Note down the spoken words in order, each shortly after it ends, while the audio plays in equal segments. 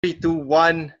3, 2,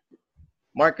 1.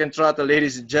 Mark and Trotto,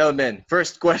 ladies and gentlemen.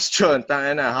 First question,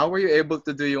 tangina, how were you able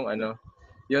to do yung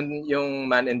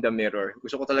man in the mirror?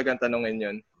 Gusto ko talagang tanungin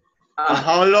yun.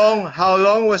 How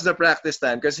long was the practice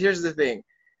time? Because here's the thing.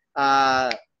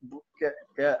 Kaya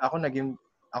ako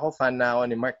fan na ako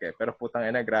ni Mark pero putang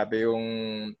ina, grabe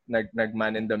yung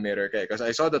nag-man in the mirror because I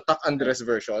saw the Tuck Andres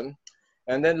version,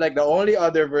 and then like the only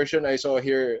other version I saw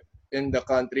here in the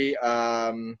country,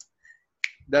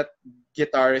 that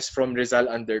guitarist from Rizal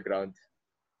Underground.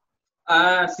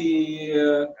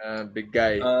 Big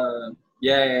guy.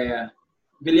 Yeah.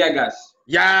 Villegas.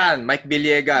 Yan, Mike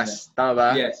Villegas. Tama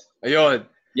ba? Yes. Ayun.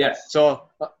 Yes. So,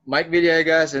 Mike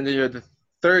Villegas, and then you're the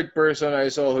third person I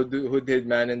saw who did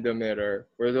Man in the Mirror.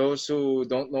 For those who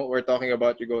don't know what we're talking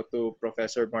about, you go to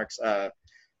Professor Mark's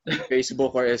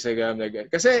Facebook or Instagram.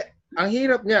 Kasi, ang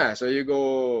hirap niya. So you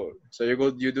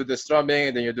do the strumming,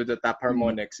 and then you do the tap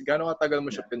harmonics. Gano'ng katagal mo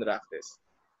siya pinractice?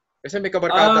 Kasi may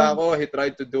kabarkada ako, he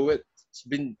tried to do it. It's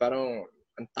been parang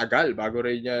ang tagal bago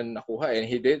rin niya nakuha, and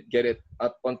he did get it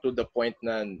up onto the point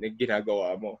na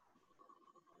ginagawa mo.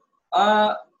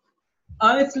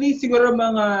 Honestly, siguro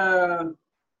mga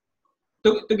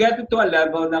to get to a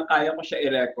level na kaya ko siya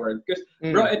i-record. Because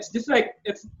bro, it's just like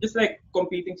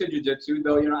competing sa jiu-jitsu.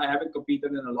 Though I haven't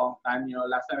competed in a long time.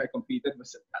 Last time I competed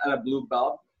was at a blue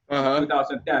belt,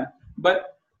 2010.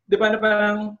 But di ba na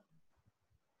parang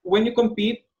when you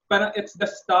compete, parang it's the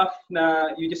stuff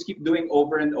na you just keep doing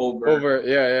over and over.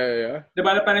 Yeah.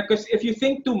 Diba na parang, because if you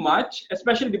think too much,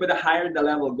 especially diba the higher the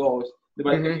level goes,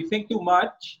 diba, if you think too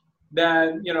much,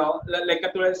 then like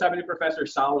katulad sabi ni Professor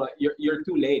Saul, you're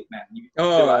too late, man.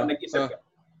 Diba? Nag-isip ka.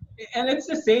 And it's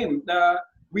the same.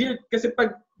 Weird kasi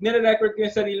pag nire-record ko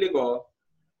yung sarili ko,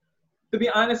 to be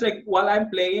honest, like while I'm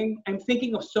playing, I'm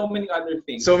thinking of so many other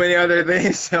things. Dude, like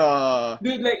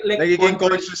nagiging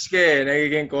conscious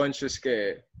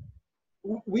ka.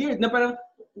 Weird na parang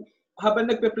habang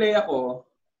nagpe-play ako,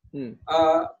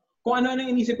 kung ano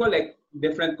inisip ko, like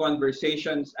different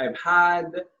conversations I've had,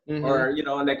 or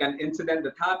like an incident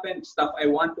that happened, stuff I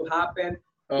want to happen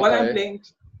while I'm playing.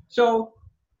 So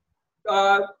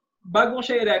bago ko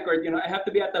siya i-record, I have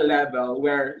to be at a level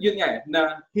where yun nga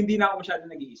na hindi na ako masyado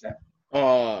nag-iisip.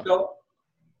 So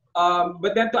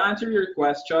but then to answer your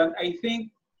question, I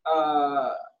think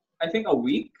a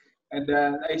week. And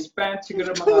then I spent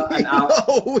siguro mga an hour.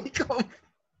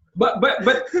 But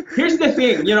here's the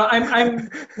thing,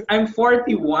 I'm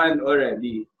 41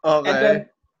 already. Okay. And then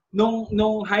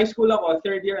nung high school ako,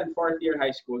 third year and fourth year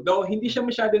high school, though hindi siya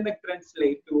masyado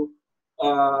nag-translate to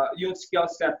yung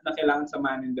skill set na kailangan sa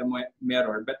Man in the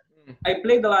Mirror, but I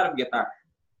played a lot of guitar.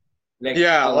 Like,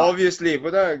 yeah, obviously.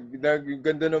 But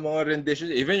ganda ng mga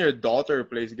renditions. Even your daughter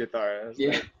plays guitar.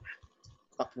 Yeah.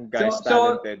 Fucking guy's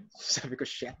talented. Sabi ko,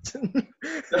 shit.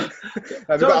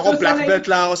 Sabi ko, ako black belt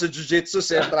lang ako sa jiu-jitsu.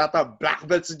 Trata, black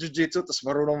belt sa jiu-jitsu, tapos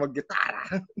marunong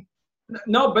mag-gitara.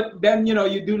 No, but then,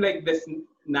 you do like this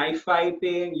knife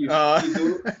fighting. You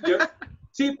do...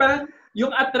 See, parang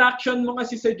yung attraction mo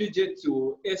kasi sa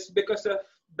jiu-jitsu is because of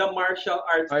the martial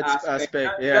arts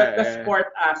aspect. The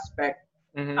sport aspect.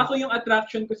 Ako yung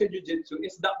attraction ko sa jiu-jitsu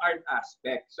is the art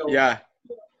aspect. So, yeah.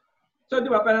 So, di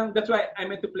ba, parang that's why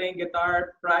I'm into playing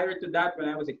guitar. Prior to that,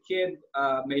 when I was a kid,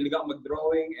 mahilig ako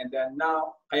mag-drawing. And then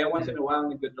now, kaya once in a while,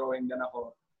 nag-drawing din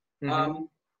ako.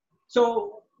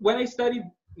 So, when I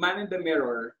studied Man in the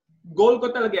Mirror, goal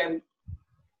ko talaga yan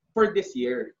for this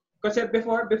year. Kasi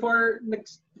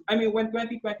when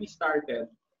 2020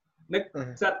 started,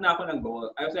 nag-set na ako ng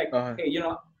goal. I was like, okay,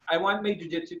 I want my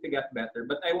jiu-jitsu to get better,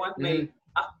 but I want my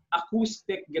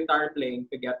acoustic guitar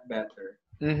playing to get better.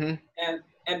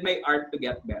 And my art to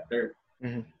get better.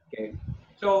 Okay.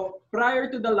 So, prior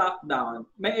to the lockdown,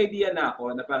 may idea na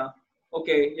ako na parang,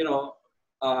 okay,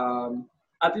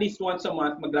 at least once a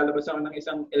month, maglalabas ako ng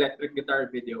isang electric guitar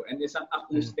video and isang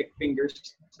acoustic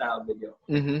fingers style video.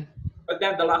 But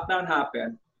then the lockdown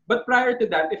happened. But prior to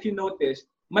that, if you notice,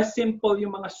 mas simple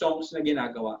yung mga songs na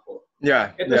ginagawa ko.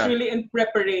 Yeah. It was really in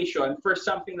preparation for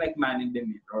something like Man in the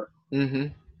Mirror.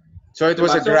 So it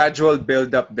was a gradual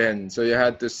build-up then. So you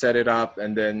had to set it up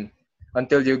and then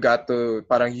until you got to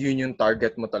parang yun yung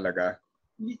target mo talaga.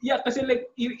 Yeah, kasi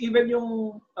like even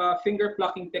yung finger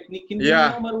plucking technique, hindi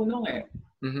na ako marunong eh.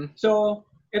 So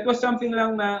it was something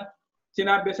lang na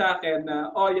sinabi sa akin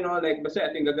na, like basta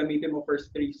ito yung gagamitin mo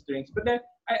first 3 strings. But then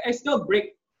I still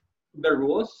break the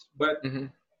rules, but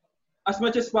as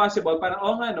much as possible, parang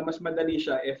mas madali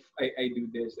siya if I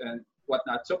do this and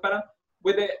whatnot. So parang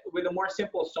with the more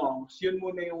simple songs, yun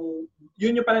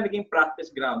yung parang naging practice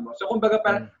ground mo. So kumbaga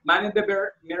parang Man in the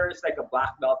Mirror is like a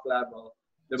black belt level.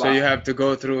 Diba? So you have to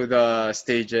go through the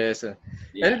stages,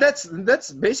 and that's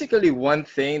basically one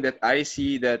thing that I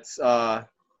see. That's I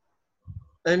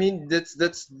mean that's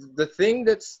the thing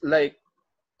that's like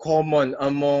common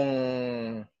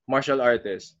among martial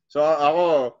artists. So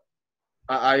ako,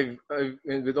 I've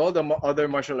with all the other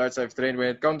martial arts I've trained,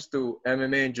 when it comes to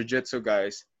MMA and jiu-jitsu,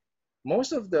 guys,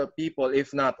 most of the people,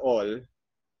 if not all,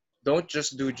 don't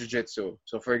just do jiu-jitsu.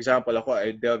 So for example, ako,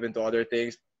 I delve into other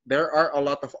things. There are a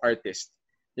lot of artists.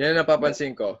 Yan ang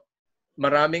napapansin ko.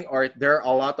 There are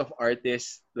a lot of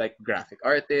artists, like graphic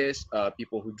artists,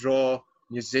 people who draw,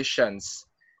 musicians,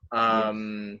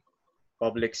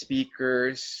 public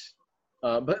speakers.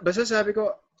 Basta sabi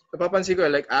ko, napapansin ko,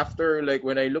 like after, like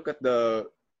when I look at the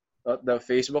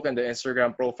Facebook and the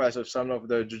Instagram profiles of some of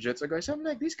the jiu-jitsu guys, I'm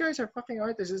like, these guys are fucking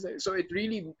artists. So it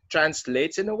really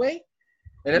translates in a way.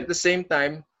 And at the same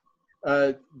time,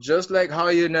 just like how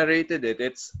you narrated it,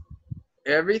 it's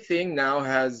everything now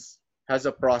has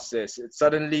a process. It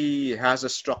suddenly has a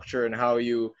structure and how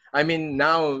you. I mean,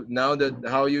 now that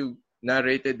how you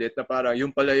narrated it, na parang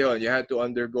yung pala yun, you had to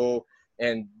undergo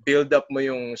and build up mo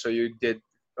yung. So you did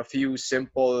a few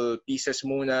simple pieces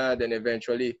muna, then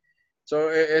eventually.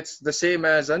 So it's the same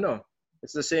as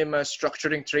It's the same as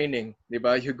structuring training,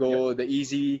 diba? You go the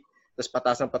easy, tas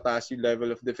patas ng patas yung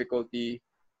level of difficulty.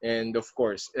 And of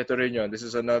course, ito rin yun. This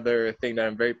is another thing that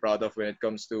I'm very proud of when it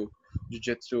comes to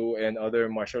jiu-jitsu and other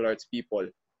martial arts people.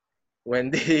 When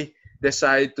they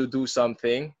decide to do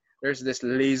something, there's this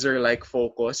laser-like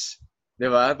focus.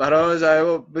 Diba? Parang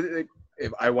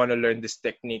if I want to learn this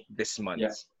technique this month,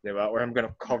 diba? Or I'm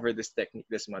gonna cover this technique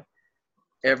this month.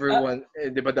 Everyone,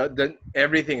 diba?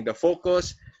 Everything, the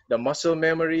focus, the muscle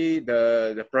memory,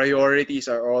 the priorities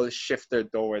are all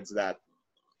shifted towards that.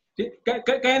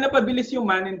 Kaya napabilis yung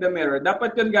Man in the Mirror.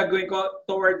 Dapat yun gagawin ko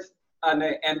towards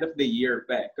the end of the year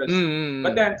pa.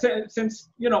 But then,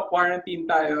 since, quarantine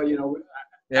tayo, you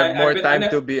have more time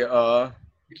to be...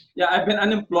 Yeah, I've been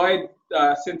unemployed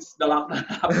since the lockdown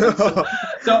happened.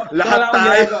 So lahat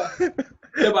tayo.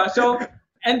 Diba? So,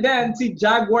 and then, si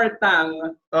Jaguar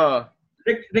Tang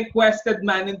requested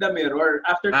Man in the Mirror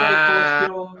after I post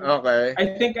yung... Okay. I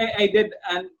think I did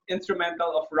an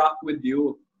instrumental of Rock With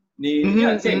You.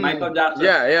 Michael Jackson.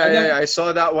 Yeah. I saw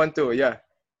that one too. Yeah.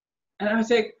 And I was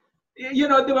like, di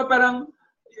ba parang,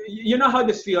 you know how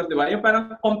this feels, di ba? Yung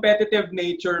parang competitive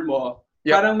nature mo.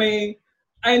 Yep. Parang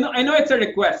I know it's a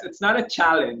request. It's not a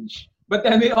challenge. But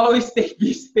then we always take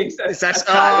these things as a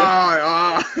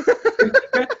challenge.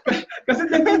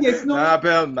 Kasi the thing is,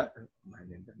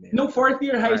 nung fourth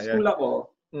year high school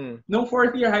ako,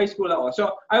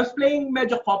 so I was playing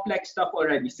medyo complex stuff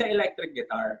already sa electric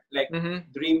guitar, like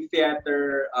Dream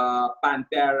Theater,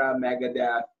 Pantera,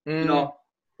 Megadeth.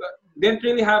 Didn't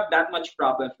really have that much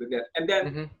problems with it. And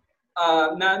then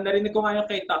narinig ko nga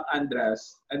yung kay Tuck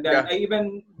Andres, and then I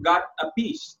even got a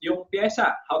piece, yung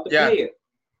pyesa, how to play it.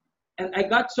 And I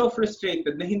got so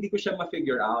frustrated na hindi ko siya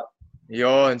ma-figure out.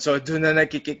 Yun, so doon na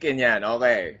nagkikick in yan.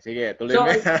 Okay, sige, tuloy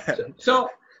mo yan.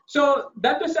 So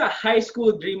that was a high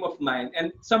school dream of mine,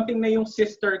 and something na yung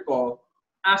sister ko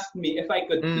asked me if I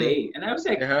could play, and I was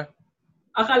like,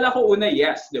 akala ko una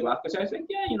yes, di ba? Because I was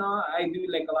like, I do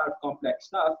like a lot of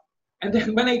complex stuff, and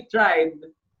then when I tried,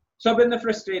 sobrang na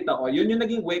frustrate ako. Yun yung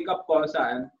naging wake up call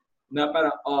saan na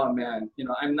parang, oh man,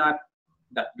 I'm not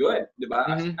that good, di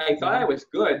ba? I thought I was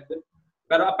good,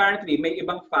 pero apparently may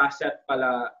ibang facet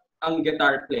pala ang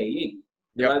guitar playing.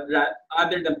 Yep.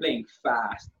 Other than playing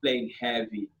fast, playing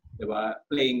heavy, diba?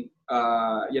 Playing,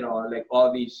 like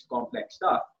all these complex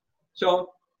stuff.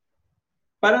 So,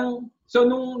 nung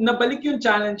nabalik yung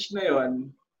challenge na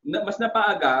yun, mas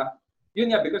napaaga,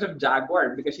 yun nga, because of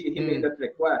Jaguar, because he made that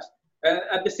request. And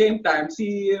at the same time,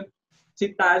 si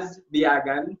Taz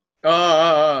Diagan,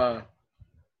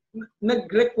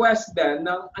 nag-request din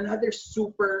ng another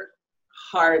super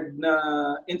hard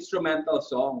na instrumental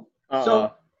song. So,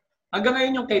 hanggang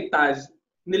ngayon yung kay Taz,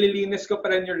 nililinis ko pa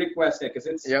rin yung request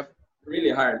kasi it's really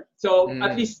hard. So,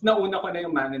 at least nauna ko na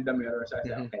yung Man in the Mirror. So, I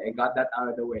said, okay, I got that out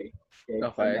of the way.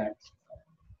 Okay.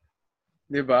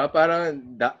 Diba? Parang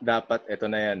dapat, ito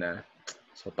na yan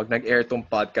So, pag nag-air tong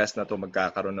podcast na to,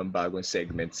 magkakaroon ng bagong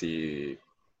segment si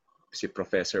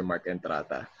Professor Mark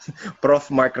Entrata. Prof.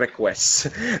 Mark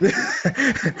Request.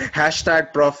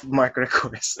 # Prof. Mark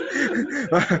Request.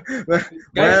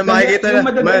 Makikita na,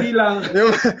 madadali lang.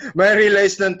 May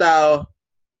realize ng tao,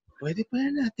 pwede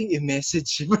pala nating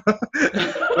i-message.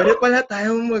 Pwede pala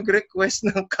tayong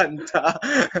mag-request ng kanta.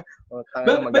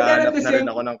 Maghanap na rin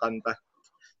ako ng kanta.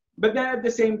 But then at the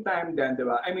same time then,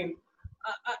 diba? I mean,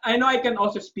 I know I can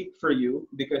also speak for you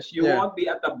because you won't be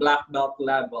at the black belt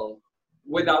level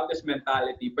without this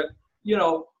mentality. But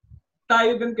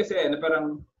tayo din kasi na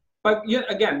parang, pag yun,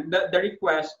 again, the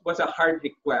request was a hard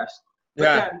request. But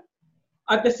then,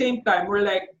 at the same time, we're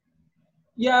like,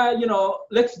 yeah,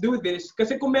 let's do this.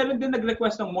 Kasi kung meron din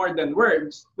nag-request ng more than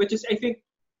words, which is, I think,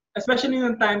 especially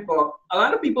in time ko, a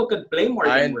lot of people could play more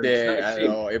than words.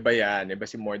 Iba yan. Iba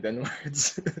si more than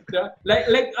words.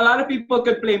 like a lot of people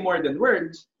could play more than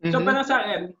words. So parang sa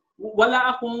akin,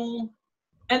 wala akong,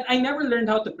 and I never learned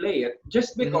how to play it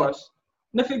just because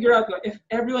na-figure out ko, if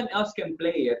everyone else can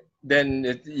play it, then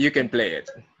you can play it.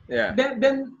 Yeah.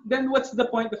 Then what's the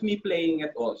point of me playing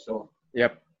it also?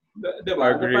 Yep.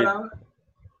 Diba?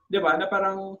 Na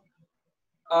parang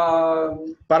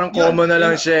parang common na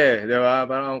lang siya, 'di ba?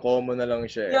 Parang common na lang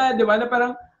siya. Yeah, 'di ba? Na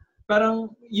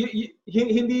parang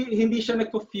hindi siya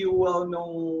nagpo-fuel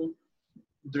nung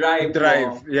drive.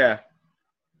 Yeah.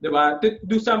 'Di ba? To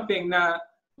do something na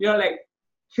like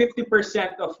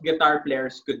 50% of guitar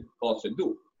players could also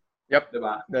do. Yep. 'Di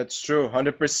ba? That's true.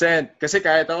 100%. Kasi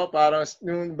kahit ako parang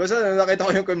basta nakita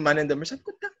ko yung Man in the Mirror, sabi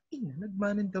ko,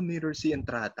 nag-Man in the Mirror si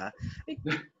Entrata.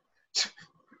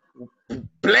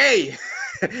 Play!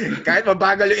 Kahit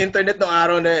mabagal yung internet noong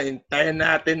araw na, hintayin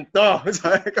natin to.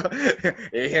 Sabi ko,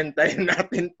 hintayin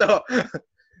natin to.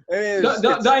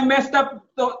 I messed up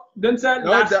dun sa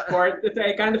last chord.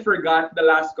 I kind of forgot the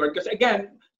last chord. Because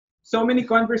again, so many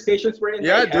conversations were in my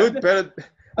head. Yeah, dude. Pero,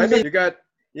 I mean, you got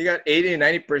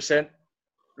 80-90%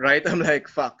 right? I'm like,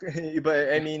 fuck.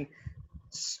 I mean,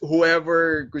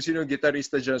 whoever, kung sino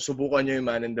gitarista dyan, subukan nyo yung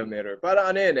Man in the Mirror.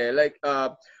 Parang ano yun like,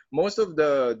 most of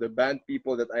the band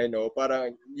people that I know,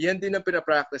 parang yan din ang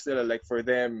pinapractice nila. Like for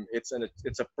them, it's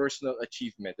a personal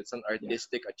achievement. It's an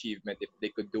artistic achievement if they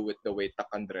could do it the way Tak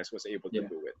Andres was able to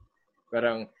do it.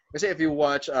 Parang, kasi if you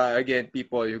watch, again,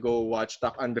 people, you go watch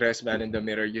Tak Andres, Man in the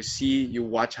Mirror, you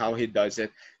watch how he does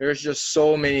it. There's just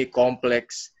so many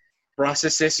complex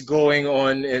processes going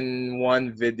on in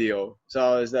one video. So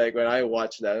I was like, when I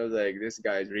watched that, I was like, this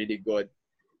guy is really good.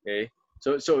 Okay.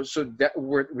 So that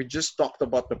we just talked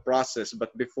about the process,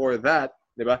 but before that,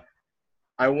 diba,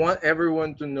 I want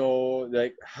everyone to know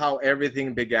like how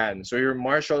everything began. So your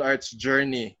martial arts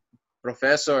journey,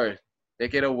 Professor,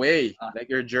 take it away.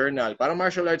 Like your journal. Parang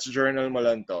martial arts journal mo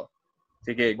lang to.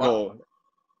 Sige, go.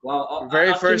 Wow. Very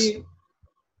actually,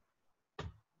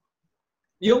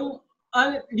 first.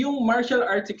 Yung martial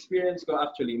arts experience ko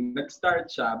actually,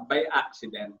 nag-start siya by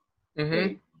accident.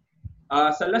 Okay?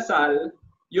 Sa Lasal,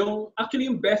 yung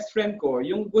best friend ko,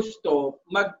 yung gusto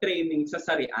mag-training sa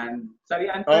Sarian.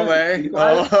 Sarian pa. Okay.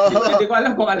 Hindi ko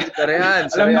alam kung alam. Sarian.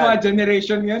 Alam mo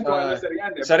generation yan kung ano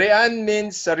Sarian. Diba? Sarian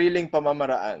means sariling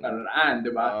pamamaraan. Sarian,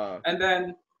 di ba? And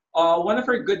then, one of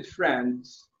our good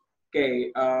friends,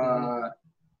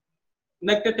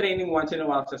 nagte-training once in a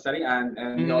while sa Sarian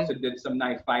and he also did some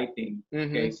knife fighting.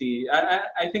 Okay,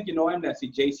 I think you know him na,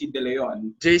 si JC De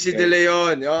Leon. JC De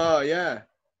Leon. Oh, yeah.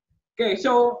 Okay,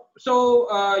 so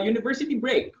university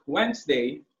break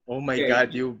Wednesday. Oh my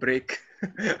God, you break.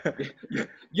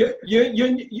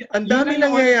 Ang dami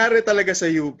nangyayari talaga sa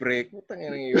U-break. Putang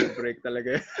ina yung U-break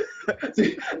talaga.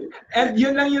 And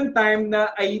yun lang yung time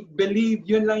na I believe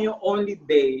yun lang yung only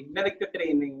day na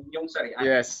nagte-training yung Sarian.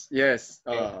 Yes.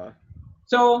 Okay.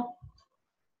 So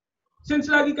since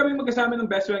lagi kami magkasama ng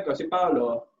best friend ko si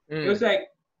Paolo, it was like,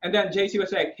 and then JC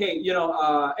was like, hey,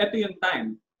 eto yung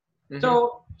time.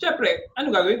 So syempre,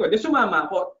 ano gagawin ko? Di sumama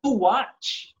ako to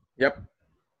watch. Yep.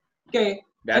 Okay.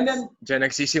 And then, dyan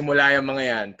nagsisimula yung mga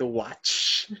yan, to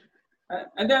watch.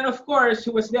 And then, of course,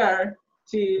 who was there?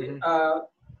 Si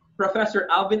Professor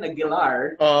Alvin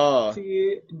Aguilar.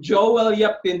 Si Joel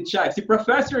Yaptinchay. Si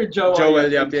Professor Joel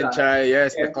Yaptinchay.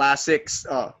 Yes, the classics.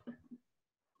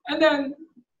 And then,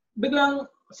 biglang,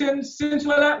 since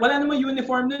wala namang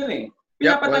uniform nun eh.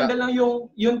 Pinapatanggal lang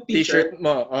yung t-shirt.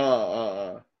 Mo.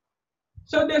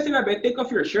 So, then sinabi, take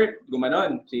off your shirt.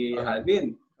 Gumanon, si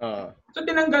Alvin. So,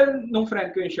 tinanggal nung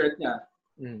friend ko yung shirt niya.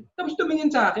 Tapos tumingin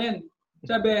sa akin.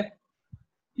 Sabi,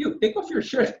 you, take off your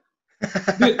shirt.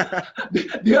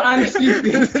 Do you honestly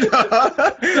think?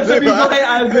 Sabi ko kay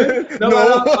Alvin,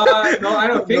 no, I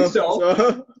don't think so.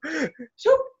 So,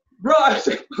 bro, I was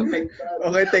like, oh my God.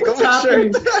 Okay, take off your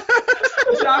shirt.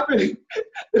 What's happening?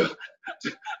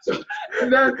 So,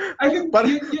 and then, I think,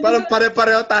 parang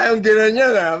pare-pareho tayong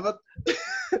ginanyan ha.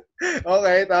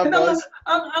 Okay, tapos.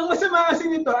 Ang masama kasi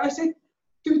nito, I said,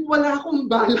 dude, wala akong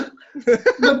balak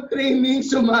mag-training,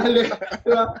 sumali.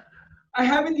 Diba? I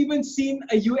haven't even seen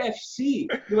a UFC.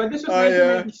 Diba? This was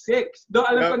 1996. Though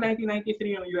alam ko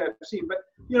 1993 yung UFC. But,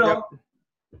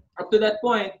 up to that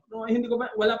point,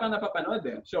 wala pang napapanood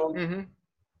eh. So,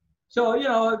 so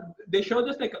they showed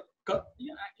us like,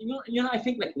 I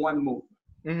think like one move.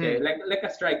 Okay, like a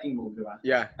striking move, di ba?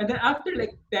 Yeah. And then after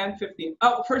like 10, 15,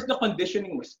 first the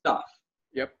conditioning was tough.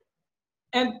 Yep.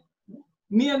 And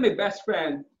me and my best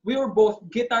friend, we were both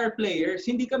guitar players.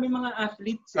 Hindi kami mga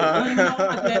athletes. Wala naman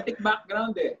akong athletic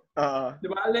background eh.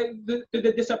 Diba? Like, to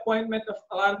the disappointment of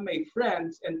a lot of my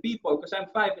friends and people, because I'm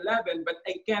 5'11", but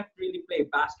I can't really play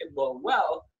basketball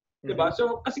well. Diba?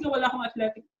 So, kasi nga wala akong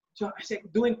athletic. So, I was like,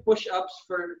 doing push-ups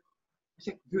I was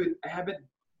like, dude, I haven't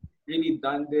really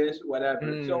done this,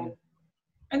 whatever. So,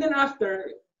 and then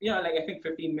after, like I think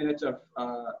 15 minutes of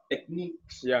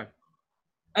techniques. Yeah.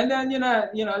 And then,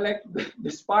 like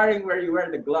the sparring where you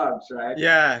wear the gloves, right?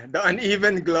 Yeah, the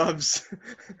uneven gloves.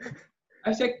 I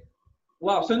was like,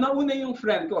 wow, so nauna yung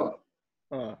friend ko.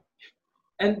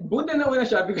 And buti nauna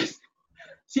siya because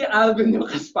si Alvin yung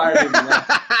kasparring niya.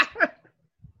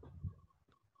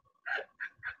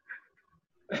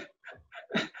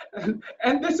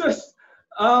 and this was,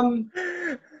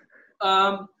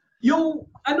 yung,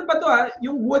 ano pa to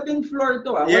yung wooden floor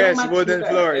to Yes, wooden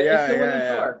floor. Yeah, it's the wooden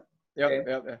yeah. floor.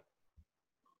 Yep.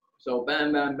 So,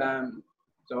 bam, bam, bam.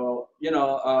 So,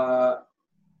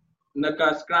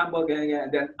 nagka-scramble, ganyan,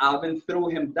 and then Alvin threw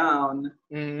him down.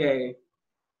 Okay.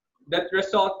 That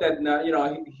resulted na,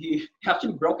 he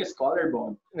actually broke his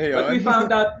collarbone. But we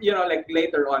found out, like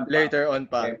later on.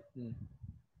 Okay.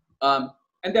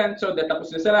 And then, so,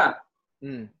 tapos na sila.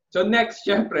 So, next,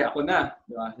 syempre, ako na.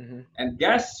 Diba? And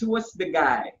guess who was the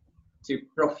guy? Si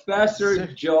Professor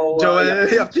Joel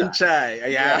Yapinchai.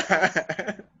 Yeah.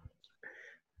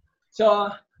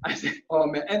 So, I said, oh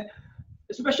man. And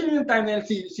especially in the time when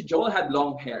si Joel had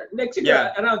long hair. Like,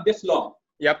 around this long.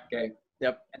 Yep. Okay.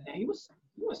 Yep. And he was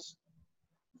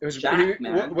jacked,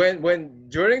 man. When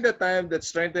during the time that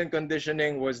strength and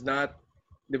conditioning was not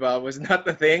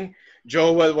a thing,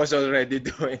 Joel was already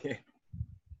doing it.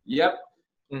 Yep.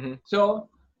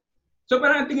 So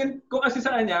parang tingin ko kasi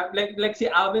sa kanya, like si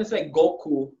Alvin's like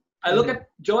Goku. I look at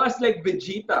Joel as like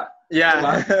Vegeta. Yeah.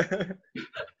 Diba?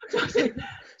 So I was like,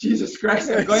 Jesus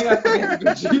Christ, I'm going up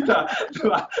against Vegeta.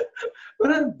 Diba?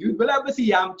 Parang, dude, wala ba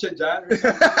si Yamcha dyan?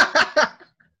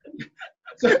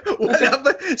 So, wala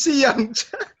ba si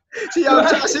Yamcha? Si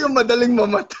Yamcha kasi yung madaling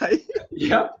mamatay.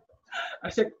 Yep. I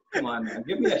said, come on, man,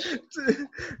 give me a shit.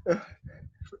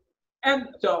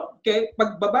 And so, okay,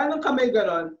 pagbaba ng kamay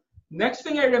ganon, next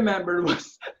thing I remember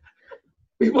was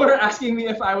people were asking me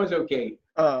if I was okay.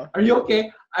 Are you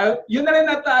okay? Yun na rin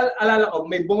alala ko,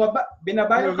 may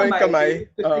binaba yung kamay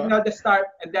to signal the start,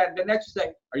 and then the next was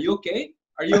like, are you okay?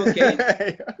 Are you okay?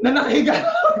 Na nakahiga.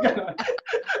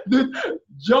 Dude,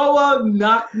 Joel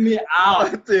knocked me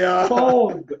out. Yeah.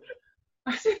 Cold.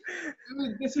 I said,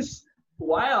 dude, this is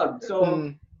wild.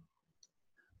 So,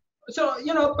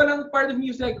 parang part of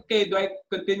me was like, okay, do I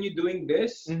continue doing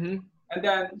this? And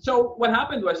then, so what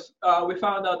happened was, we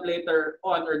found out later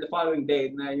on, or the following day,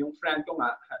 na yung friend ko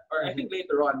nga, or I think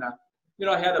later on, na,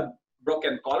 I had a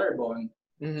broken collarbone.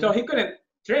 So he couldn't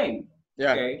train.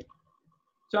 Yeah. Okay.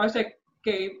 So I was like,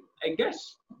 okay, I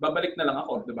guess, babalik na lang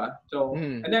ako, diba? So,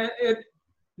 and then,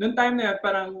 noong time na yan,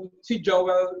 parang si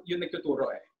Joel yung nagtuturo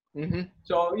eh.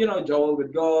 So, Joel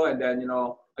would go, and then,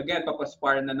 again,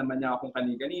 papaspar na naman niya akong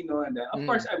kani-kanino, and then, of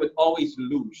course, I would always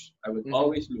lose.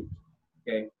 Always lose.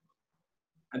 Okay.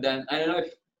 And then, I don't know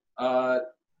if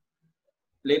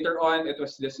later on it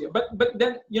was this year. But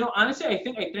then, honestly, I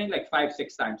think I trained like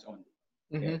 5-6 times only.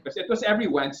 Because it was every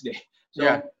Wednesday.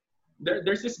 So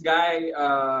there's this guy,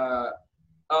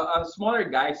 a smaller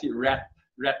guy, si Rhett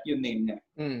yung name niya.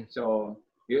 So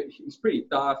he's pretty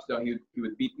tough. So he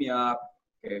would beat me up.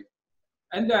 Okay.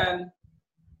 And then,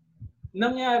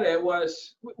 nangyari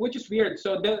was, which is weird.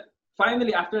 So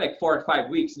finally, after like 4 or 5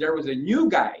 weeks, there was a new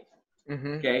guy.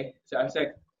 Okay, so I was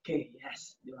like, okay,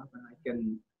 yes, I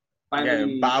can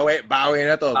finally bawi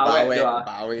na to,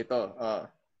 bawi to.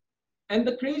 And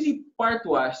the crazy part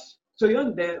was, so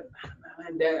yun,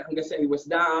 hanggang sa he was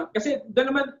down, kasi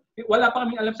doon naman wala pa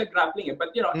kaming alam sa grappling eh,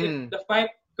 but if the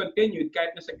fight continued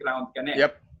kahit nasa ground ka na.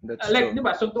 Yep, that's like, true.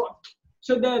 Diba?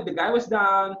 So the guy was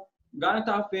down, got on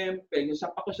top of him,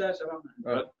 sapa ko siya,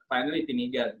 but finally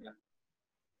tinigil.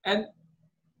 And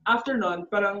after nun,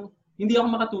 parang hindi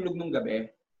ako makatulog nung gabi.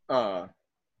 Na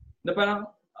parang,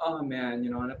 oh man,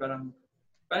 na parang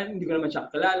hindi ko naman siya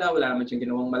kakilala, wala naman siyang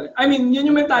ginawang mali. I mean, yun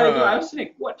yung mentality ko. I was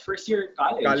like, what, first year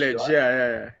college? College,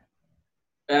 yeah.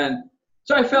 And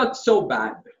so I felt so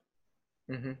bad.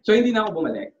 So hindi na ako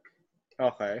bumalik.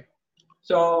 Okay.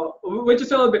 So, which is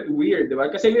a little bit weird,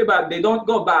 diba? Kasi yung iba, they don't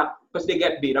go back because they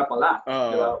get beat up a lot.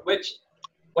 Diba? Which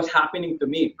was happening to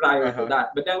me prior to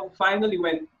that. But then finally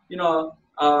when,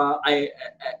 I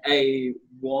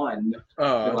won,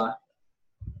 diba?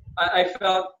 I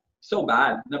felt so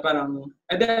bad na parang,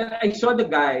 and then I saw the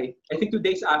guy, I think 2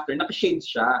 days after, naka-shades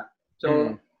siya.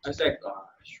 So, I was like, oh,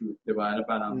 shoot, diba? Na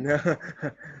parang,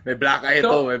 may black eye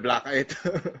So- may black eye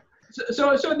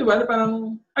so diba? Na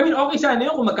parang, I mean, okay sana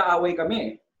yun kung magkaaway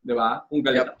kami. Diba? Kung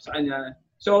galit ako sa kanya.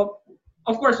 So,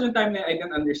 of course, noong time na I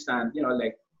didn't understand,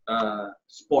 like,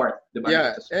 sport. Diba?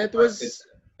 Yeah, It's a it sport. was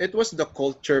it was the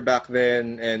culture back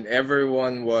then, and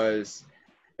everyone was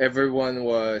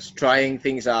trying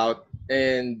things out,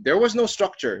 and there was no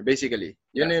structure basically.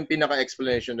 Yun yung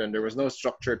pinaka-explanation dun. There was no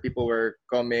structure. People were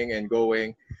coming and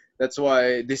going. That's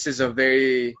why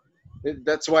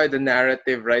that's why the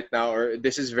narrative right now, or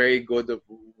this is very good of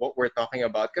what we're talking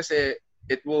about, kasi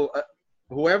it will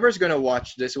whoever's gonna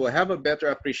watch this will have a better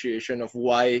appreciation of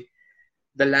why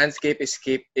the landscape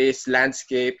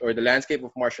or the landscape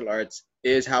of martial arts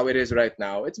is how it is right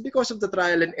now. It's because of the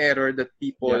trial and error that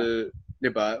people,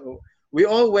 diba? We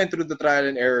all went through the trial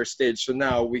and error stage, so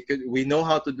now we know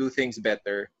how to do things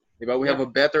better, diba? We have a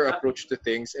better approach to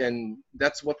things, and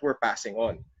that's what we're passing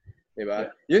on,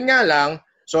 diba? Yun nga lang,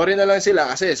 sorry na lang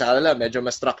sila kasi sa kanila medyo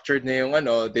mas structured na yung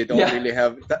they don't really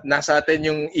have, nasa atin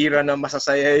yung era na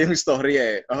masasaya yung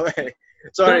story Okay.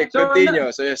 Sorry,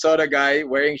 continue. So you saw the guy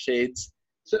wearing shades.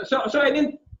 So I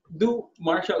didn't do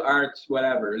martial arts,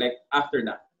 whatever, like after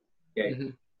that. Okay. Mm-hmm.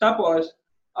 Tapos,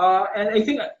 and I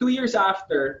think 2 years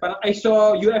after, parang I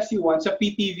saw UFC 1 sa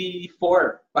PTV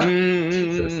 4.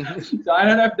 So I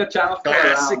don't know if the channel still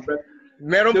around, but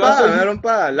Meron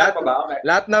pa.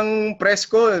 Lahat ng press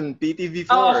con, PTV4.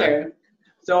 Oh, okay.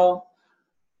 So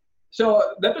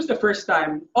that was the first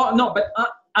time. Oh, no, but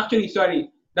actually, sorry.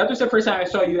 That was the first time I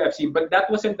saw UFC, but that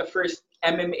wasn't the first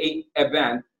MMA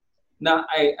event na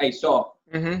I saw.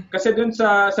 Mm-hmm. Kasi dun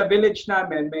sa village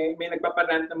namin, may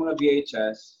nagpaparent ng mga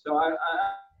VHS. So I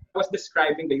was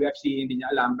describing the UFC, hindi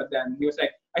niya alam, but then he was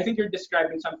like, I think you're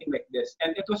describing something like this.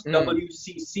 And it was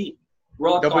WCC,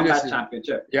 World Combat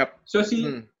Championship. Yep. So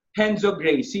si Renzo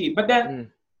Gracie. But then,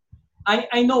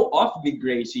 I know of the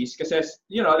Gracies kasi,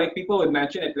 like people would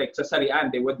mention it, like sa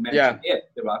Sarian, they would mention it,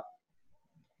 diba?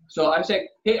 So I was like,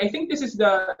 hey, I think this is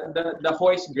the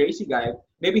Hoist Gracie guy.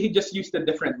 Maybe he just used a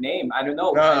different name. I don't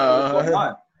know. What's going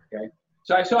on. Okay.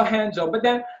 So I saw Renzo, but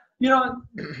then,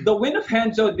 the win of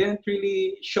Renzo didn't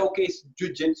really showcase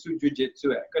jiu-jitsu.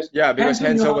 Because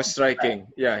Renzo was striking.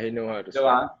 Yeah, he knew how to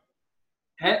strike.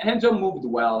 Renzo moved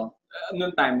well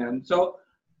noong time nun. So,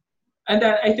 and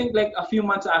then I think like a few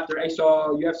months after, I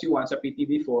saw UFC 1 sa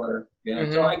PTV4.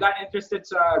 So I got interested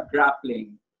sa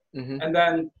grappling. Mm-hmm. And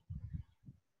then,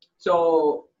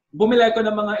 so, bumili ko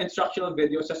ng mga instructional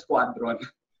videos sa Squadron.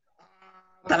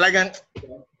 Talagang,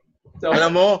 so,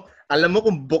 alam mo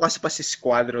kung bukas pa si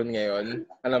Squadron ngayon.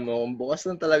 Alam mo, kung bukas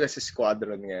lang talaga si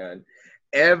Squadron ngayon.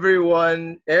 Every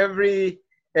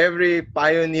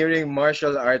pioneering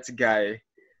martial arts guy,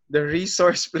 the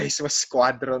resource place was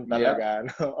Squadron talaga.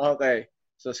 Yeah. Okay.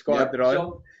 So, Squadron. Yeah.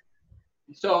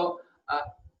 So,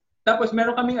 tapos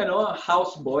meron kaming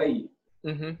houseboy.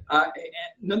 Mm-hmm.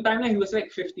 Noong time na he was like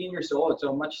 15 years old,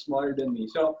 so much smaller than me.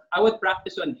 So I would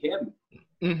practice on him.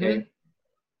 Mm-hmm. Okay?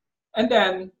 And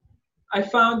then I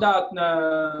found out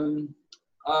na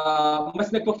mas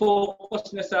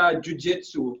nagpo-focus na sa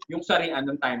jiu-jitsu yung Sarian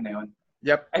noong time na yon.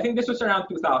 Yep. I think this was around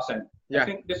 2000. Yeah. I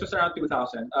think this was around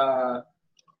 2000.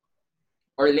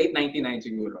 Or late 99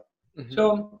 siguro. Mm-hmm.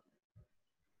 So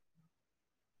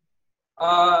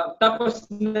tapos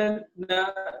na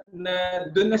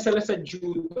doon na sila sa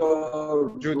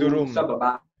judo room sa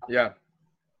baba. Yeah.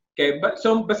 Okay, but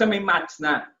so basta may mats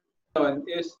na. So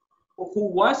is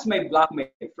who was my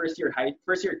blockmate first year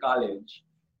college.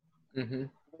 Mm-hmm.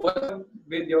 Was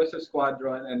video sa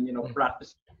Squadron and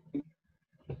practicing.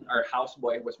 Our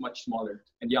houseboy was much smaller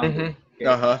and younger. Mm-hmm.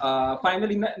 Okay.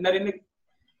 Finally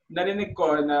narinig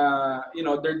ko na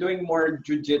they're doing more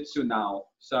jiu-jitsu now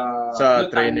sa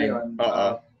training.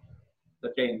 The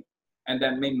train. And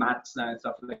then may mats na and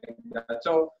stuff like that.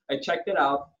 So I checked it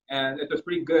out and it was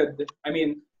pretty good. I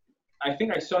mean, I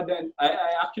think I saw I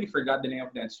actually forgot the name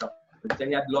of the instructor.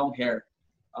 He had long hair.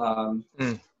 And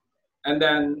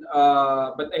then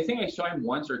but I think I saw him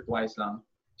once or twice lang.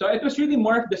 So it was really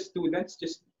more of the students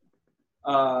just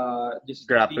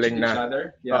grappling teaching each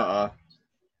other. Yeah.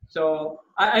 So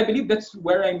I believe that's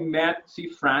where I met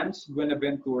Franz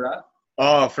Buenaventura.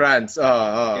 Oh, Franz.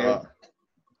 Okay.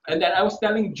 And then I was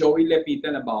telling Joey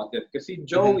Lepitan about it because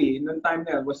Joey, noong time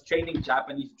na was training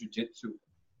Japanese jiu-jitsu.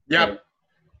 Yep. Okay.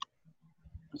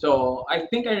 So I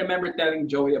think I remember telling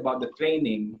Joey about the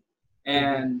training,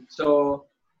 and so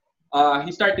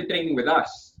he started training with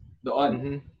us doon.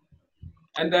 Mm-hmm.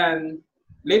 And then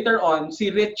later on,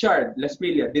 si Richard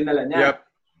Lasprilla dinala niya.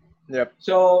 Yep.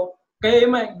 So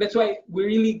that's why we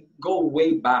really go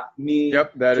way back. Me,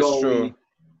 Yep, that is Joey, true.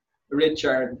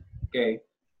 Richard. Okay.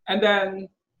 And then,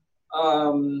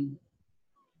 I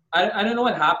don't know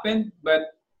what happened,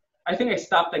 but I think I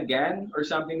stopped again or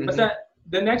something. But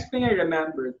the next thing I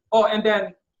remembered, and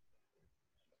then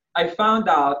I found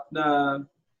out na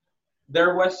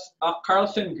there was a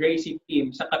Carlson Gracie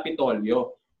team sa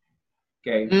Capitolio.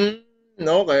 Okay.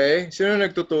 Okay. Sino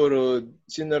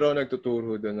raw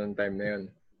nagtuturo doon ng time na yun?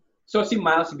 So, si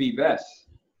Miles Vives.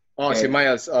 Oh, okay. Si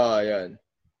Miles. Yan.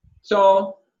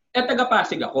 So,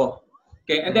 taga-Pasig ako.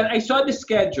 Okay. And then I saw the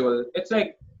schedule. It's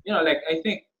like, like I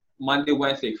think Monday,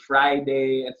 Wednesday,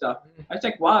 Friday, and stuff. I was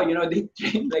like, wow, they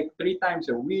train like 3 times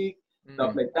a week,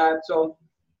 stuff like that. So,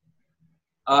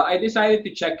 I decided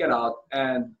to check it out.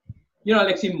 And,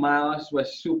 like si Miles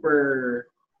was super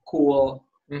cool.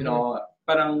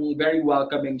 Parang very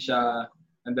welcoming siya.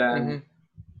 And then,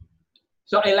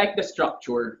 so I like the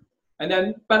structure. And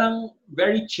then, parang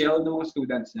very chill ng mga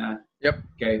students na. Yep.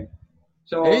 Okay.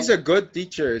 So, and he's a good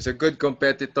teacher. He's a good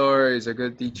competitor. He's a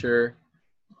good teacher.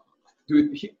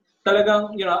 Dude,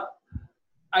 talagang,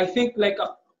 I think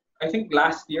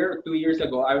last year or 2 years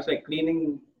ago, I was like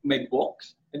cleaning my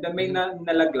books. And then may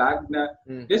nalaglag na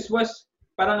this was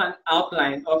parang an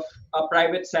outline of a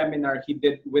private seminar he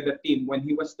did with the team when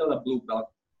he was still a blue belt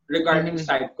regarding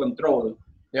side control.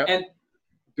 Yep. And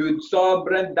dude,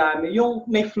 sobrang dami. Yung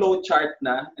may flow chart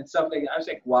na and stuff like that. I was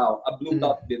like, wow, a blue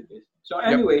belt did this. So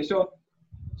anyway, so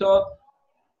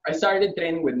I started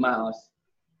training with Miles.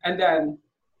 And then,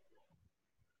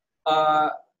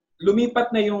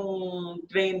 lumipat na yung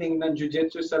training ng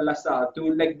jiu-jitsu sa LaSalle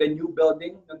to like the new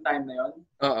building ng time na yon.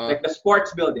 Like the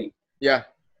sports building. Yeah.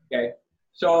 Okay.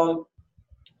 So,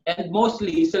 and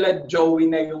mostly sila Joey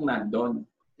na yung nandun.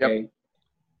 Okay. Yep.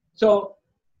 So,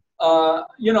 I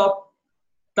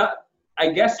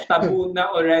guess taboo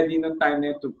na already nung time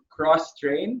na to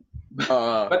cross-train.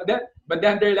 But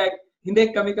then they're like,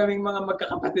 hindi kaming mga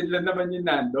magkakapatid lang naman yung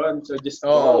nandun. So just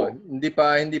go. Hindi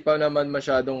pa naman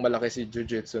masyadong malaki si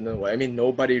jiu-jitsu noon. I mean,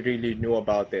 nobody really knew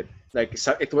about it. Like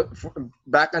it was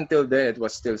back until then, it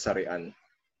was still Sarian.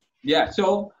 Yeah.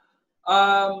 So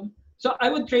I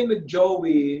would train with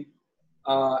Joey.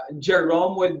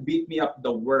 Jerome would beat me up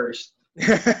the worst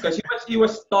because he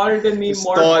was taller than me,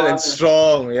 more tall and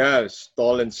strong. Yes,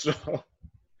 tall and strong.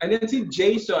 And then see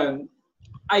Jason,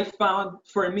 I found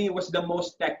for me was the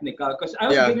most technical because I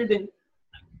was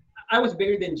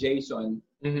bigger than Jason.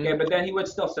 Okay, but then he would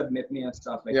still submit me and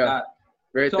stuff like that.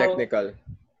 Very technical.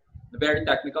 Very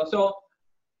technical. So,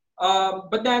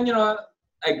 but then I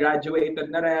graduated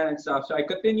na rin and stuff. So I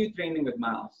continued training with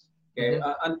Miles. Okay,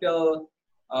 until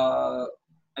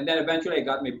and then eventually I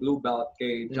got my blue belt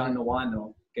kay John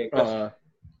Nuano. Okay, because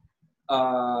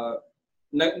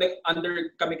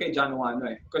under kami kay John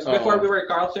Nuano because before we were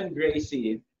Carlson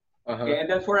Gracie. Okay, and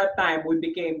then for a time we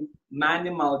became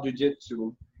Manimal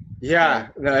Jiu-Jitsu. Yeah,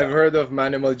 I've heard of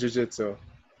Manimal Jiu-Jitsu.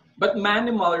 But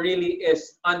Manimal really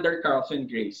is under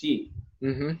Carlson Gracie.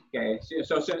 Okay,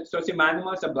 so si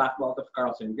Manimal is a black belt of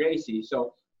Carlson Gracie.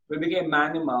 So we became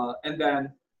Manimal, and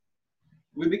then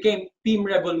we became Team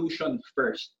Revolution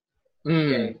first.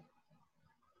 Okay,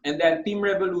 and then Team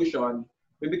Revolution,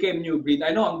 we became New Breed.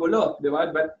 I know ang gulo, di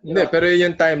ba? But pero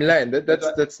yung timeline. That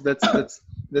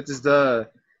is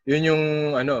the yun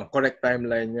yung correct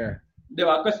timeline niya. Di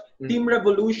ba? Because Team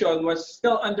Revolution was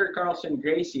still under Carlson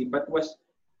Gracie, but was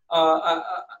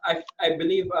I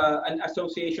believe an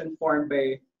association formed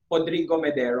by Rodrigo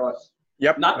Mederos.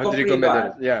 Yep, not Rodrigo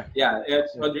Mederos. Yeah,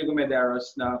 it's Rodrigo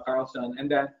Mederos na Carlson, and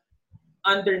then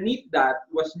underneath that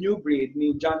was New Breed,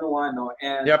 ni John Nuano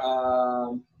and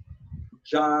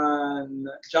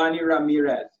Johnny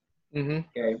Ramirez.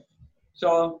 Okay,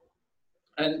 so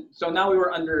now we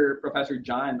were under Professor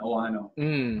John Oano.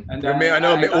 And then may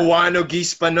Oano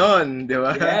Geese pa nun, di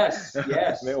ba? Yes.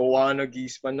 May Oano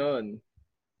Geese pa nun.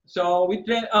 So we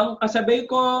train. Ang kasabay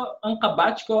ko, ang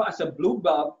kabatch ko as a blue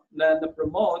belt na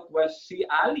promote was si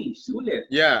Ali Sulit.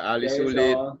 Yeah, Ali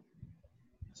Sulit.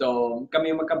 So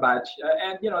kami magkabatch,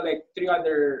 and like 3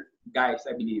 other guys,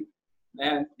 I believe.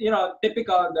 And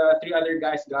typical, the 3 other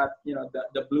guys got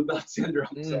the blue belt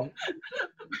syndrome. So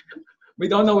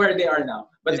we don't know where they are now.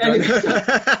 But anyway,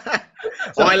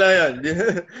 okay lang yun.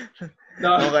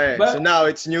 Okay, so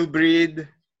now it's New Breed.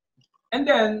 And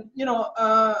then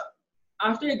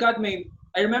after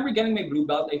I remember getting my blue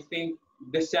belt, I think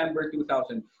December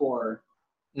 2004.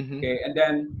 Okay, and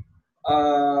then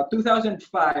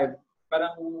 2005,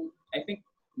 parang I think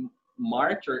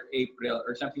March or April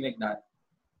or something like that.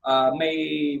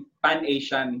 May Pan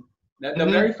Asian, the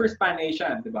very first Pan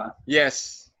Asian, diba?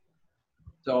 Yes.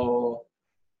 So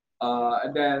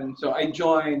And then, so I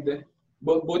joined.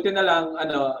 Buti na lang,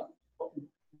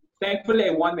 thankfully,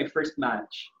 I won my first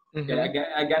match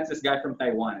against this guy from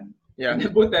Taiwan. Yeah.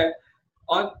 And buti,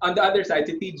 on the other side,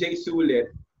 si TJ Sulit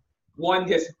won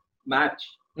his match.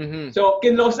 Mm-hmm. So,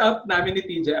 kinlose out namin ni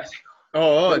TJ.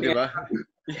 Oo, di ba?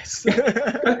 Yes.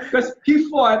 Because he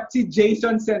fought si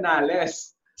Jason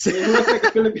Senales. He was like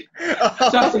a Filipino.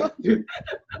 So I was like, dude,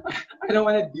 I don't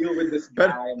want to deal with this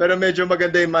guy. Pero medyo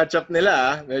maganda yung matchup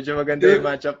nila. Medyo maganda yung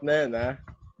matchup na yun.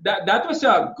 That was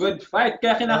a good fight.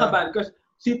 Kaya kinakabahan because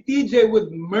si TJ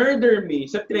would murder me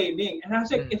sa training. And I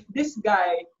was like, if this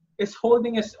guy is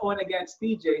holding his own against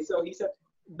TJ, so he's at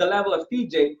the level of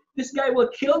TJ, this guy will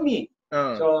kill me.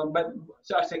 So I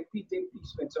was like, TJ,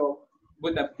 please win. So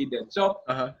what that he did. So,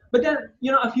 but then,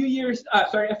 a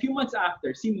few months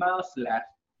after, si Miles left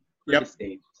for the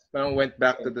States. Went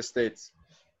back to the States.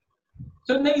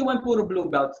 So, naiwan puro blue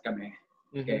belts kami.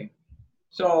 Okay.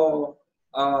 So,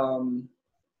 and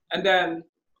then,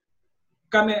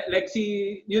 kami, like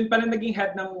yun pala naging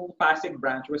head ng Pasig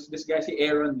branch was this guy, si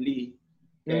Aaron Lee.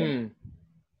 Okay.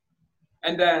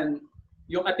 And then,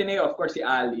 yung Ateneo, of course, si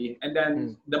Ali. And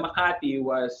then, the Makati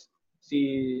was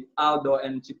si Aldo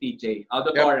and si TJ.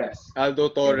 Aldo Torres. Aldo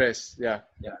Torres, yeah.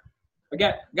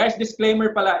 Again, guys,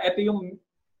 disclaimer pala,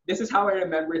 this is how I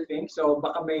remember things. So,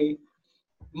 baka may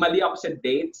mali ako sa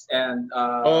dates and,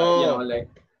 like,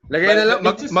 lagay na lang,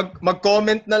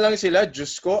 mag-comment na lang sila.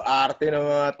 Diyos ko, arte ng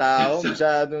mga tao.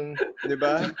 Masyadong, di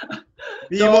ba?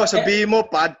 Sabihin mo,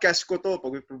 podcast ko to.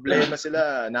 Pag may problema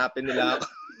sila, hanapin nila ako.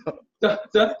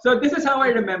 So this is how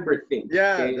I remember things.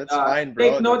 Yeah, okay? That's fine, bro.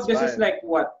 Take note, this is like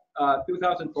what?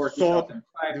 2004, 2005,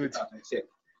 2006.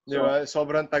 Di ba?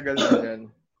 Sobrang tagal na yan.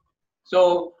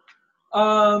 So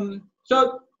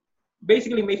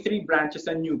basically, may 3 branches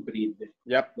sa New Breed.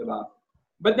 Yep. Diba?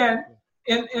 But then,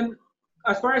 in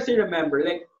as far as I remember,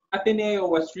 like, Ateneo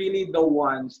was really the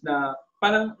ones na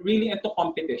parang really into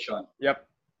competition. Yep.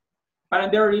 Parang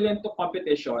they were really into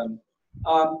competition.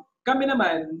 Kami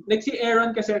naman, like si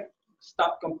Aaron kasi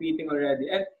stopped competing already.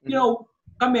 And,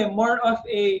 kami more of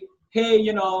a, hey,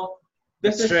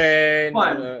 this is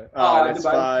fun. That's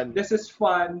fun. This is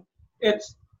fun.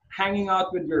 It's hanging out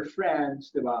with your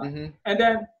friends, diba? And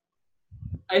then,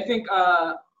 I think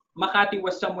Makati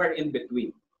was somewhere in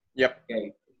between. Yep.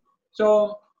 Okay.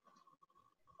 So,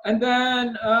 and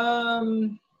then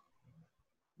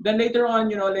later on,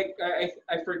 like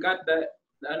I forgot that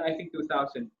I think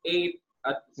 2008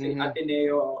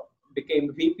 Ateneo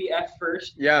became VPF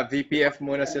first. Yeah, VPF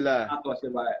muna sila.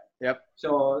 Diba? Yep.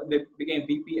 So they became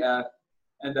VPF,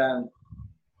 and then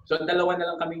so dalawa na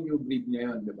lang kaming New Breed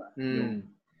ngayon, diba?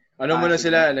 Ano muna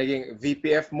sila? Naging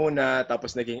VPF muna,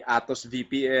 tapos naging Atos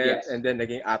VPF, and then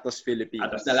naging Atos Philippines.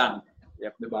 Atos na lang.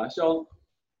 Yep. Diba? So,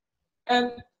 and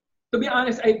to be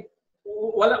honest,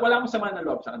 wala akong sama ng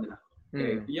loob sa kanila.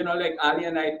 Okay? Like Ali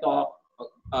and I talk,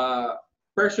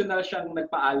 personal siyang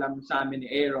nagpaalam sa amin ni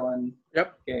Aaron.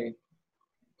 Yep. Okay.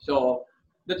 So,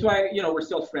 that's why, we're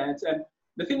still friends. And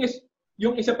the thing is,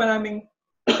 yung isa pa naming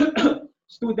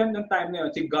student ng time na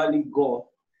yun, si Gully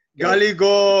Go. Okay? Gully Go!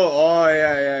 Oh,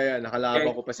 yeah.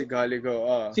 Nakalaban ko pa si Gully Go.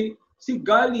 Oh. Si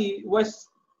Gully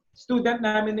was student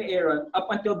namin ni Aaron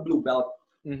up until Blue Belt.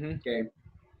 Okay.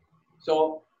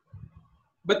 So,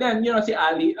 but then, si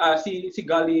Ali, si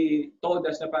Gully told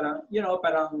us na parang,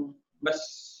 parang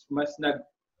mas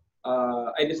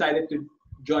I decided to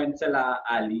join sila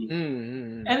Ali.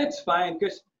 And it's fine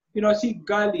because, si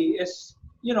Gully is,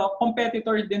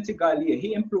 competitor din si Gully.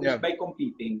 He improves by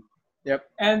competing. Yep.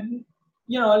 And,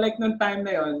 like nung time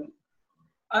na yon,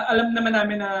 alam naman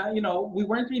namin na, we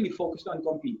weren't really focused on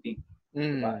competing.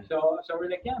 Diba? So we're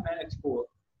like, yeah, man, it's cool.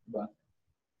 Diba?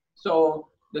 So,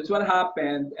 that's what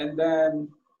happened. And then,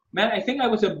 man, I think I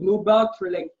was a blue belt for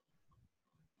like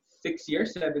 6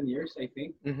 years, 7 years, I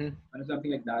think.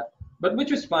 Something like that. But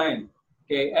which was fine.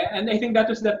 Okay. And I think that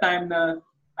was the time na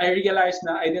I realized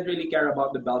na I didn't really care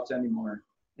about the belts anymore.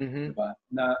 Diba?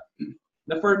 Na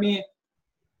for me,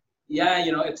 yeah,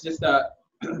 it's just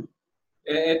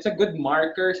it's a good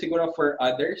marker siguro for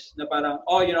others na parang,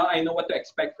 I know what to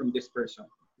expect from this person.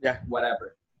 Yeah.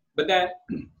 Whatever. But then,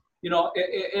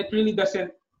 it really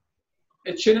doesn't,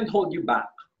 it shouldn't hold you back.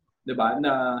 Diba?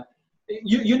 Na,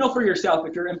 you know for yourself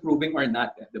if you're improving or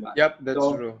not. Diba? Yep, that's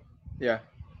true. Yeah.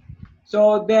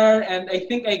 So there, and I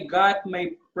think I got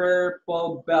my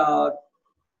purple belt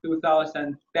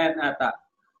 2010 ata.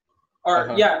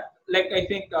 Or yeah, like I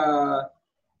think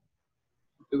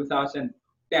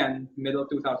 2010, middle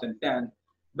 2010.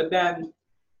 But then,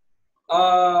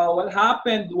 what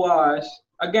happened was,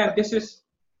 again, this is...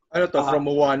 Ano to, from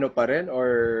Uwano pa rin?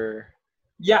 Or...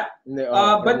 Yeah.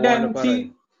 But then,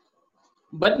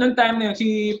 But nung time na yun,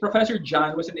 si Professor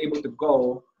John wasn't able to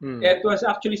go. It was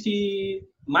actually si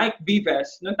Mike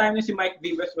Vives. Nung time na si Mike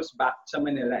Vives was back sa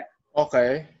Manila.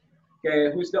 Okay.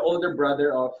 Okay, who's the older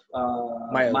brother of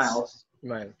Miles.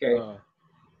 Okay.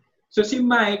 So si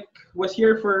Mike was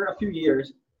here for a few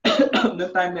years.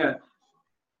 Nung time na yun.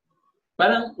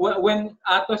 Parang when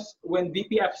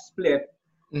VPF split,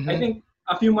 I think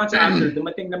a few months after,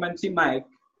 dumating naman si Mike.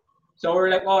 So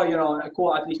we're like, oh,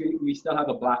 cool, at least we still have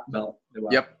a black belt. Diba?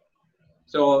 Yep.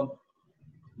 So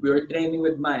we were training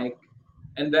with Mike.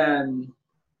 And then,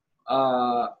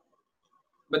 but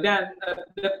then at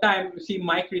that time, see,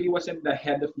 Mike really wasn't the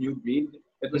head of New Breed.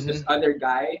 It was this other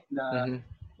guy,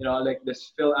 like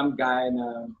this Phil guy,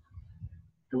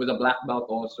 who was a black belt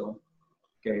also.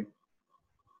 Okay.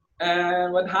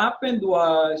 And what happened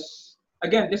was,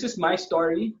 again, this is my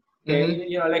story.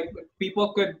 Okay, like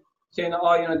people could say,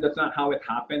 that's not how it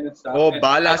happened and stuff. Oh,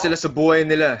 bahala sila sa buhay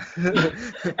nila.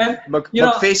 And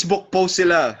mag-Facebook post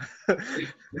sila.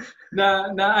 na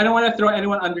I don't want to throw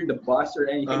anyone under the bus or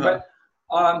anything, but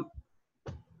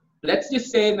let's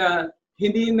just say na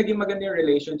hindi naging maganda yung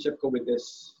relationship ko with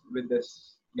this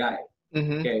guy.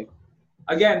 Okay.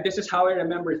 Again, this is how I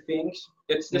remember things.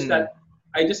 It's just that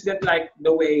I just didn't like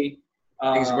the way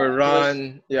things were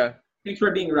run. Things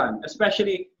were being run,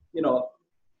 especially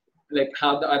like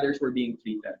how the others were being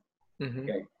treated.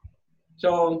 Okay.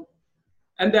 So,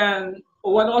 and then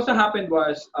what also happened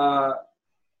was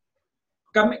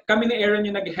kami ni Aaron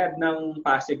yung nag-head ng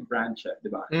Pasig branch, di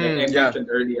ba? Like I mentioned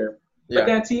earlier. But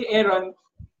then si Aaron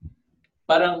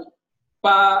parang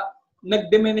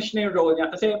nag-diminish na yung role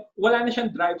niya kasi wala na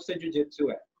siyang drive sa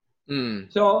jiu-jitsu eh.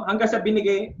 So hanggang sa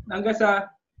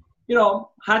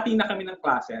hati na kami ng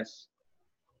classes.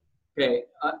 Okay.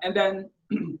 And then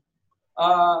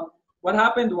what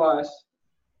happened was,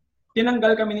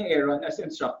 tinanggal kami ni Aaron as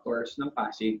instructors ng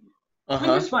Pasig.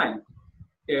 Which is fine.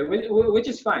 Okay, which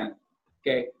is fine.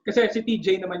 Okay, kasi si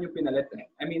TJ naman yung pinalit eh.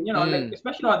 I mean, like,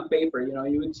 especially on paper,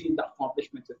 you would see the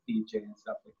accomplishments of TJ and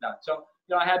stuff like that. So,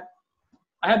 I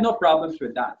had no problems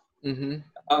with that.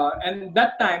 And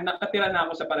that time, nakatira na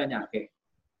ako sa Parañaque.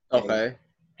 Okay.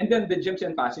 And then the gym's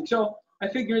in Pasig. So, I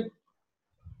figured,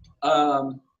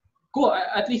 cool,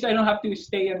 at least I don't have to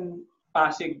stay in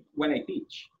Pasig when I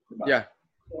teach. Diba? Yeah.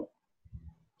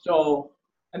 So,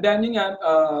 and then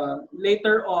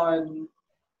later on,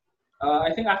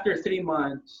 I think after 3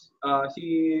 months,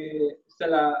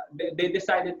 they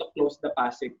decided to close the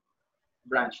Pasig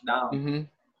branch down.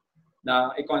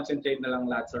 Na i-concentrate na lang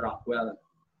lahat sa Rockwell.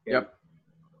 Okay? Yep.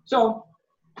 So,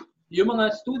 yung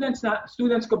mga students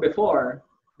ko before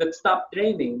that stopped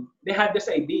training, they had this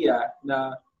idea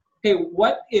na, hey,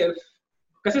 what if,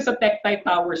 kasi sa Tektite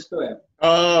Towers to eh.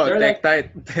 Oh, Tektite.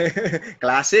 Like,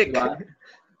 classic.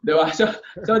 Diba? So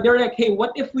they're like, hey, what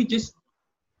if we just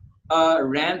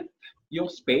rent yung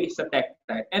space sa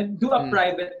Tektite and do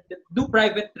private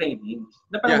trainings?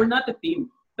 Na parang we're not a team.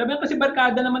 Sabi kasi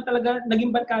naging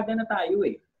barkada na tayo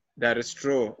eh. That is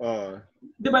true.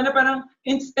 Diba na parang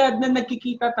instead na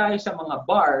nagkikita tayo sa mga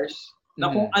bars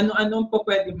na kung ano-anong po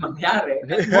pwedeng mangyari,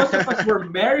 and most of us were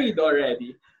married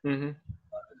already.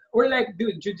 We're like,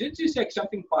 dude, jiu-jitsu is like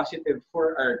something positive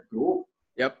for our group.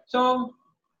 Yep. So,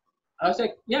 I was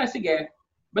like, yeah, sige.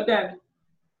 But then,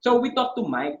 so we talked to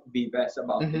Mike Vives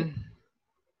about it.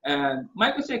 And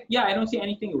Mike was like, yeah, I don't see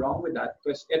anything wrong with that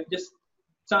because it just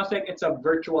sounds like it's a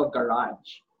virtual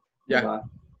garage. Yeah. Diba?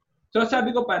 So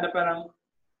sabi ko pa na parang,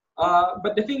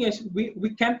 but the thing is,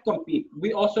 we can't compete.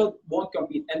 We also won't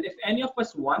compete. And if any of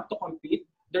us want to compete,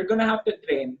 they're gonna have to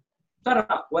train sa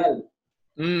Rockwell.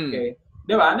 Okay?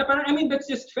 Diba? Na parang, I mean, that's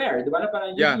just fair. Diba? Na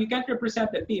parang, you can't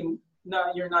represent a team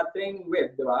na you're not training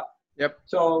with. Diba? Yep.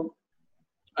 So,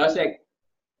 I was like,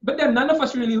 but then none of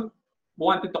us really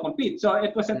wanted to compete. So,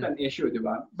 it wasn't an issue.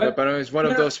 Diba? But so, parang it's one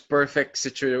of those perfect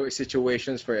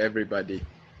situations for everybody.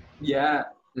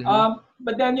 Yeah.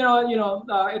 But then,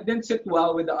 it didn't sit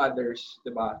well with the others.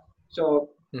 Diba? So,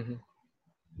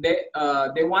 they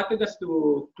wanted us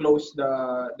to close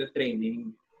the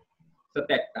training sa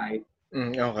Tektite.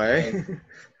 Okay.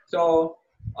 So,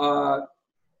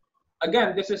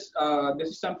 again, this is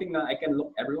something that I can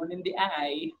look everyone in the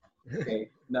eye. Okay.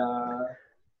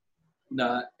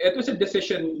 It was a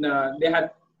decision na they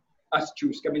had us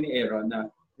choose, kami ni Aaron, na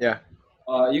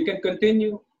you can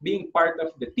continue being part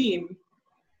of the team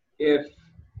if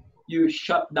you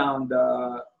shut down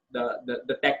the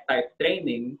Tektite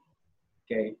training,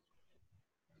 okay?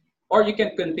 Or you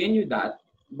can continue that,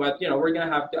 but we're gonna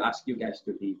have to ask you guys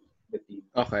to leave the team.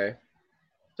 Okay.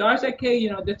 So I was like, hey,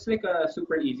 that's like a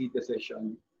super easy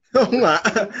decision. Oo nga.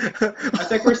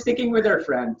 It's like we're sticking with our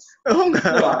friends. Oo nga.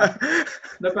 Diba?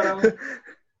 Na parang,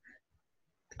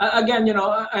 again,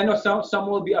 I know some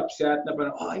will be upset na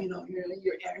parang,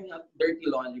 you're airing out dirty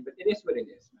laundry, but it is what it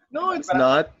is, man. No, it's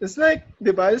Parang, not. It's like,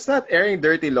 diba? It's not airing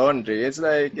dirty laundry. It's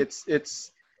like,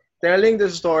 it's telling the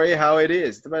story how it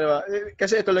is. Diba?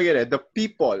 Kasi ito lagi rin, the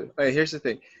people, here's the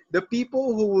thing, the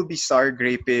people who will be star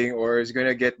graping or is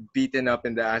gonna get beaten up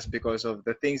in the ass because of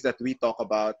the things that we talk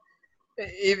about,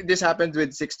 if this happened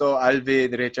with Sixto,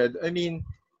 Alvin, Richard, I mean,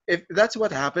 if that's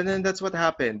what happened, then that's what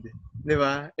happened.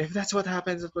 Diba? If that's what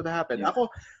happens, that's what happened. Yeah. Ako,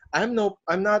 I'm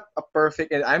not a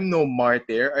perfect, and I'm no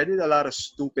martyr. I did a lot of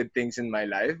stupid things in my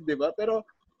life, diba? Pero,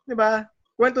 diba?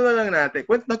 Kwento na lang natin.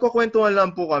 Nagkukwentuhan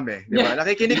lang po kami, diba? Yeah.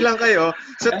 Nakikinig lang kayo.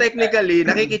 So technically,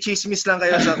 nakikichismis lang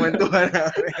kayo sa kwentuhan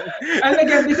namin. And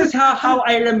again, this is how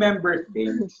I remember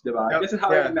things, diba? Yep. This is how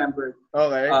I remember.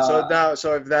 Okay.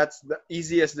 So if that's the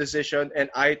easiest decision, and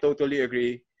I totally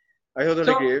agree. I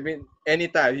mean,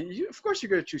 anytime. Of course, you're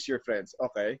gonna choose your friends.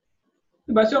 Okay.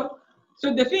 Diba? So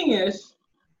the thing is,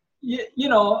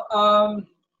 noong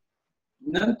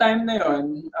time na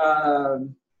yun,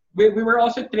 we were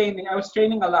also training. I was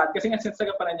training a lot kasi nga since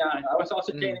taga Parañaque, I was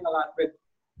also training a lot with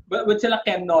sila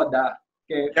Ken Noda.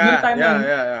 Okay.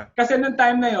 Yeah. Kasi noong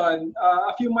time na yun,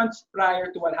 a few months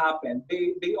prior to what happened,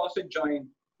 they also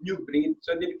joined New Breed,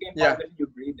 so they became part of New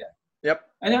Breed. Yep.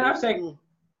 And then I was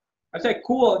like,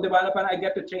 cool, diba? I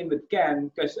get to train with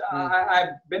Ken because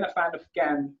I've been a fan of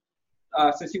Ken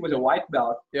since he was a white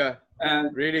belt. Yeah.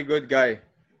 And really good guy.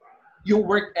 Yung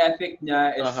work ethic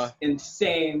niya is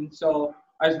insane. So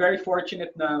I was very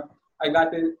fortunate na I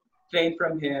got to train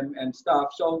from him and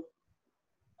stuff. So,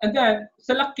 and then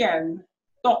sila Ken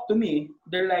talk to me.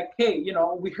 They're like, hey,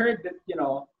 we heard that,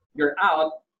 you're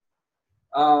out,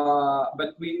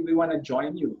 but we want to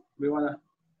join you.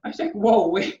 I was like, whoa,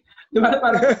 wait.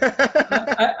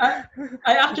 I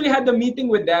actually had a meeting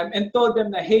with them and told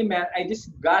them that, hey man, I just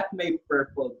got my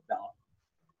purple belt.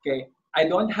 Okay, I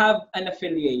don't have an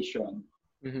affiliation.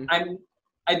 Mm-hmm.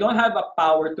 I don't have a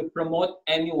power to promote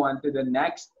anyone to the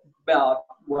next belt,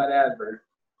 whatever.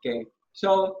 Okay,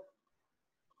 so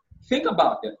think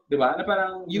about it, diba? Na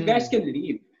parang you guys can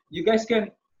leave. You guys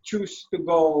can choose to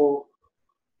go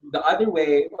the other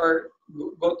way or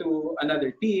go to another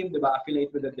team, diba?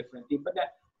 Affiliate with a different team. But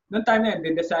noong time na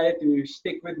they decided to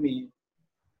stick with me.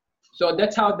 So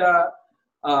that's how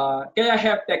kaya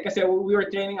HevTech, kasi we were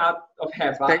training out of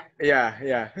Heva.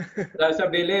 Yeah. Sa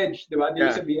village, di ba?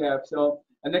 Sa BF. So,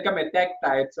 and then kami, Tech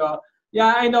Tight. So,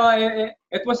 yeah, I know,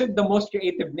 it wasn't the most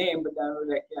creative name, but I was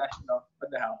like, what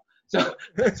the hell. So,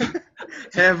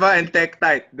 Heva and Tech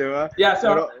Tight, di ba? Yeah,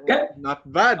 so, not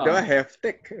bad, di ba?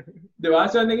 HevTech. Di ba?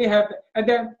 So, naging HevTech. And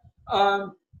then,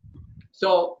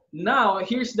 so, now,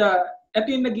 ito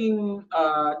yung naging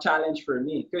challenge for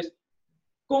me. Because,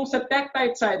 kung sa Tech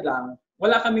Tight side lang,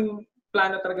 wala kaming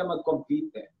plano talaga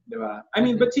mag-compete di ba? I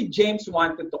mean, but si James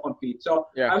wanted to compete.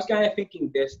 So, I was kind of thinking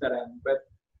this na rin. But,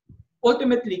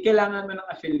 ultimately, kailangan mo ng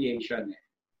affiliation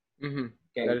Mm-hmm.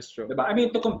 Okay? That is true. Diba? I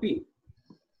mean, to compete.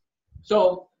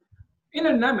 So,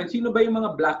 namin, sino ba yung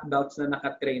mga black belts na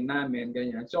nakatrain namin,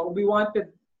 ganyan. So, we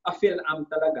wanted a Phil-Am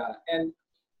talaga. And,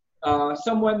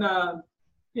 someone na,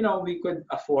 we could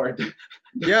afford.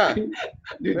 Yeah.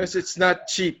 Because it's not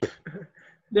cheap.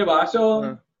 Diba?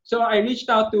 So I reached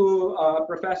out to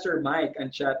Professor Mike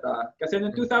Ancheta. Kasi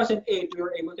in 2008, we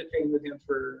were able to train with him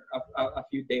for a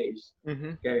few days.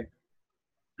 Mm-hmm. Okay.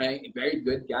 Right? Very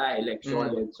good guy. Like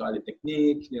solid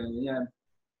techniques. Yan.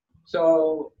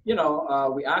 So,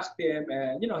 we asked him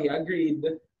and, he agreed.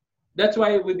 That's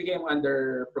why we became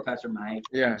under Professor Mike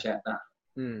Ancheta.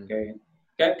 Okay.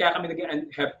 Kaya kami naging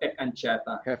HevTech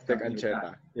Ancheta. HevTech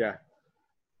Ancheta. Yeah.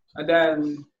 And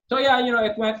then, so yeah,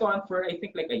 it went on for I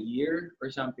think like a year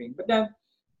or something. But then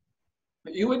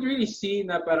you would really see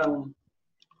na parang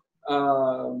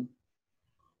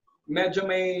medyo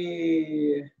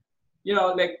may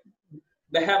like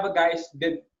the Heva guys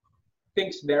did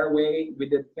things their way, we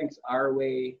did things our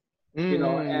way,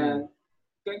 and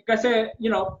kasi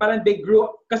parang they grew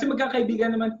up kasi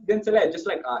magkakaibigan naman din sila just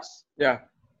like us. Yeah.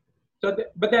 So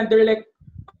but then they're like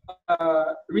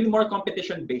really more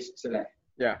competition based sila.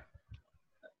 Yeah.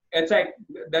 It's like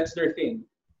that's their thing.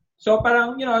 So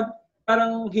parang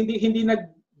parang hindi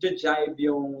nag-jive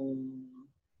yung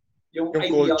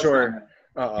culture.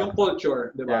 Yung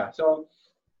culture, diba? Yeah.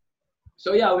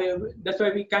 So yeah, that's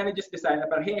why we kind of just decided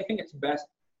parang hey, I think it's best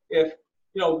if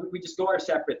we just go our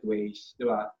separate ways,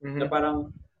 diba? Mm-hmm. Na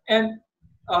parang and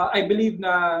I believe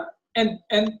na and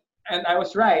I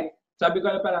was right. Sabi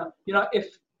ko na parang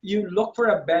if you look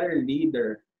for a better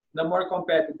leader, na more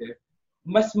competitive,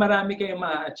 mas marami kayong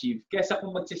ma-achieve kesa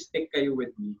kung magsistick kayo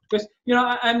with me. Because,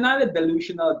 I'm not a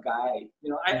delusional guy.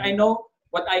 I know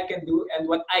what I can do and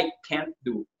what I can't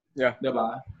do. Yeah.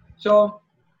 Diba? So,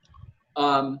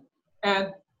 and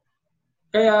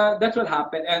kaya that's what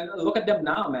happened. And look at them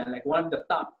now, man. Like one of the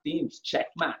top teams,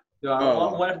 Checkmat.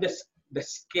 One of the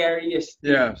scariest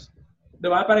teams. Yeah.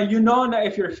 Diba? Parang na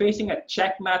if you're facing a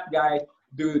Checkmat guy,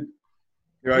 dude,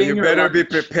 you better be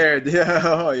prepared.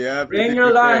 Yeah. Bring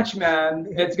your lunch, man.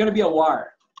 It's gonna be a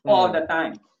war all the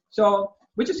time. So,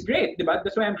 which is great, diba?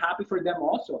 That's why I'm happy for them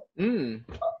also.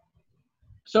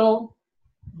 So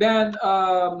then,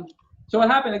 so what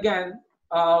happened again?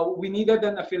 We needed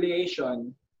an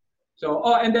affiliation. So,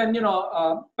 and then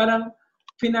parang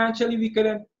financially we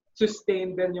couldn't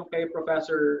sustain then yung kay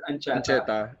Professor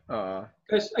Ancheta.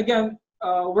 Because again,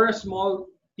 we're a small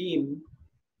team,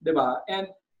 diba? And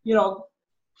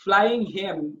flying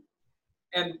him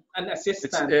and an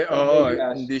assistant.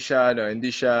 Hindi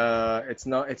siya,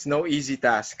 it's no easy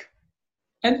task.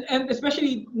 And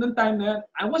especially nung time na yun,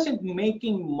 I wasn't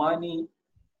making money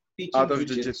teaching out of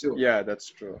jiu-jitsu. Yeah, that's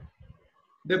true.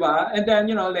 Diba? And then,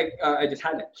 I just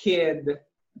had a kid and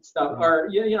stuff. Or,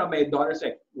 my daughter's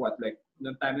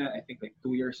nung time na, I think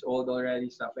 2 years old already,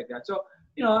 stuff like that. So,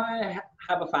 I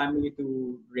have a family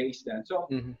to raise them. So,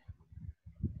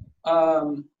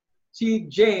 si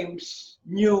James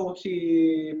knew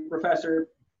si Professor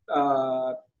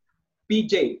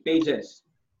Pages. Pages.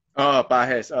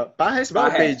 Pages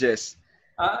ba? Pages?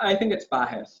 I think it's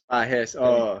Pages. Pages,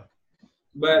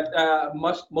 But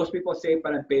most people say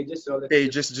parang Pages. So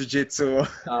Pages Jiu-Jitsu.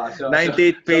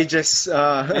 98 pages.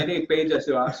 98 pages.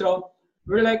 So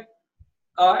we're like,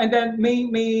 and then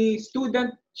may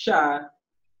student siya,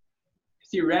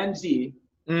 si Renzi,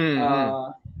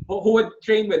 who would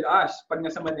train with us pag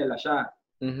nasa Manila siya.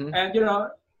 And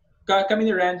kami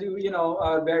ni Renzi,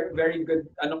 very very good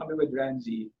kami with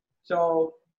Renzi.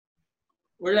 So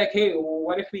we're like, hey,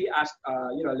 what if we ask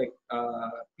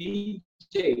PJ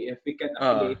if we can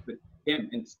affiliate with him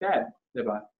instead,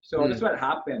 diba? So that's what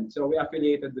happened. So we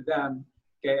affiliated with them.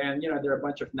 Okay, and there are a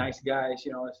bunch of nice guys,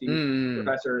 see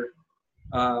Professor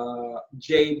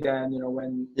Jay then,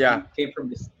 when he came from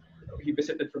this, he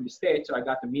visited from the States, so I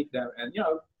got to meet them, and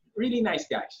really nice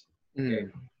guys.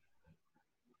 Okay.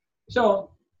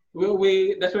 So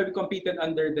we that's why we competed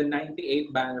under the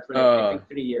 98 banner for I think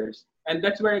 3 years. And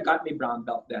that's where I got my brown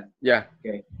belt then. Yeah.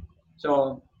 Okay.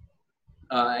 So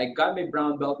I got my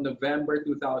brown belt November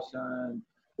 2014.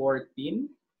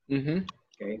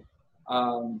 Okay.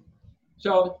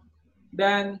 So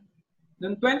then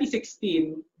in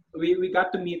 2016 we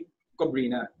got to meet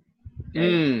Cobrina.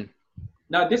 Okay?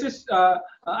 Now this is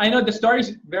I know the story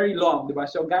is very long, diba?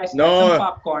 So guys, get some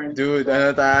popcorn. Dude,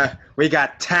 we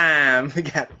got time. We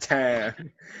got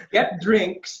time. Get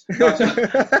drinks.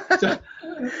 Because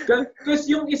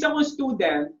yung isang kong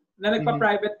student na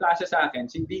nagpa-private classes sa akin,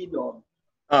 si Dino,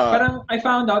 parang I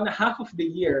found out na half of the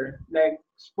year, like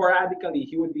sporadically,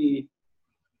 he would be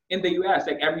in the US.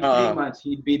 Like every 3 months,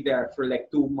 he'd be there for like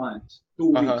 2 months,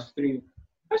 2 weeks, 3.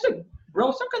 I was like,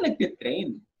 bro, saan ka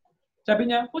nagtitrain?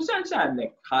 Sabi niya, kung saan?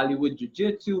 Like Hollywood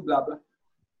Jiu-Jitsu, blah, blah.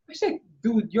 I was like,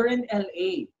 dude, you're in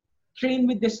LA. Train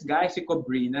with this guy, si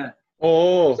Cobrina.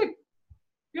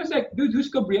 He was like, dude,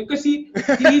 who's Cobrina? Because he's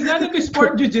not into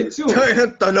sport jiu-jitsu.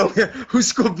 Tanong niya,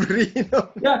 who's Cobrina?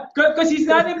 Yeah, because he's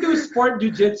not into sport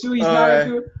jiu-jitsu. He's not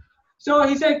into... So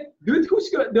he's like, dude,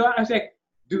 who's Cobrina? I was like,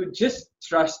 dude, just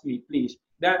trust me, please.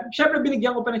 Then, syempre,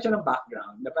 binigyan ko pa na siya ng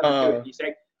background. Na parang, he's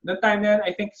like, noong time na yun,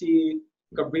 I think si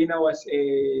Cobrina was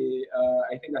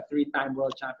I think a 3-time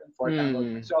world champion, 4-time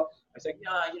world champion. So I was like,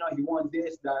 yeah, he won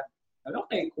this, that. And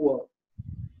okay, cool.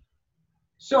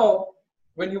 So,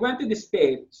 when we went to the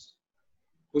States,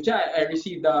 which I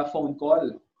received a phone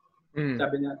call.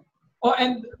 Sabi niya. Oh,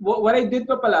 and what I did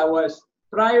pa pala was,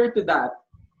 prior to that,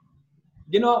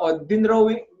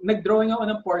 nag-drawing ako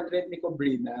ng portrait ni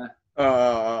Cobrina.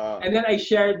 And then I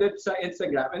shared it sa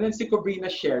Instagram. And then si Cobrina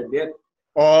shared it.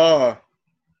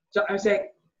 So I was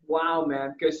like, wow,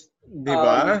 man. Because,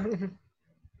 diba?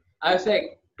 I was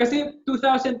like, kasi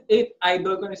 2008,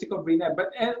 idol ko na si Cobrina.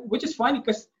 But, which is funny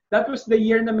because that was the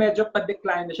year na medyo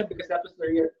pa-decline na siya because that was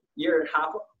the year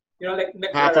half, like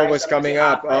half was coming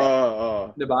up.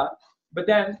 Diba? But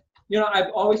then,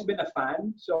 I've always been a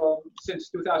fan. So since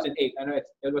 2008, I know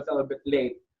it was a little bit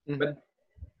late. But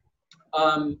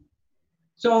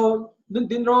so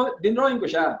dinrawing ko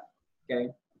siya.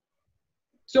 Okay.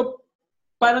 So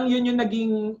parang yun yung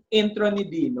naging intro ni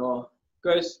Dino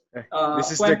because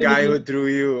this is the guy who drew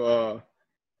you.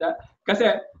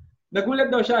 Kasi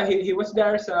nagulat daw siya, he was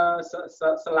there sa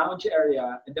lounge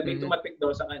area and then may tumatik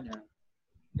daw sa kanya.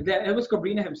 then it was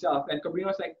Cobrina himself, and Cobrina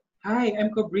was like, "Hi,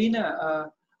 I'm Cobrina.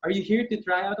 Are you here to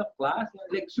try out a class?"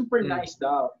 Like super nice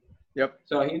daw. Yep.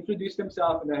 So he introduced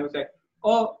himself, and then he was like,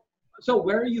 "Oh, so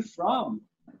where are you from?"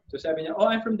 So sabi niya, "Oh,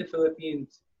 I'm from the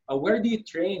Philippines. Where do you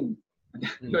train?"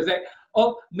 He was like,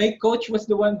 "Oh, my coach was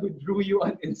the one who drew you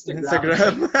on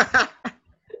Instagram."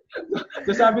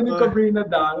 So sabi ni Cobrina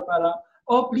daw, parang,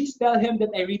 "Oh, please tell him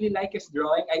that I really like his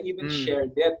drawing. I even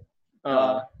shared it."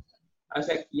 I was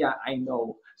like, "Yeah, I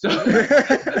know." So,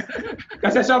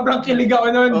 kasi sobrang kilig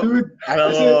ako noon, dude. Alam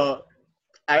mo,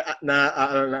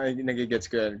 nagigets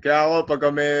ko yan. Kaya ako, pagka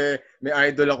may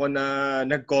idol ako na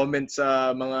nag-comment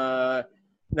sa mga,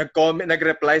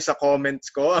 nag-reply sa comments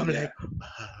ko, I'm like,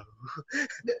 wow.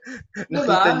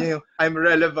 Nakita niyo yung, I'm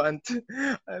relevant.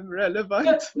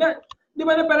 Di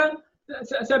ba na parang,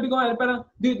 sabi ko nga, parang,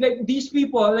 dude, like, these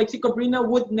people, like si Cobrina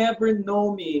would never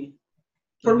know me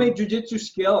for my jiu-jitsu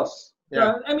skills.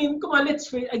 Yeah. I mean, come on,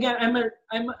 let's face again, I'm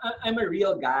a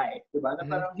real guy, diba? Na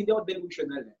parang hindi ako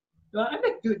delusional. Diba? I'm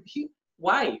like, dude,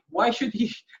 why? Why should he?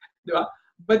 Diba?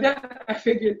 But then I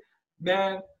figured,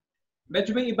 man,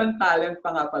 medyo may ibang talent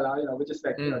pa nga pala, which is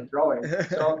like drawing.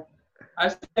 So I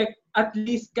was like, at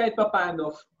least kahit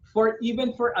papaano,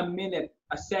 even for a minute,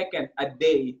 a second, a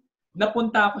day,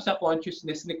 napunta ako sa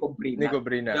consciousness ni Cobrina.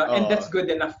 And that's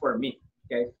good enough for me.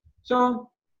 Okay?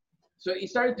 So he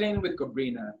started training with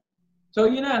Cobrina. So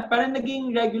yun na, parang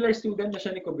naging regular student na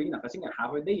siya ni Cobrina kasi nga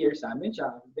half of the year sa amin siya,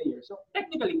 half of the year. So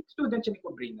technically, student siya ni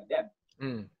Cobrina then.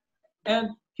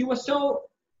 And he was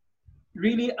so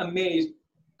really amazed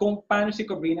kung paano si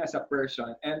Cobrina as a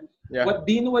person. And what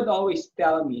Dean would always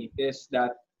tell me is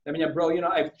that, sabi niya, bro,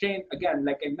 I've trained, again,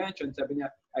 like I mentioned, sabi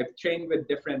niya, I've trained with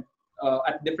different,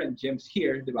 at different gyms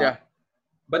here, di ba? Yeah.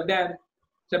 But then,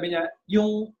 sabi niya,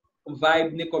 yung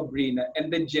vibe ni Cobrina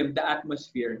and the gym, the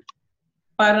atmosphere,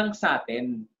 parang sa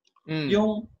atin.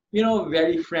 Yung,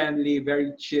 very friendly,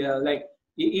 very chill. Like,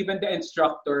 even the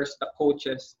instructors, the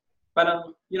coaches,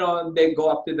 parang, they go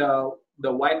up to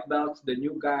the white belts, the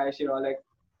new guys, like,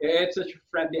 it's such a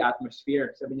friendly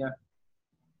atmosphere. Sabi niya,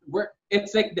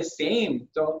 it's like the same.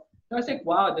 So, I was like,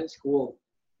 wow, that's cool.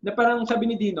 Na parang sabi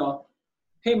ni Dino,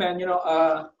 hey man,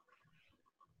 I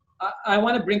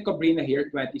want to bring Cobrina here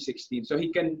 2016 so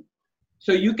you can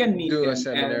meet him. Do a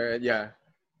seminar,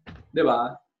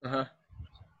 Diba?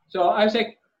 So I was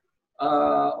like,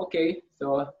 okay,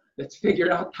 so let's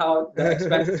figure out how the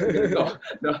expenses are gonna go.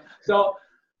 No. So,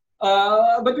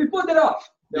 but we pulled it off.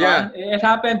 Diba? Yeah, it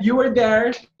happened. You were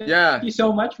there. Yeah. Thank you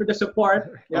so much for the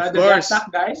support. Yeah, of course. The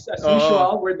guys, as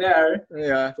usual, were there.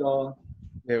 Yeah. So.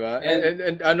 Diba? And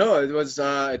it was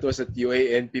at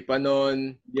UANP pa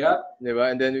noon. Yeah.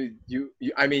 Diba? And then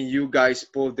you guys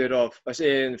pulled it off. As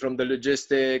in, from the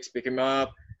logistics, pick him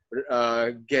up,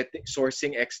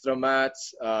 sourcing extra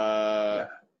mats,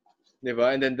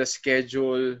 diba? And then the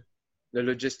schedule, the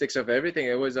logistics of everything.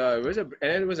 It was a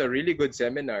really good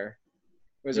seminar.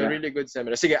 It was a really good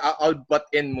seminar. Sige, I'll butt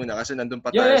in muna kasi nandun pa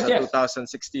tayo sa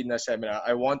 2016 na seminar.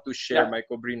 I want to share my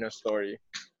Cobrina story.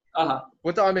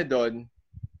 Punta kami doon.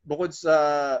 Bukod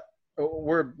sa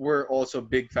we're also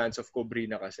big fans of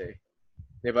Cobrina kasi.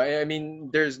 Diba? I mean,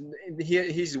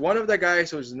 he's one of the guys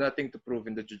who's nothing to prove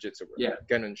in the jiu-jitsu world. Yeah.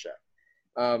 Ganun siya.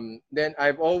 Then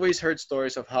I've always heard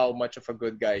stories of how much of a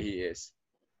good guy he is.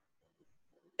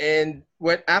 And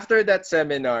after that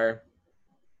seminar,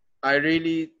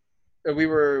 we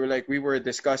were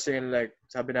discussing and like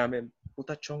sabi namin,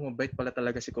 puta chong, mabait pala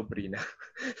talaga si Cobrina.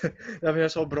 Sabi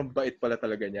niya, sobrang bait pala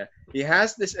talaga niya. He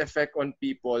has this effect on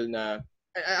people na,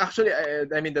 actually,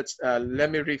 I mean, that's,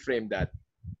 let me reframe that.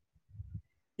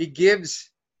 He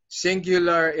gives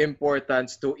singular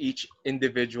importance to each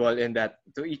individual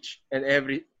to each and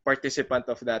every participant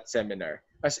of that seminar.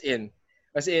 As in,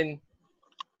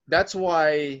 that's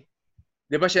why,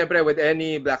 di ba, syempre, with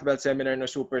any black belt seminar no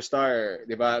superstar,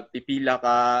 di ba, pipila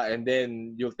ka and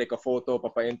then you'll take a photo,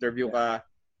 papa-interview ka.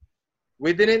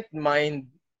 We didn't mind.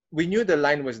 We knew the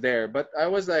line was there, but I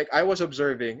was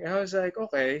observing and I was like,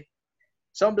 okay.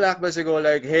 Some black belts go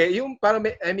like, hey, yung parang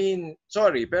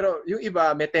sorry, pero yung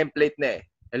iba may template na eh.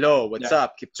 Hello, what's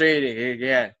up? Keep training.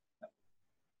 Ganyan.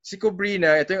 Si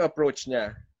Cobrina, ito yung approach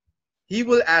niya. He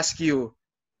will ask you,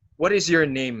 what is your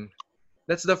name?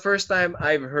 That's the first time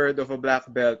I've heard of a black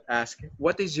belt ask,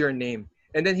 what is your name?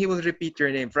 And then he will repeat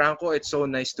your name. Franco, it's so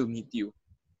nice to meet you.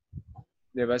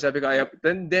 Diba? Sabi ko,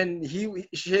 then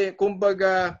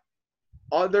kumbaga,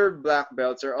 other black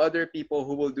belts or other people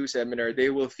who will do seminar, they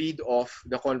will feed off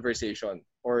the conversation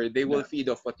or they will feed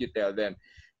off what you tell them.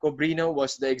 Cobrina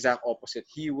was the exact opposite.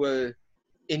 He will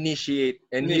initiate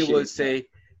and he will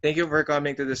say, thank you for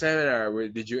coming to the seminar.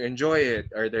 Did you enjoy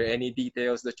it? Are there any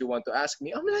details that you want to ask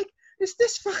me? I'm like, is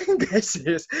this fucking guy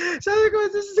serious? Sabi ko,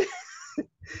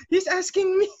 he's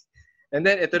asking me. And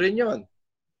then, ito rin yun.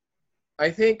 I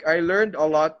think I learned a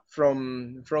lot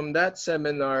from that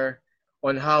seminar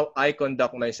on how I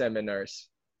conduct my seminars.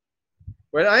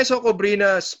 When I saw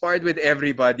Cobrina sparred with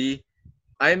everybody,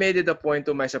 I made it a point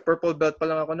to myself. Purple belt pa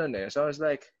lang ako nun eh. So I was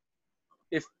like,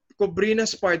 if Cobrina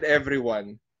sparred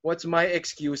everyone, what's my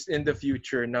excuse in the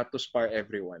future not to spar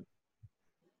everyone?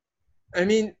 I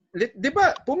mean, di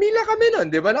ba, pumila kami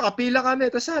nun, di ba? Nakapila kami.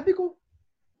 Tapos sabi ko,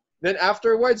 then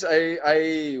afterwards,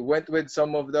 I went with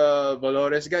some of the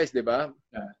Valores guys, di ba?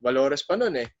 Yeah. Valores pa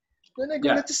nun eh. Then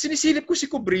nagulat, sinisilip ko si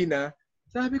Cobrina.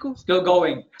 Sabi ko, still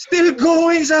going. Still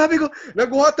going, sabi ko.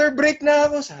 Nag-water break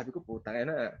na ako. Sabi ko, putang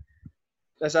ina.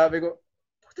 Tapos sabi ko,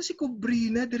 puta si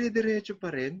Cobrina, dire-diretso pa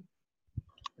rin.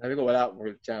 Sabi ko, wala,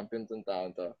 world champion tong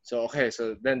taon to. So, okay.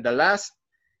 So, then the last,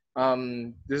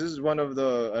 this is one of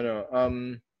the,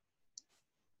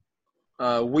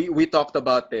 we talked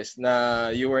about this, na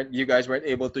you guys weren't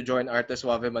able to join Arte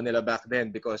Suave Manila back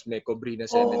then because may Cobrina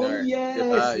seminar. Oh, yes,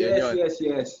 diba?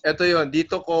 yes. Ito yun,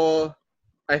 dito ko,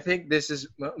 I think this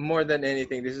is, more than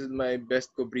anything, this is my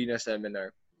best Cobrina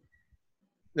seminar.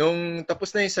 Nung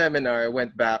tapos na yung seminar, I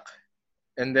went back,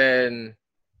 and then,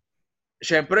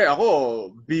 syempre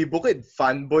ako, B-Bukid,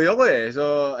 fanboy ako eh.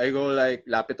 So, I go like,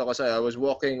 lapit ako I was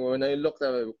walking, when I looked,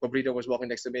 Cobrina was walking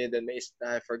next to me, and then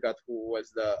I forgot who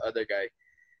was the other guy.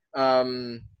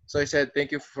 So I said,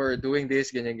 thank you for doing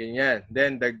this, ganyan.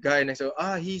 Then the guy next to,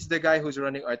 he's the guy who's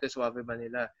running Arte Suave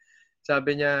Manila.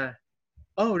 Sabi niya,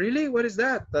 oh, really? What is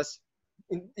that? Tapos,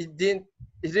 he didn't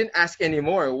ask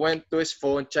anymore. Went to his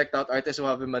phone, checked out Arte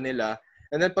Suave Manila.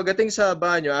 And then pagdating sa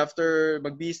banyo, after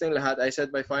magbihis ng lahat, I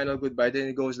said my final goodbye. Then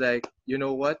he goes like, you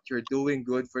know what? You're doing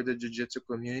good for the jiu-jitsu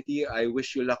community. I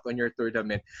wish you luck on your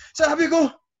tournament. Sabi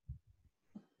ko,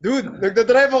 dude,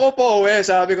 nagdadrive ako pa uwi.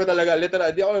 Sabi ko talaga,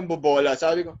 literal, di ako yung bobola.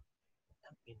 Sabi ko,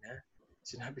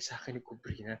 sinabi sa akin ni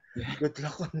Cobrina, good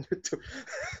luck on you too.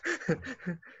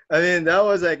 I mean, that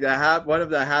was like one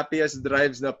of the happiest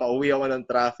drives na pauwi ako ng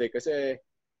traffic. Kasi,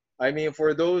 I mean,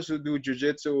 for those who do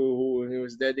jiu-jitsu,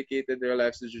 who's dedicated their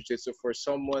lives to jiu-jitsu, for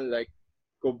someone like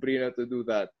Cobrina to do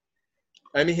that.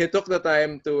 I mean, he took the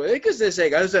time to, because they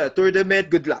say, I was a tournament,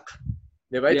 good luck.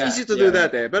 Diba? It's easy to do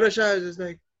that eh. Pero siya just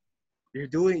like, you're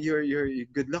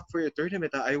good luck for your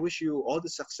tournament. I wish you all the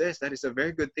success. That is a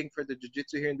very good thing for the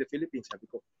jiu-jitsu here in the Philippines. Sabi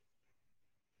ko,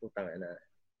 putang ina.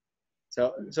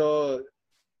 So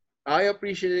I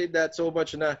appreciate that so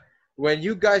much na when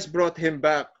you guys brought him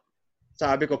back,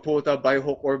 sabi ko, puta, by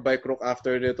hook or by crook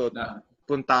after nito,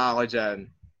 punta ako dyan.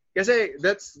 Kasi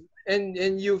that's, and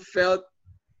you'll feel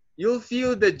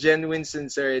the genuine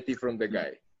sincerity from the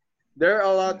guy. There are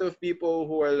a lot of people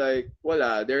who are like,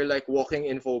 wala, they're like walking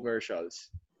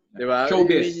infomercials. Diba?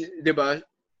 Showbiz. Diba?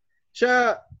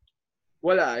 Siya,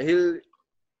 wala,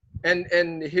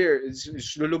 and here,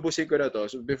 lulubusin ko na to.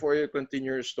 So before you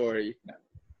continue your story,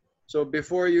 so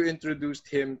before you introduced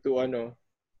him to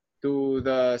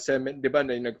the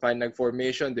diba,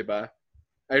 nag-formation, diba?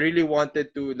 I really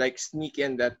wanted to like sneak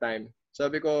in that time.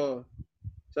 Sabi ko,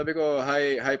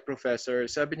 hi professor.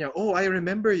 Sabi niya, oh, I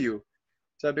remember you.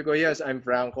 Sabi ko, yes, I'm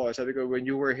Franco. Sabi ko, when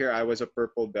you were here, I was a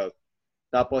purple belt.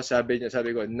 Tapos sabi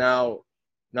ko, now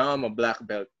I'm a black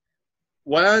belt.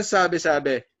 Walang sabi.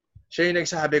 Siya yung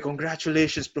nagsabi,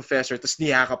 congratulations, professor. Tapos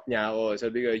niyakap niya ako.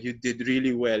 Sabi ko, you did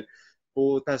really well.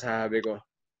 Puta, sabi ko,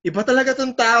 iba talaga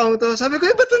tong taong to. Sabi ko,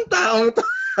 iba tong taong to.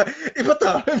 Iba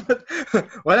to.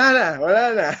 Wala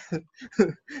na.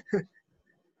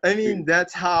 I mean,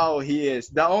 that's how he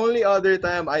is. The only other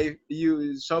time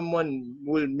someone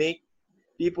will make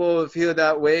people feel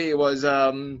that way was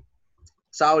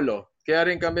Saulo. Kaya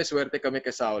rin swerte kami kay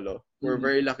Saulo. We're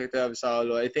very lucky to have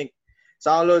Saulo. I think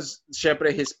Saulo's,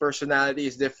 syempre, his personality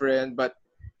is different, but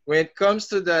when it comes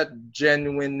to that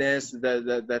genuineness,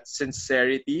 that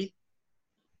sincerity,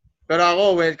 pero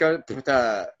ako, when it comes,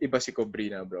 puta, iba si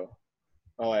Cobrina, bro.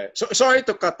 Okay. So, sorry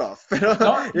to cut off. Pero,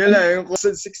 yun lang, yung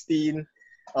 16.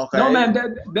 Okay. No, man,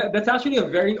 that's actually a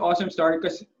very awesome story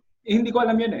because hindi ko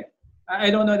alam yun eh. I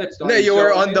don't know that story. No, you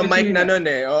were on the mic na nun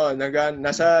eh. Oh,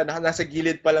 nasa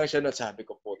gilid pa lang siya nun. Sabi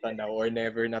ko, puta, now or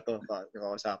never na to.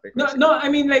 Sabi ko. No, I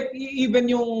mean like even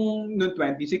yung no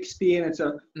 2016 and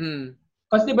so.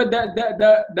 Kasi diba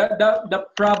the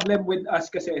problem with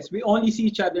us kasi is we only see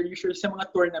each other usually sa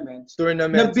mga tournaments.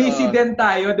 Na busy din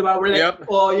tayo, diba? We're like,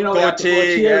 oh, you know, we have to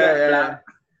coach here. Yeah.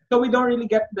 So we don't really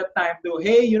get the time to,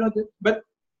 hey, you know, but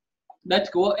that's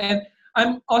cool. And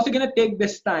I'm also gonna take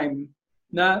this time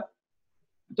na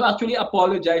to actually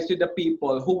apologize to the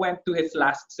people who went to his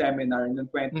last seminar in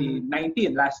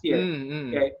 2019, last year.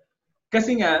 Okay?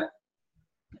 Kasi nga,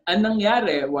 ang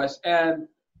nangyari was, and,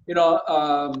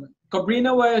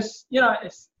 Cobrina was,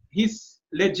 he's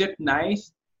legit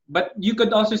nice, but you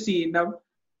could also see na,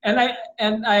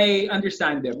 and I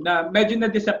understand him, na medyo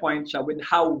na-disappoint siya with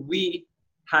how we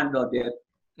handled it.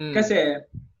 Kasi,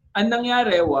 ang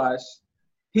nangyari was,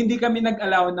 hindi kami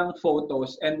nag-allow ng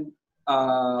photos and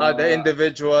the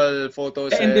individual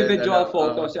photos.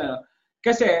 Photos.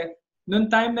 Kasi,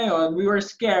 noong time na yon, we were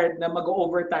scared na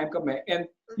mag-overtime kami. And,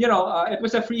 it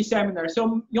was a free seminar.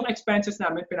 So, yung expenses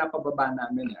namin, pinapababa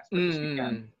namin as much as we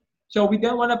can. So, we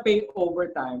didn't want to pay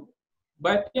overtime.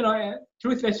 But,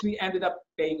 truth is, we ended up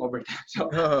paying overtime.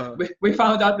 So, we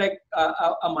found out like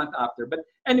a month after. But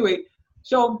anyway,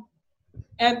 so,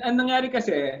 and nangyari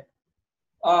kasi,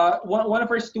 one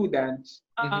of our students,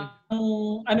 ano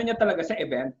niya talaga sa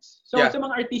events. So, sa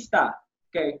mga artista,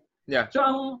 okay? Yeah. So,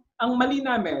 ang mali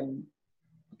namin,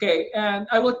 okay, and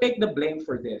I will take the blame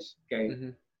for this,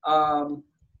 okay?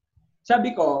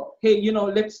 Sabi ko, hey,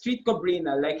 let's treat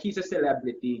Cobrina like he's a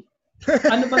celebrity.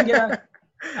 Ano bang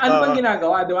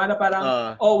ginagawa? Diba? Na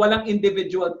parang, walang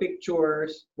individual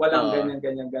pictures, walang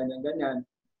ganyan.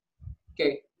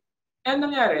 Okay. And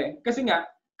nangyari, kasi nga,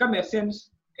 kami, since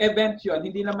event yun,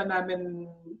 hindi naman namin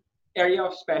area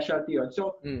of specialty yun.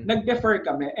 So, nag-defer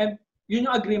kami. And yun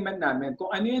yung agreement namin. Kung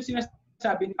ano yung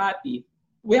sinasabi ni Patty,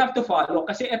 we have to follow.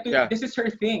 Kasi this is her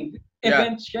thing.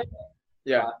 Event siya.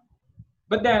 Yeah.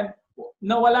 But then,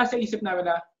 nawala sa isip namin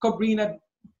na Cobrina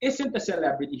isn't a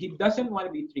celebrity. He doesn't want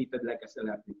to be treated like a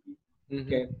celebrity.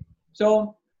 Okay?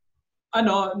 So,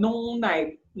 nung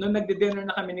night, nung nagdi-dinner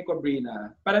na kami ni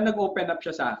Cobrina, parang nag-open up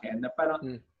siya sa akin na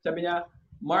parang sabi niya,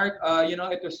 Mark,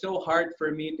 it was so hard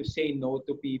for me to say no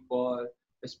to people.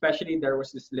 Especially there was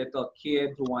this little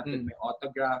kid who wanted my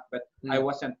autograph, but I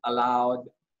wasn't allowed.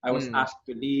 I was asked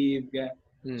to leave. Yeah.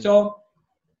 So,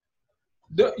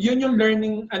 yun yung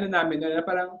learning namin na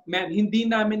parang, man, hindi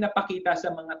namin napakita sa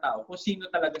mga tao kung sino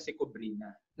talaga si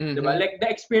Cobrina. Diba? Like the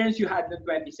experience you had in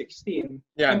 2016,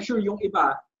 I'm sure yung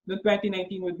iba, noong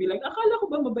 2019 would be like, akala ko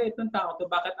ba mabait ng tao to?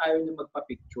 Bakit ayaw niya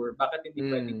magpa-picture? Bakit hindi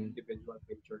pwedeng individual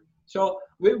picture? So,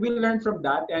 we learned from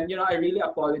that. And, I really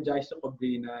apologize to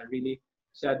Cobrina. I really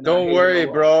said, don't worry,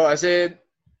 bro. I said,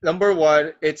 number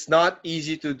one, it's not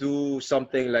easy to do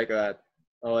something like that.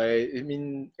 Okay? I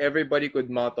mean, everybody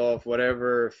could mouth off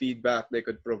whatever feedback they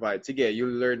could provide. Sige,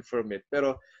 you'll learn from it.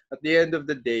 Pero at the end of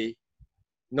the day,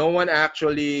 no one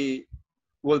actually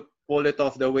will pull it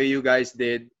off the way you guys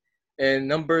did. And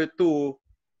number two,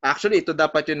 actually, ito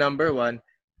dapat yung number one,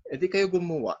 edi kayo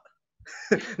gumawa.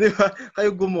 Di ba?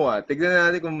 Kayo gumawa. Tignan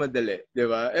natin kung madali. Di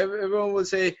ba? Everyone will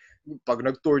say, pag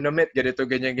nag-tournament, ganito,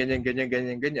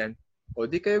 ganyan. O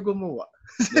di kayo gumawa.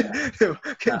 Diba?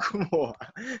 Kayo gumawa.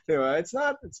 Diba? It's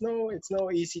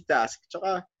no easy task.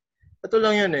 Tsaka, ito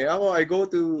lang yun eh. Ako, I go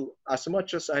to, as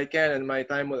much as I can and my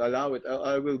time will allow it,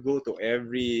 I will go to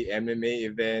every MMA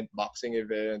event, boxing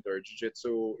event, or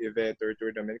jiu-jitsu event or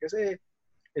tournament. Kasi,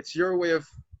 it's your way of,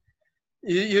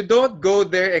 you don't go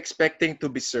there expecting to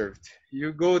be served.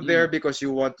 You go there because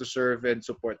you want to serve and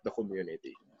support the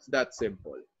community. It's that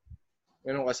simple.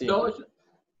 Ganun kasi.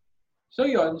 So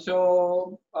yun,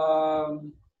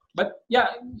 but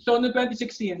yeah, so in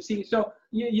 2016, so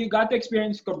you got to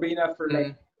experience Cobrina for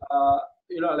like,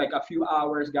 like a few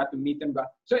hours, got to meet him.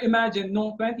 So imagine,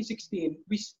 no 2016,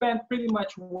 we spent pretty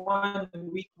much 1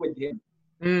 week with him.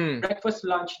 Breakfast,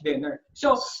 lunch, dinner.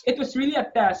 So it was really a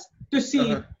test to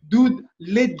see, dude,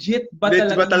 legit ba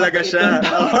talaga siya?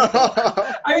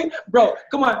 I mean, bro,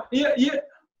 come on.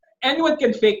 Anyone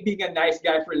can fake being a nice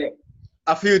guy for like,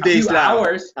 a few days lang.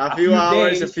 A few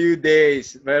hours, days. a few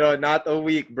days. Pero not a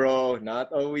week, bro.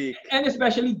 Not a week. And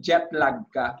especially jet lag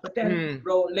ka. But then,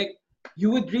 bro, like,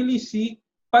 you would really see,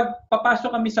 pag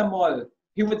papasok kami sa mall,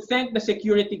 he would thank the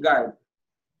security guard.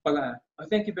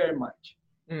 Thank you very much.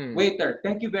 Waiter,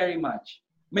 thank you very much.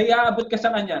 May aabot ka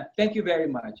sa kanya, thank you very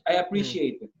much. I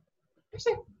appreciate it.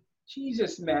 Kasi,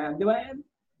 Jesus, man. Di ba? And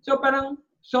so parang,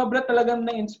 sobra talagang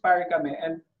na-inspire kami.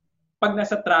 And pag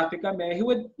nasa traffic kami, he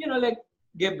would, like,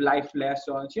 give life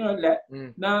lessons,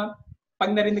 na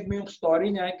pag narinig mo yung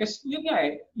story niya, kasi yun nga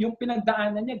yung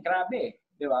pinagdaanan niya, grabe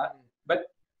di ba?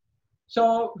 But,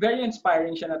 so, very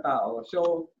inspiring siya na tao.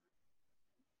 So,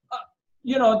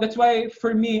 that's why,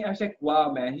 for me, I was like,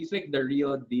 wow, man, he's like the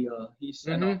real deal. He's,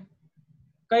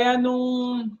 kaya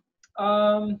nung,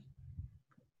 and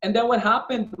then what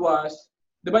happened was,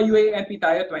 di ba UANP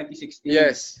tayo, 2016?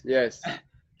 Yes.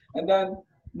 And then,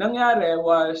 nangyari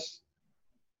was,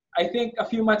 I think a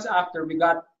few months after, we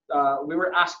got we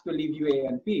were asked to leave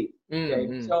UANP.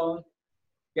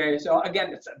 Okay, so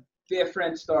again, it's a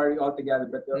different story altogether,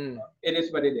 but it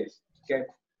is what it is. Okay,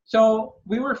 so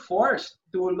we were forced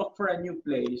to look for a new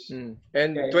place.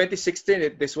 And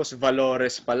 2016, this was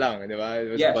Valores pa lang, di ba?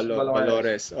 It was yes,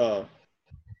 Valores. Oh.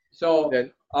 So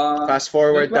then, fast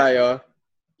forward tayo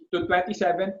to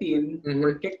 2017. We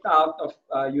were kicked out of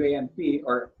UANP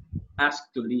or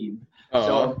asked to leave.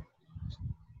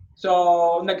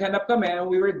 So naghanap kami and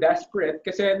we were desperate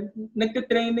kasi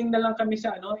nagte-training na lang kami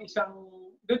sa doon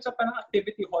sa parang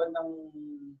activity hall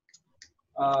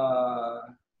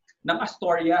ng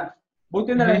Astoria.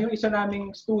 Buti na lang yung isa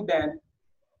naming student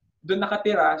doon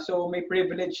nakatira, so may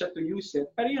privilege siya to use it.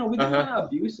 Pero we didn't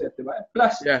abuse it, di ba?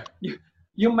 Plus,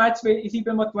 yung math space,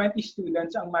 isipin mo 20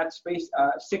 students, ang math space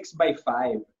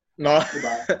 6x5. No.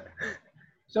 Diba?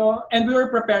 So, and we were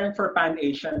preparing for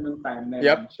Pan-Asian noong time na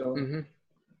yun.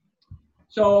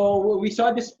 So we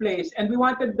saw this place and we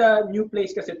wanted the new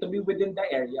place kasi to be within the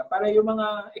area para yung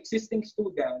mga existing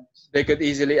students they could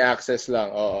easily access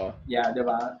lang. Yeah,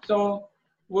 diba? So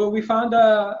we found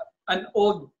an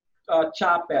old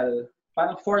chapel,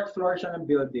 parang 4th floor siya ng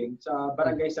building sa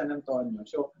Barangay San Antonio.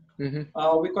 So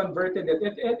we converted it.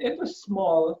 It was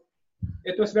small.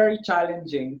 It was very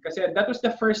challenging kasi that was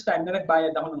the first time na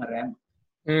nagbayad ako ng rent.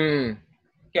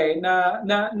 Okay, na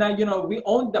we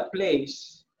owned the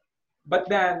place. But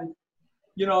then,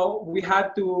 we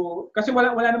had to, kasi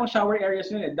wala namang shower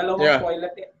areas yun eh. Dalawang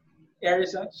toilet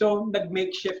areas. So,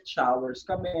 nag-makeshift showers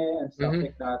kami and stuff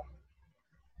like that.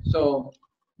 So,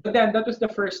 but then, that was the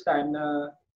first time na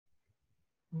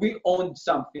we owned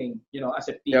something,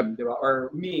 as a team, di ba? Or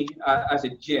me, as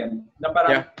a gym. Na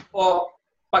parang,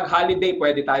 pag holiday,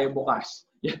 pwede tayo bukas.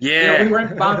 Yeah. We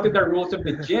weren't bound to the rules of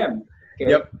the gym.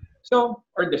 Okay? So,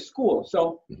 or the school.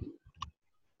 So,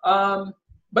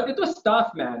 but it was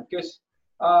tough, man, because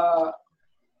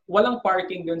walang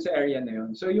parking dun sa area na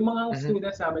yun. So yung mga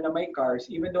students namin na may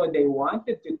cars, even though they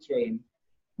wanted to train,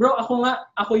 bro,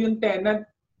 ako yung tenant,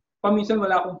 paminsan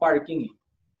wala akong parking eh.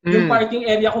 Yung parking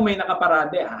area ko may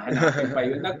nakaparade, hanapin pa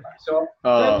yun. So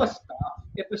it was tough.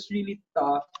 It was really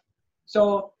tough.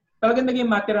 So talagang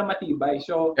naging matibay.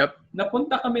 So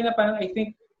napunta kami na parang, I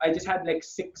think, I just had like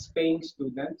 6 paying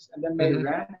students and then my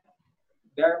rent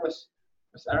there was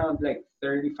around like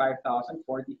 35,000,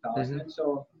 40,000.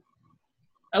 So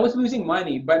I was losing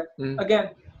money. But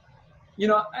again,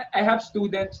 I have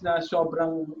students na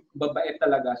sobrang babait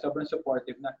talaga, sobrang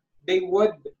supportive na they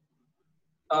would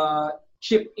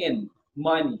chip in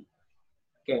money.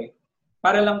 Okay?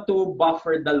 Para lang to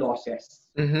buffer the losses.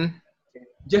 Okay?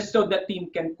 Just so the team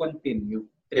can continue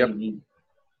training.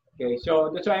 Okay?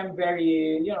 So that's why I'm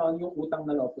very, yung utang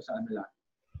na loob ko sa kanila.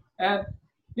 And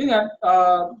yun nga,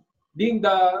 being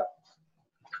the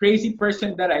crazy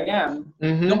person that I am,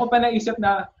 doon ko pa naisip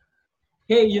na,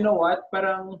 hey, you know what?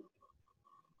 Parang,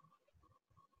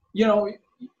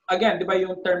 again, di ba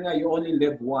yung term na you only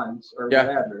live once or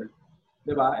whatever.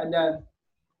 Di ba? And then,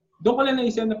 doon ko lang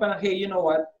naisip na parang, hey, you know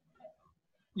what?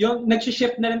 Yung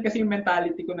nag-shift na rin kasi yung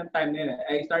mentality ko ng time na yun.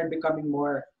 I started becoming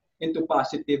more into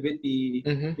positivity,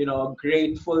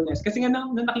 gratefulness. Kasi nga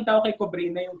nung nakita ko kay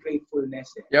Cobrina yung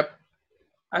gratefulness eh.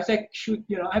 I was like, shoot,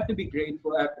 I have to be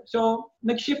grateful. So,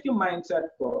 nag-shift yung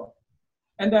mindset ko.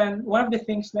 And then, one of the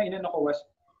things na inano ko was,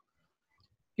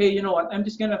 hey, you know what? I'm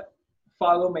just gonna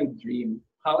follow my dream.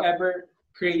 However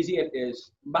crazy it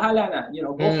is, bahala na.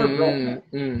 Go for broke na.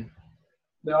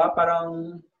 Diba?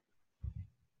 Parang,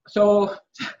 so,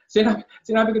 sinabi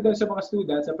ko doon sa mga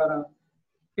students, parang,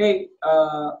 hey,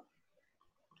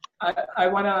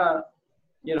 I wanna,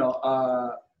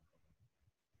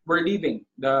 we're leaving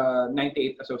the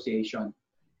 98th Association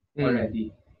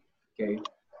already. Okay.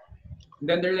 And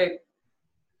then they're like,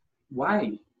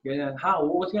 why? Ganyan, how?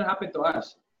 What's going to happen to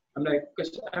us? I'm like,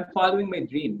 because I'm following my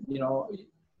dream.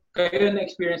 Kayo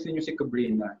na-experience ninyo si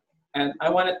Cobrina. And I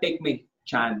want to take my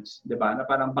chance. Diba? Na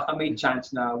parang baka may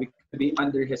chance na we could be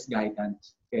under his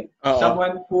guidance. Okay.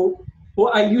 Someone who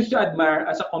I used to admire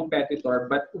as a competitor,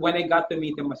 but when I got to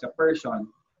meet him as a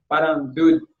person, parang,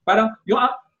 dude, parang yung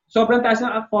sobrang taas ng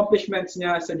accomplishments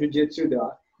niya sa jiu-jitsu,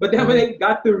 diba? But then when I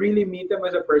got to really meet him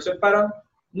as a person, parang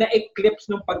na-eclipse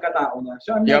nung pagkatao niya.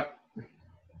 So I'm like,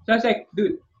 so I was like,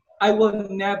 dude, I will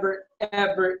never,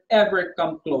 ever, ever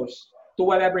come close to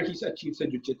whatever he's achieved sa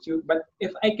jiu-jitsu. But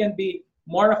if I can be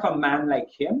more of a man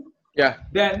like him,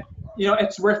 then,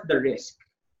 it's worth the risk.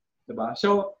 Diba?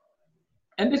 So,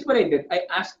 and this is what I did.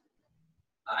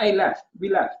 We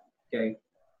left. Okay?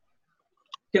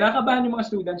 Kinakabahan yung mga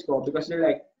students ko because they're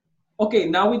like, okay,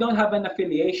 now we don't have an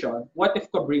affiliation. What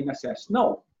if Cobrina says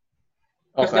no?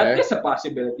 Because that is a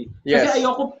possibility. Yes. Kasi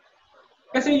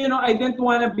Kasi, I didn't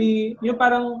wanna be, yung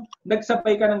parang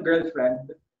nagsabay ka ng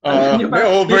girlfriend. May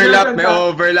overlap.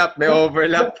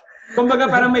 Kumbaga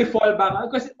parang may fallback.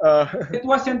 Because it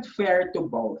wasn't fair to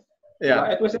both.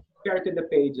 Yeah. It wasn't fair to the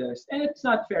pages. And it's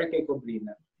not fair kay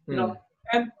Cobrina.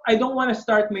 And I don't want to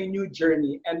start my new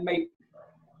journey and my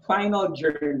final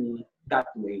journey that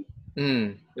way.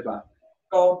 Diba?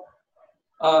 So,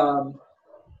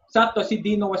 sakto, si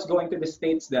Dino was going to the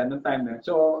States then, noong time na.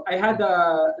 So, I had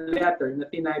a letter na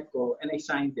tinype ko and I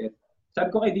signed it.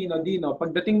 Sabi ko kay Dino,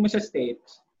 pagdating mo sa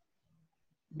States,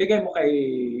 bigay mo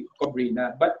kay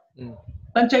Cobrina. But,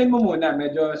 tansyahin mo muna,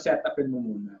 medyo set upin mo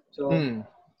muna. So,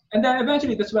 and then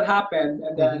eventually, that's what happened.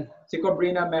 And then, si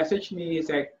Cobrina messaged me, he's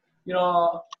like,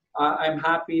 I'm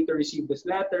happy to receive this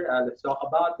letter. Let's talk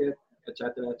about it,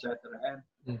 etc., etc. And,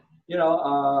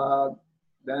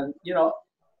 then,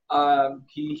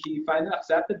 he finally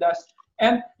accepted us.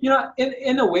 And,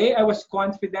 in a way, I was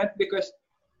confident because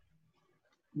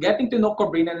getting to know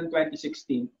Cobrina in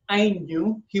 2016, I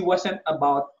knew he wasn't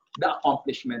about the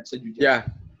accomplishments of jiu-jitsu. Yeah.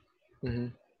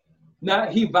 Na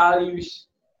he values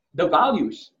the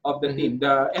values of the team,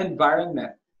 the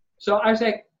environment. So I was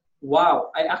like, wow,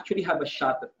 I actually have a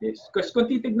shot at this. Because kung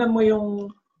titignan mo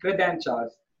yung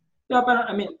credentials, parang,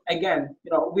 I mean, again,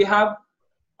 we have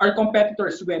our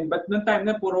competitors win, but noong time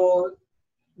na puro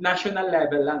national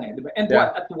level lang eh, diba? And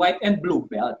what at white and blue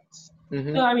belts.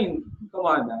 I mean, come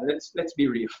on now, let's be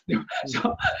real.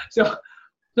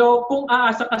 So kung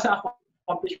aasa ka sa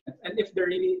accomplishment, and if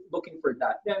they're really looking for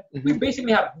that, then we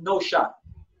basically have no shot.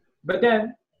 But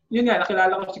then, yun nga,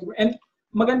 nakilala ko siguro. And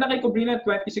maganda kay Cobrina,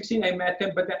 2016, I met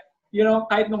him, but then,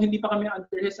 kahit nung hindi pa kami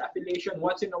under his affiliation,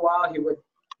 once in a while, he would,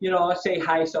 say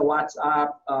hi sa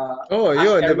WhatsApp.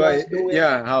 Yun, diba?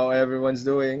 Yeah, how everyone's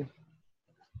doing.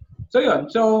 So yun,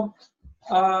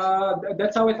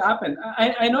 that's how it happened.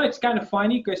 I know it's kind of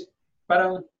funny because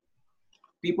parang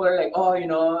people are like,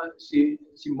 si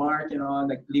Mark,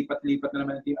 naglipat-lipat na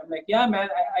naman ng team. I'm like, yeah, man,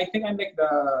 I think I'm like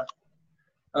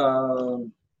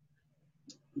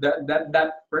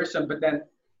that person, but then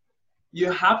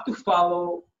you have to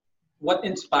follow what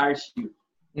inspires you.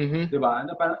 Diba?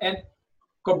 And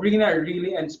Cobrina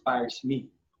really inspires me.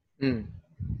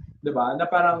 Diba? Na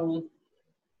parang,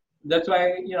 that's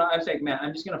why, I was like, man,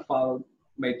 I'm just gonna follow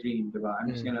my dream, diba? I'm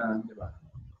just gonna, diba?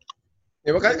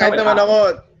 Kahit naman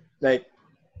ako, like,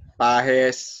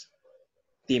 Pahes,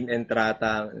 Team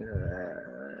Entrata,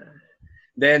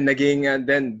 then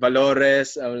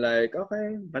Valores, I'm like,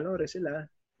 okay, Valores sila.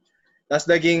 Tapos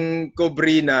naging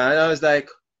Cobrina, and I was like,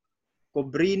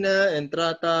 Cobrina,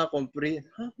 Entrata,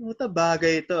 Cobrina, puta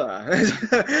bagay ito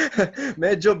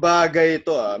Medyo bagay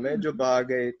ito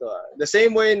The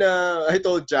same way na I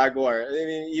told Jaguar, I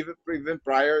mean, even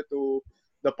prior to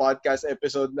the podcast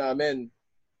episode namin,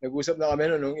 nag-usap na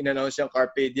kami nung in-announce yung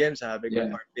Carpe Diem, sabi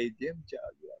ko, Carpe Diem,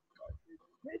 Jaguar.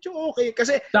 Medyo okay.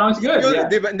 Kasi, sounds good,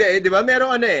 di ba,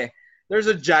 meron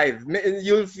there's a jive.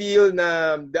 You'll feel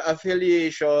na the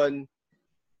affiliation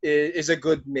is a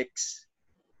good mix.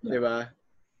 Di ba?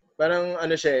 Parang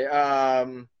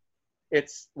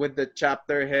it's with the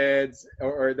chapter heads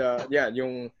or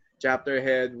yung chapter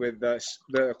head with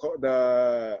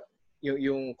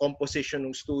yung composition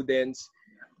ng students,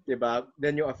 di ba?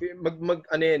 Then yung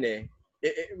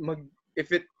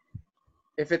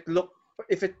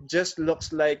if it just looks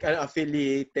like an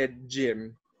affiliated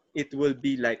gym, it will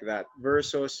be like that.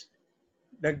 Versus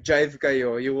nag-jive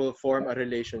kayo, you will form a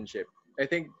relationship.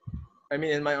 I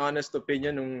mean, in my honest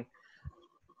opinion,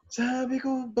 sabi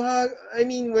ko,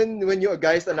 when you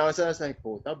guys announced it, I was like,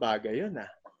 puta, bagay yun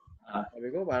Sabi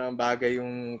ko, parang bagay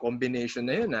yung combination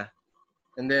na yun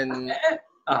And then,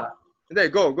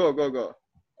 go.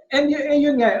 And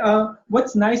yun nga,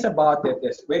 what's nice about it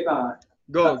is,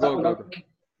 Go.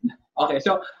 Okay,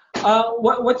 so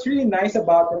what's really nice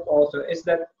about it also is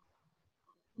that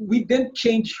we didn't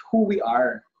change who we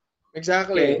are.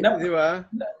 Exactly, di ba?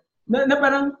 Na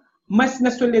parang mas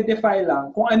na-solidify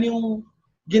lang kung ano yung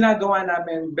ginagawa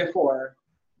namin before,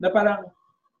 na parang,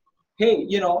 hey,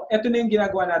 eto na yung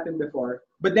ginagawa natin before,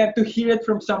 but then to hear it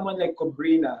from someone like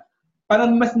Cobrina,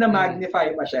 parang mas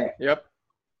na-magnify pa siya. Yep.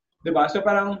 Diba? So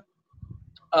parang,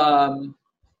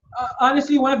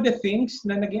 honestly, one of the things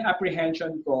na naging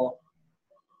apprehension ko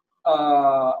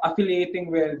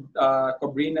affiliating with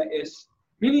Cobrina is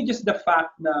really just the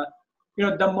fact na,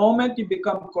 the moment you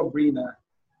become Cobrina,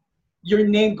 your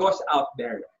name goes out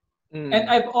there. And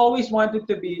I've always wanted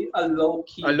to be a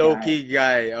low-key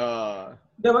guy.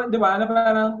 Diba? Na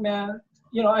parang,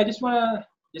 I just want to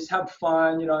just have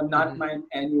fun, not mind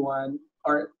anyone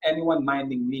or anyone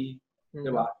minding me.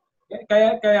 Diba?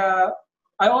 Kaya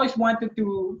I always wanted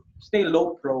to stay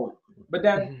low pro. But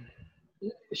then,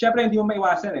 syempre hindi mo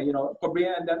maiwasan eh,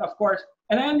 Cobreena, and then of course,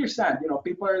 and I understand,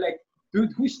 people are like,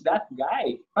 dude, who's that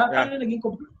guy? Paano naging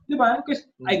di ba? Because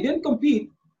I didn't compete,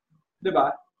 di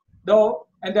ba? Though,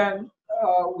 and then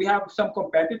we have some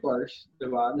competitors, di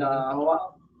ba?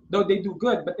 Though they do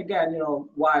good, but again,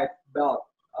 white belt,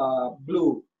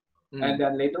 blue, and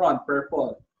then later on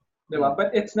purple, di ba?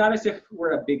 But it's not as if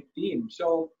we're a big team.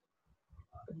 So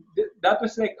that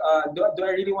was like, do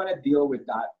I really want to deal with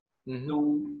that?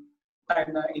 Nung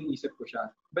time na iniisip ko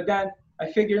siya. But then I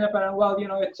figure na parang, well,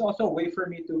 it's also a way for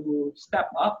me to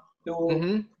step up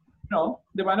to,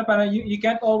 di ba? Na parang you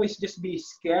can't always just be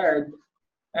scared,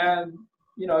 and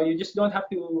you just don't have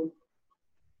to.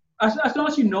 As long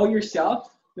as you know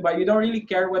yourself, di ba? You don't really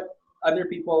care what other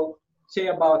people say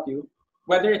about you,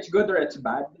 whether it's good or it's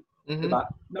bad, di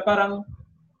ba? Na parang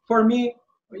for me,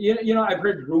 I've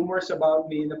heard rumors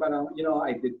about me na parang,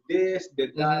 I did this,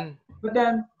 did that, but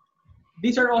then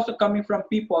these are also coming from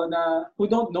people who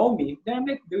don't know me. Then I'm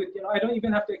like, dude, I don't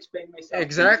even have to explain myself.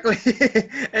 Exactly.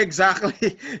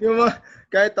 Exactly. Yung mga,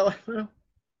 kahit ako,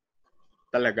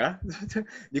 talaga?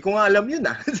 Di ko nga alam yun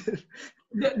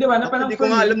Di ba? Na parang di ko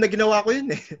nga alam na ginawa ko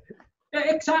yun eh.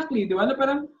 Exactly. Di ba? Na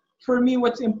parang, for me,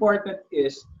 what's important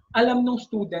is, alam nung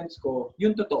students ko,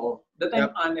 yung totoo. That I'm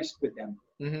honest with them.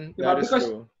 Di ba? Because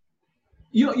true.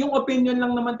 Yung opinion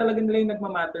lang naman talaga nila yung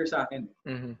nagmamatter sa akin.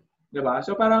 Di ba?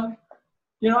 So parang,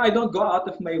 I don't go out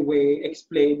of my way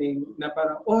explaining na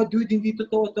parang, oh, dude, hindi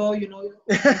totoo to,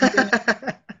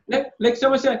 like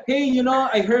someone said, hey,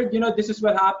 I heard, this is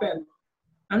what happened.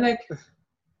 I'm like,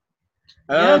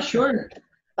 yeah, sure.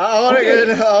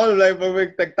 Ako like,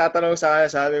 pag nagtatanong sa akin,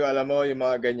 sabi ko, alam mo, yung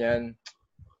mga ganyan,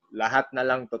 lahat na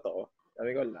lang totoo.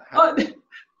 Sabi ko, lahat.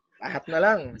 Lahat na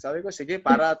lang. Sabi ko, sige,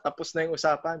 para tapos na yung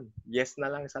usapan. Yes na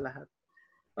lang sa lahat.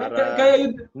 Para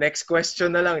next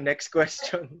question na lang, next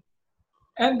question.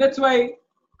 And that's why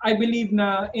I believe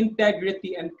na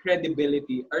integrity and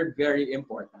credibility are very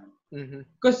important.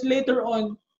 Because later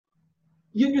on,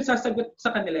 yun yung sasagot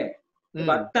sa kanila eh.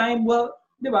 Diba? Time will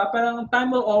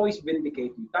always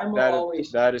vindicate you. Time will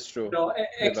always that is true.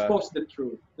 Expose the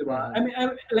truth. Diba? I mean,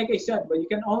 like I said, but you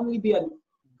can only be a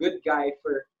good guy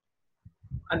for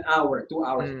an hour, 2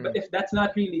 hours. But if that's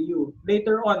not really you,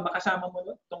 later on, makasama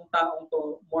mo tong taong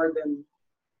to more than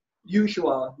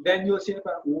usual, then you'll see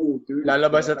parang, ooh, dude.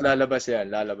 Lalabas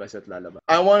yan.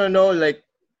 I want to know, like,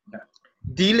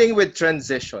 dealing with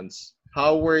transitions.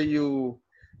 How were you,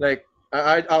 like,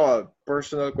 a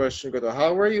personal question ko to.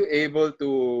 How were you able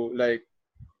to, like,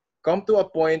 come to a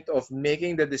point of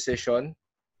making the decision,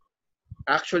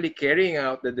 actually carrying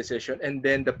out the decision, and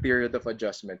then the period of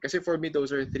adjustment? Kasi for me,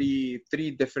 those are three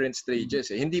different stages.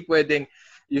 Hindi pwedeng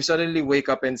you suddenly wake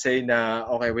up and say na,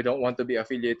 okay, we don't want to be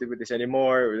affiliated with this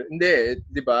anymore. Hindi,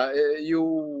 di ba?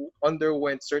 You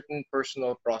underwent certain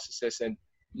personal processes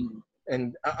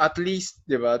and at least,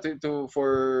 di ba,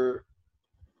 for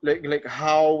like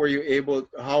how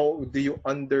do you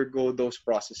undergo those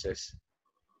processes?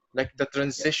 Like the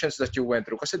transitions that you went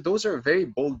through. Kasi those are very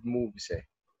bold moves.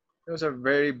 Those are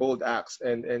very bold acts,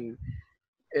 and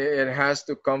it has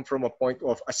to come from a point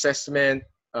of assessment,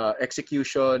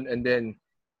 execution, and then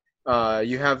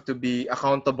you have to be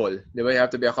accountable. Diba? You have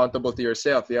to be accountable to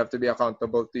yourself. You have to be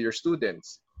accountable to your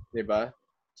students. Diba?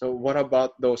 So what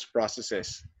about those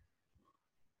processes?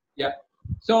 Yeah.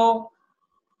 So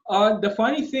the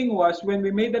funny thing was, when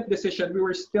we made that decision, we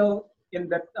were still in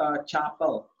that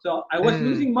chapel. So I was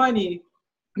losing money,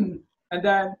 and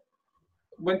then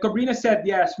when Cobreena said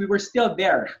yes, we were still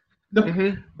there.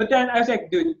 But then I was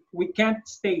like, dude, we can't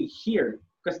stay here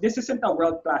because this isn't a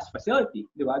world-class facility.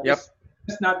 Diba? This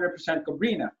does not represent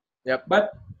Cobreena. Yep.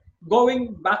 But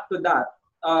going back to that,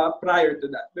 prior to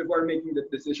that, before making the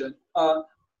decision,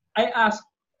 I asked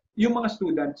yung mga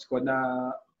students ko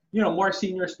na, more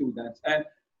senior students, and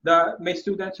my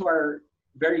students who are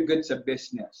very good sa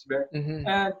business.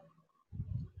 And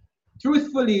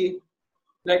truthfully,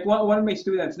 like one of my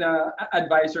students na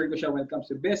advisor ko siya when it comes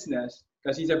to business,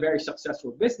 because he's a very successful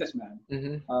businessman.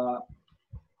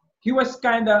 He was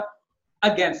kind of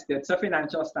against it sa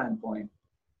financial standpoint.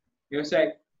 He was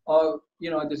like, oh,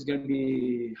 this is going to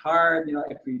be hard,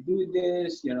 if we do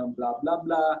this, blah, blah,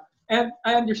 blah. And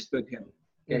I understood him.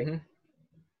 Okay.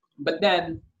 But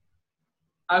then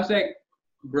I was like,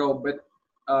 bro, but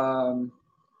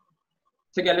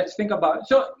sige, let's think about it.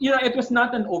 So, it was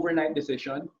not an overnight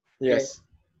decision. Yes. Okay?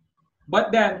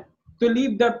 But then to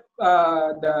leave the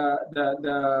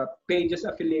Pages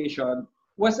affiliation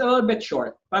was a little bit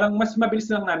short. Parang mas mabilis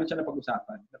lang namin siya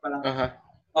napag-usapan. Parang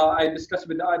I discussed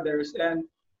with the others, and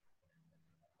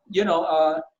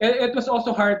it was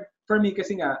also hard for me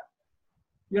kasi nga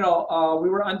we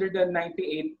were under the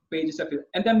 98 pages of it.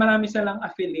 And then marami silang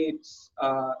affiliates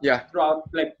throughout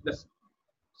like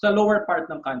sa lower part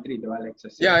ng country, diba? Like sa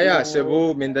Cebu.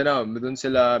 Cebu, Mindanao. Doon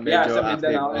sila medyo sa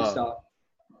Mindanao active. And stuff.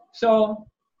 So,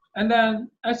 and then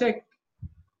I was like,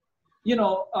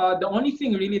 the only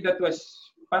thing really that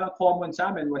was parang common sa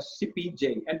amin was si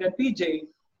PJ. And then PJ,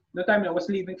 no time I was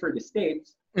leaving for the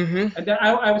States. Mm-hmm. And then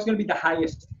I was going to be the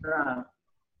highest rank.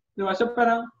 Diba? So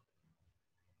parang,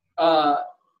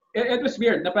 it was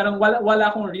weird na parang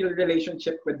wala akong real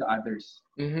relationship with the others.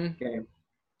 Mm-hmm. Okay.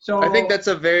 So I think that's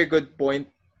a very good point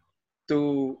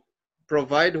to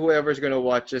provide whoever's going to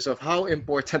watch this of how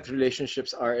important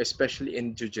relationships are, especially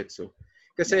in jiu-jitsu.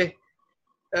 Kasi,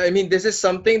 this is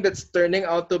something that's turning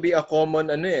out to be a common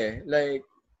like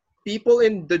people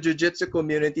in the jiu-jitsu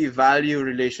community value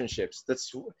relationships.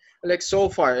 That's like so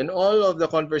far in all of the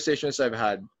conversations I've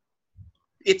had,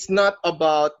 it's not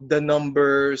about the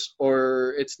numbers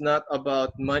or it's not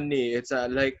about money. It's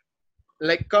like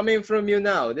coming from you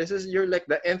now. You're like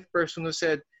the nth person who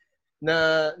said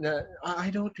na I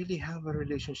don't really have a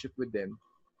relationship with them.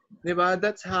 Diba?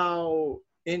 That's how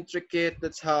intricate,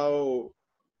 that's how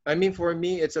for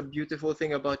me it's a beautiful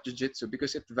thing about jiu-jitsu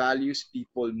because it values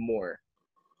people more.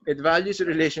 It values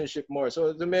relationship more.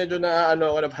 So medyo na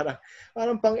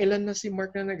parang pang ilan na si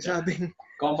Mark na nagsabing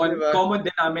common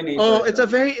denominator. Oh, it's a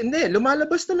very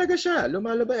lumalabas talaga siya.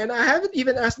 Lumalabas. And I haven't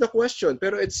even asked the question,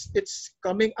 pero it's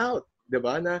coming out, 'di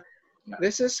ba? Na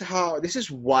this is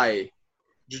why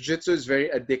jiu-jitsu is very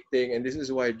addicting, and this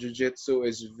is why jiu-jitsu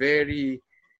is very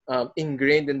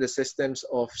ingrained in the systems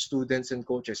of students and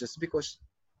coaches. It's because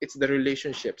it's the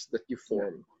relationships that you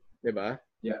form, 'di ba?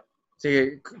 Yeah.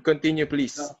 Sige, continue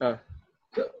please.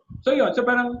 So yun, so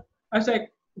parang I was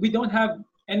like, we don't have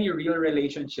any real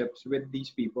relationships with these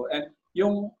people. And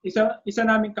yung isa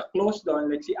namin ka-close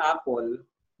doon, like si Apple,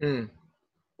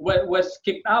 was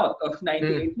kicked out of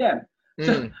 98 them.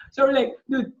 So we're like,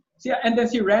 dude, and then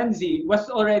si Renzi was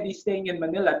already staying in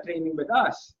Manila training with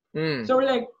us. So we're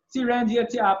like, si Renzi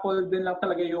at si Apple, din lang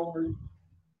talaga yung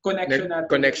connection natin.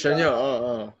 Connection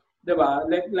nyo, Diba?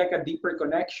 Like a deeper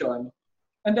connection.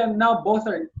 And then now both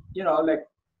are, like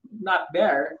not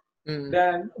there.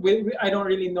 Then I don't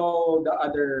really know the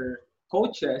other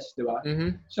coaches, diba?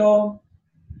 So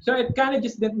it kind of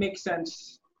just didn't make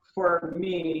sense for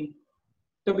me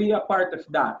to be a part of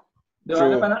that.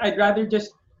 Diba? I'd rather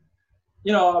just, be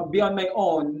on my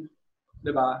own,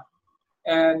 diba?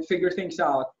 And figure things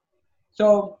out.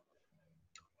 So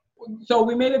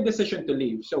we made a decision to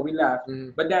leave. So we left.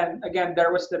 But then again,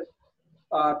 there was the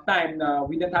time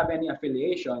we didn't have any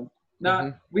affiliation.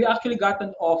 We actually got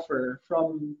an offer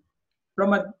from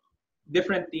a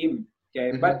different team,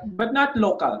 okay, but not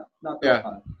local,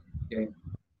 local, okay.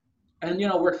 And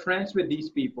we're friends with these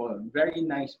people, very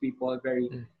nice people, very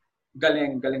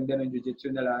galing din ng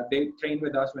jiu-jitsu nila. They train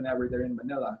with us whenever they're in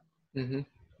Manila.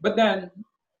 But then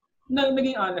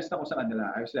naging honest ako sa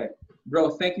kanila. I was like,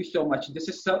 bro, thank you so much. This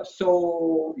is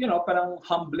so parang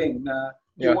humbling na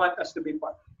you want us to be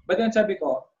part. But then sabi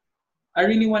ko, I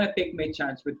really want to take my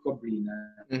chance with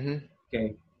Cobrina.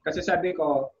 Okay? Kasi sabi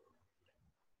ko,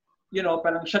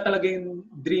 parang siya talaga yung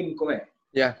dream ko eh.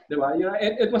 Yeah. Diba?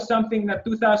 It was something na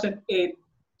 2008,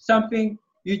 something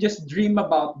you just dream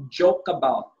about, joke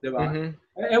about. Diba?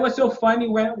 It was so funny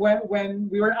when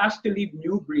we were asked to leave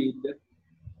New Breed.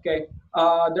 Okay?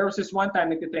 There was this one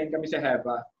time nagtitrain kami sa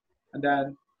Heva. And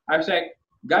then, I was like,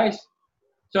 guys,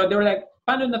 so they were like,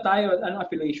 paano na tayo? Anong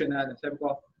affiliation na? Sabi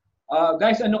ko,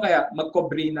 guys, ano kaya?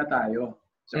 Mag-Cobrina tayo.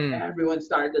 So everyone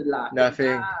started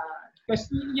laughing. Because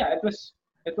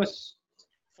it was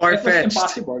far-fetched. It was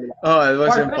impossible. Oh, it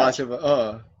was impossible.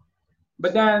 Oh.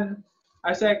 But then,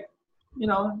 I was like,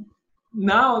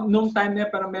 now, nung time na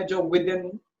parang medyo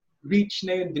within reach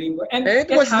na yung dream ko. And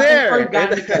it was there.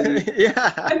 Organically.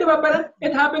 Yeah. And diba, parang it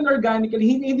happened organically.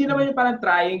 Hindi naman yung parang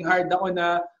trying hard ako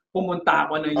na pumunta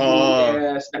ako ng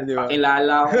US,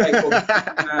 nagpakilala ako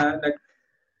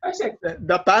I said,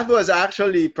 the path was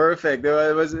actually perfect.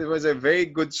 It was a very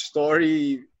good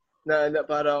story na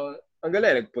parang ang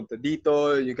galing, nagpunta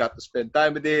dito, you got to spend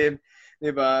time with him, di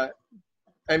ba?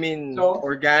 So,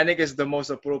 organic is the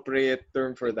most appropriate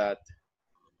term for that.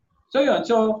 So yun,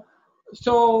 so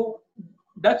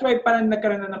that's why parang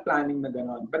nagkaroon na ng planning na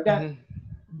gano'n. But then,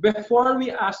 before we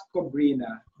asked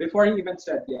Cobrina, before he even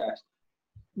said yes,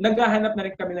 naghahanap na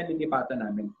rin kami ng lilipatan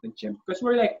namin ng gym. Because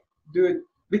we're like, dude,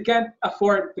 we can't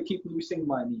afford to keep losing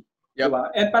money. Yep.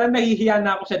 Diba? And parang nahihiya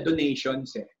na ako sa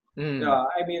donations eh. Diba?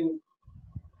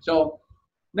 So,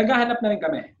 naghahanap na rin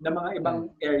kami ng mga ibang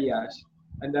areas.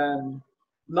 And then,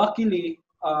 luckily,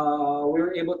 we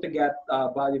were able to get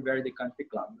Valle Verde Country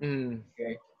Club.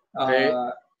 Okay.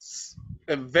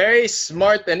 A very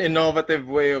smart and innovative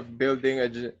way of building a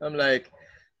gym. I'm like,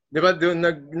 di ba doon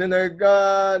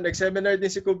nag-seminar din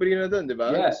si Cobrina doon, di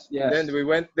ba? Yes. And then we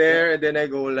went there and then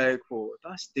I go like, oh,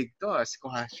 astig to,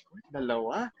 squash court,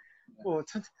 dalawa. Oh,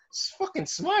 it's fucking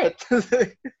smart.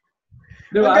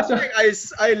 Diba?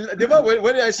 Di ba,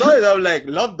 when I saw it, I was like,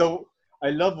 I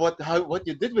love what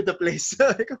you did with the place.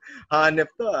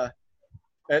 Hanep to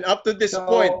And up to this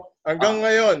point, hanggang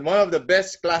ngayon, one of the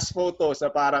best class photos na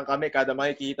parang kami kada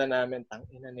makikita namin,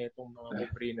 tangina nitong mga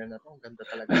Cobrina na to, ang ganda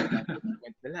talaga ng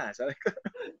point nila.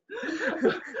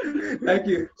 Thank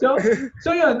you.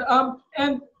 So yun,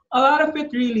 and a lot of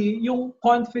it really, yung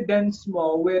confidence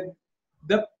mo with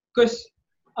because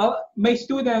my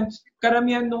students,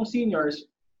 karamihan nung seniors,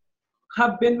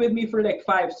 have been with me for like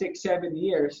 5, 6, 7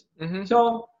 years.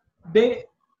 So they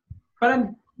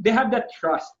have that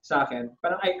trust sa akin.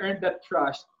 Parang I earned that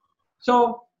trust.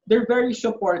 So, they're very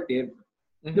supportive.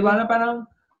 Diba na parang,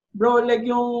 bro, like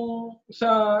yung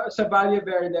sa Valle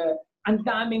Verde, ang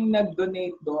daming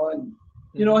nag-donate doon.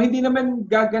 You know, hindi naman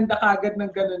gaganda kagad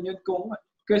ng ganun yun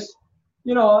because,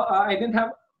 you know, I don't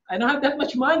have that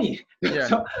much money.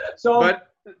 Yeah. So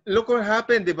but look what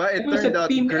happened, diba? It turned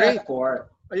out great. Effort.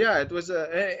 Yeah, it was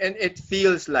and it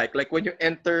feels like when you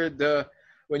enter the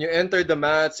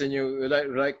mats and you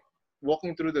like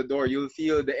walking through the door, you'll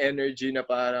feel the energy na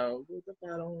parang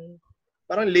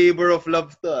labor of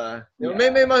love to. You know,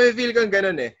 may ma-feel kang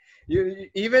ganun eh.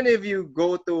 Even if you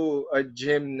go to a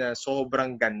gym na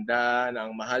sobrang ganda, na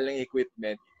ang mahal ng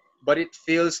equipment, but it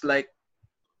feels like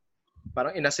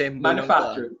parang inassemble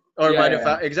manufactured. Or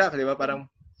exactly, diba? Parang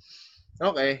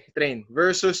okay, train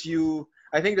versus you.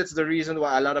 I think that's the reason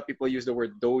why a lot of people use the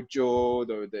word dojo,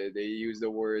 or they use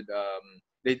the word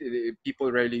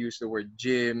people rarely use the word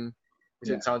gym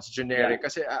because it sounds generic.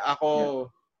 Kasi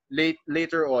ako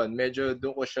later on, medyo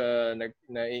doon ko siya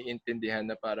naiintindihan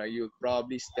na para you'll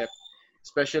probably step,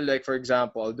 especially like for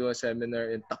example, I'll do a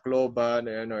seminar in Tacloban,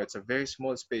 it's a very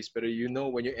small space, but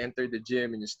when you enter the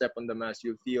gym and you step on the mat,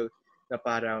 you'll feel na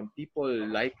parang people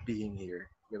like being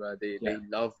here, diba? They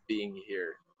love being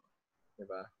here,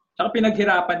 diba? Saka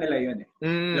pinaghirapan nila yun eh.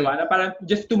 Diba? Na parang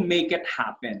just to make it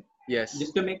happen. Yes.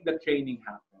 Just to make the training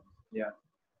happen. Yeah.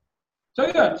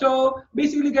 So yun. So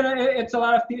basically, it's a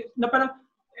lot of na parang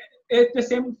it's the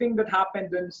same thing that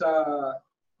happened dun sa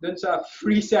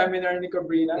free seminar ni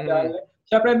Cobrina. Dahil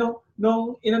syempre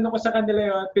nung inano ko sa kanila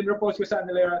yun, pinropose ko sa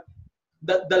kanila yun,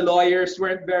 the lawyers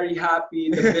weren't very happy,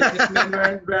 the businessmen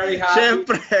weren't very happy.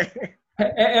 Syempre.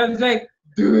 And it's like,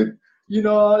 dude,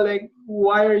 like,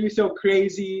 why are you so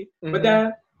crazy? But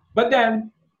then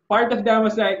part of them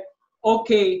was like,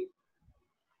 okay,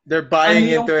 they're buying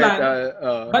into it.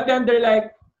 But then they're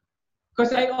like,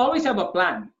 because I always have a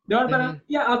plan.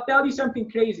 Yeah, I'll tell you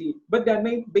something crazy, but then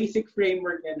my basic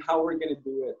framework and how we're gonna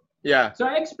do it. Yeah. So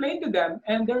I explained to them,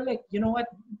 and they're like, you know what,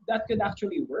 that could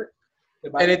actually work.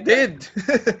 And it did.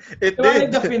 It did.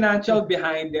 Like the financial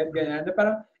behind it, ganyan.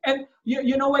 Parang, and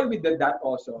you know why we did that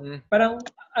also? Parang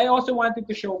I also wanted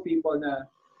to show people na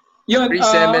yun, free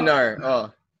seminar.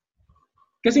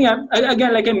 Kasi nga,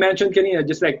 again, like I mentioned kanina,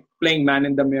 just like playing Man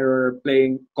in the Mirror,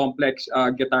 playing complex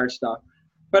guitar stuff.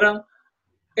 Parang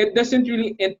it doesn't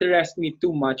really interest me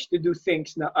too much to do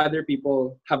things that other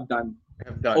people have done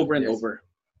over and over.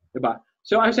 Diba?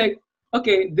 So I was like,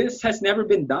 okay, this has never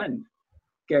been done.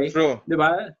 Okay? True.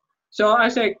 Diba? So I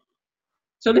was like,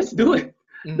 so let's do it.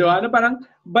 Diba? Parang,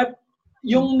 but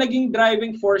yung naging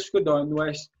driving force ko doon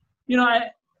was,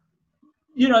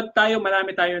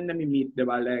 marami tayong nami-meet,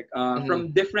 diba? Like,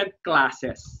 from different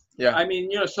classes. Yeah. I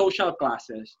mean, social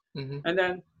classes. And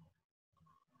then,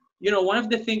 one of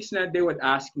the things that they would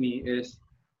ask me is,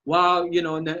 wow,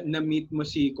 na-meet mo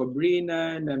si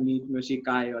Cobrina, na-meet mo si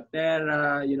Caio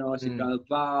Terra, si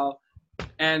Galvao.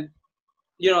 And,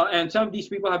 and some of these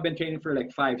people have been training for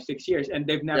like 5, 6 years and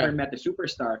they've never met a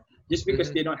superstar just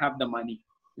because they don't have the money.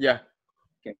 Yeah.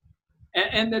 Okay.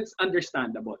 And that's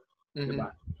understandable.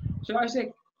 Diba? So I was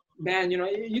like, man,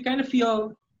 you kind of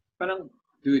feel, parang,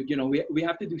 dude, we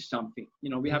have to do something.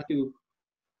 We have to.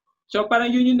 So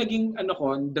parang yun yung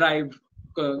naging drive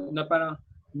ko na parang,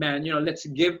 man, let's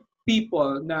give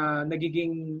people na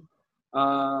nagiging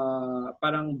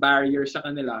parang barrier sa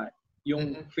kanila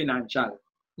yung financial.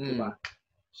 Diba?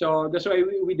 So that's why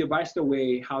we devised a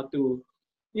way how to,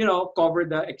 cover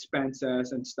the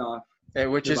expenses and stuff.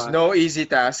 Which diba? Is no easy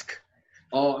task.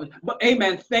 Oh, but hey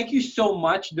man, thank you so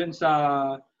much dun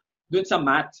sa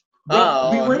Matt.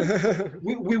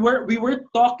 We were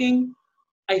talking,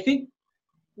 I think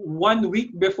 1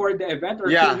 week before the event or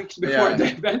 2 weeks before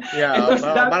the event. Yeah,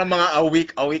 parang mga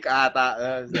a week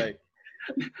ata. It's like,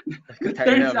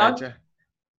 turns out,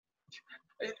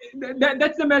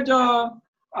 that's the medyo,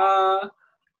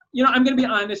 I'm gonna be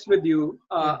honest with you,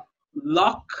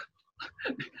 luck.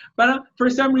 Parang for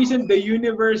some reason the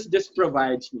universe just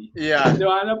provides me. Yeah.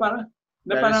 Diba?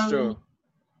 That is true.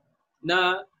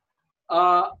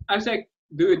 I was like,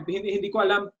 dude, hindi ko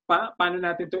alam paano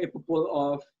natin to ipo-pull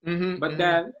off. But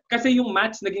then, kasi yung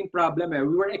match naging problem eh.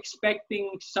 We were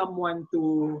expecting someone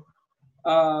to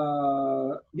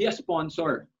be a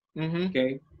sponsor.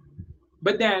 Okay?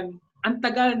 But then, ang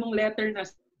tagal nung letter na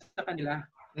sa kanila.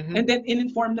 And then,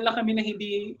 in-inform nila kami na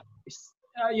hindi,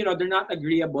 they're not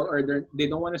agreeable or they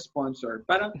don't want to sponsor.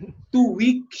 Parang 2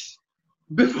 weeks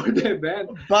before the event.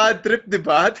 Bad trip, di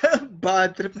ba?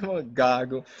 Bad trip ng mga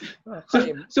gago.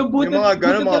 So yung mga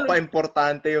ganon, mga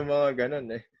pa-importante yung mga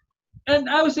ganon eh. And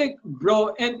I was like,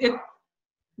 bro, and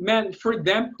for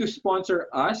them to sponsor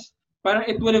us, parang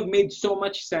it would have made so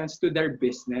much sense to their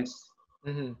business.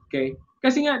 Okay?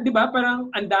 Kasi nga, di ba,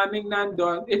 parang ang daming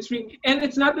nandun. And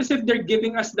it's not as if they're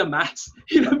giving us the match.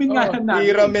 Hiramin nga lang namin.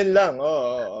 Hiramin lang.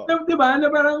 Oh. Di ba? Na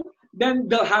parang, then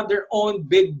they'll have their own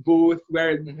big booth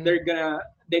where they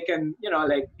can,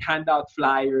 like hand out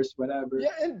flyers, whatever.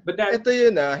 Yeah, but then, ito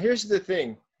yun here's the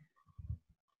thing.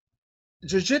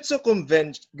 Jiu-jitsu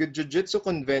conventions,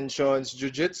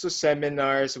 jiu-jitsu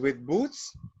seminars with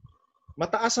booths,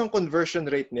 mataas ang conversion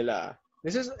rate nila.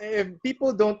 If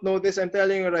people don't know this, I'm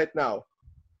telling you right now,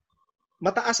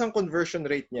 mataas ang conversion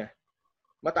rate niya.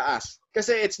 Mataas.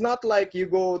 Kasi it's not like you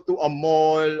go to a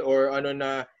mall or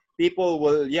people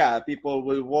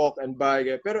will walk and buy.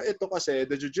 Pero ito kasi,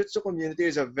 the jiu-jitsu community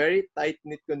is a very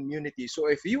tight-knit community. So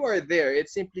if you are there, it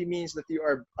simply means that you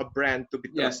are a brand to be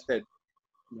trusted.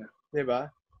 Yeah. Diba?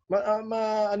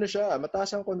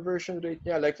 Mataas ang conversion rate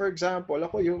niya. Like for example,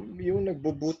 ako yung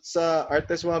nagbo-boot sa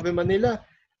Arte Suave Manila,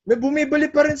 may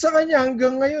bumibili pa rin sa kanya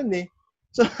hanggang ngayon eh.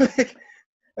 So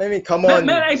I mean, come on.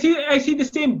 Man, I see the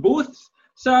same booths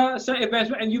sa events,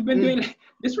 and you've been doing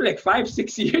this for like 5-6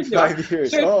 years. 5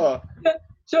 years.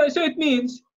 So it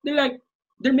means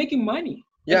they're making money.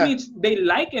 Yeah. It means they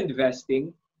like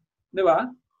investing, di ba?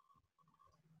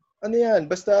 Ano yan?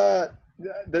 Basta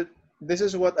this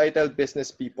is what I tell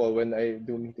business people when I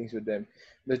do meetings with them.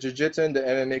 The jiu-jitsu and the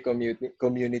MMA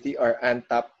community are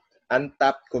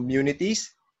untapped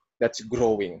communities that's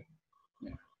growing.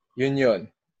 Yeah.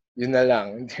 Yun na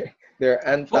lang. They're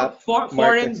untapped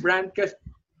foreign brand kasi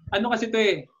kasi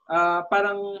to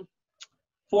parang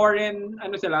foreign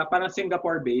sila, parang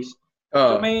Singapore based.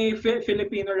 So may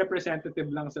Filipino representative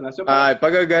lang sila. So pag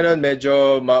gano'n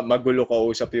medyo magulo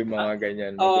kausap yung mga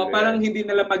ganyan. Parang hindi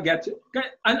nila mag-get.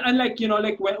 Unlike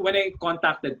like when I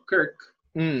contacted Kirk.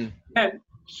 And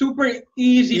super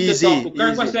easy to talk to.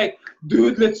 Kirk was like,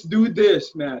 dude, let's do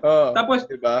this, man. Tapos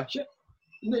diba?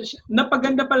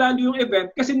 Napaganda pa lalo yung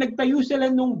event kasi nagtayo sila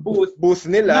nung booth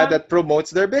nila that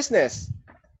promotes their business.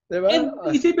 Diba? And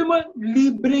isipin mo,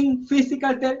 libreng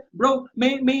physical bro,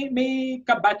 may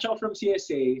kabatch ako from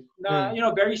CSA na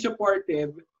very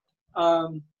supportive.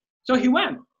 So he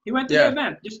went to the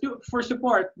event just for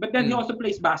support, but then he also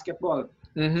plays basketball.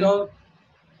 So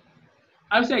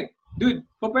I was like, dude,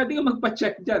 pwede ka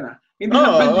magpa-check dyan hindi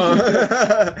lang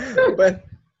but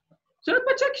so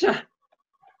nagpa-check siya.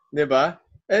 Diba?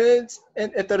 And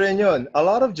ito rin yun. A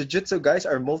lot of jiu-jitsu guys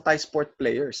are multi-sport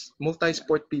players.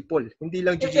 Multi-sport people. Hindi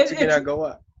lang jiu-jitsu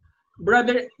ginagawa.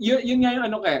 Brother, yun nga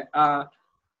yung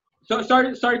so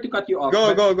sorry to cut you off.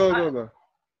 Go.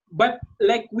 But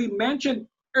like we mentioned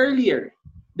earlier,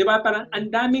 di ba parang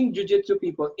ang daming jiu-jitsu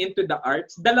people into the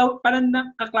arts. Parang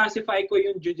nakaklasify ko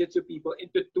yung jiu-jitsu people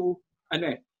into two,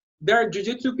 there are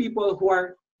jiu-jitsu people who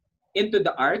are into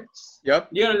the arts.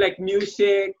 Yep. Like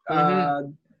music,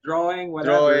 drawing,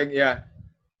 whatever. Drawing, yeah.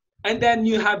 And then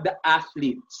you have the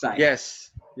athlete side.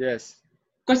 Yes.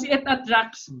 Because it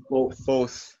attracts both.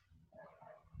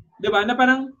 Diba? Na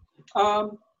parang,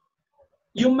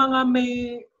 yung mga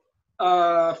may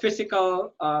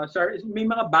physical, may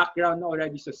mga background na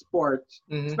already sa sports,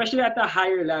 especially at a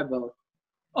higher level,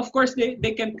 of course,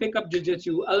 they can pick up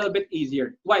jiu-jitsu a little bit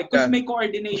easier. Why? Because may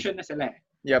coordination na sila.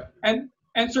 Yep.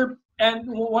 And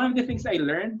one of the things I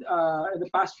learned in the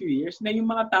past few years, na yung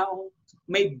mga taong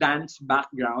may dance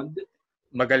background,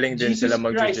 magaling din sila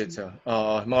mag-jiu-jitsu.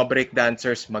 Mga break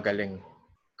dancers, magaling.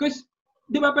 Because,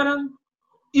 di ba parang,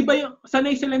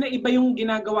 sanay sila na iba yung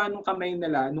ginagawa ng kamay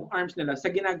nila, ng arms nila,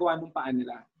 sa ginagawa ng paa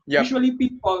nila. Yep. Usually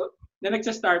people na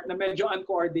nagsa-start na medyo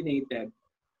uncoordinated,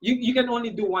 you can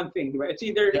only do one thing, di ba? It's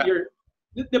either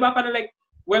di ba parang like,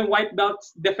 when white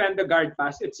belts defend the guard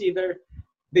pass, it's either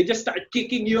they just start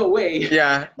kicking you away.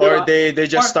 Yeah, or they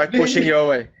just start pushing you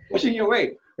away. Pushing you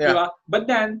away. Yeah. Diba? But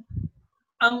then,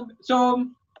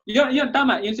 yun,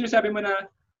 tama. Yung sinasabi mo na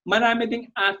marami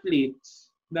ding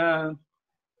athletes na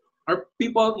or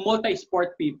people,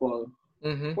 multi-sport people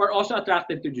who are also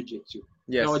attracted to jiu-jitsu.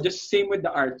 Yes. Just same with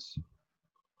the arts.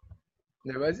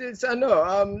 Diba? It's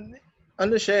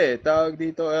ano siya tawag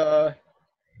dito,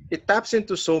 it taps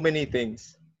into so many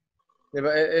things.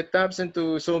 Diba? It taps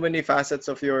into so many facets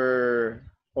of your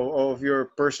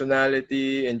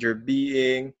personality and your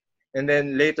being. And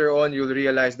then later on, you'll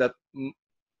realize that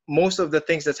most of the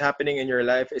things that's happening in your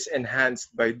life is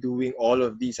enhanced by doing all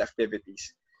of these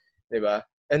activities. Diba?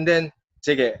 And then,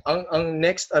 sige, ang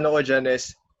next ko dyan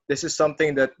is, this is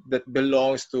something that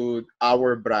belongs to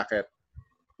our bracket.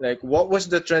 Like, what was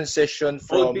the transition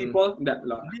from... Old people?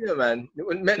 Hindi naman.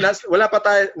 Wala pa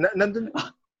tayo,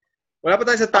 wala pa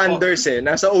tayo sa Thunders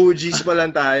Nasa OGs pa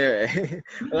lang tayo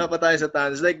Wala pa tayo sa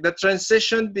Thunders. Like, the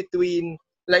transition between...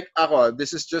 Like,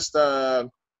 this is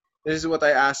what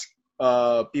I ask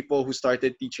people who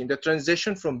started teaching. The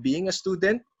transition from being a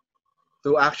student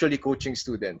to actually coaching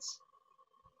students.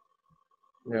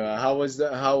 Yeah, how was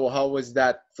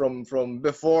that from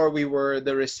before we were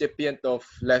the recipient of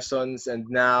lessons and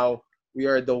now we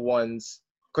are the ones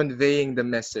conveying the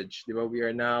message. Diba? We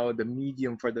are now the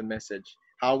medium for the message.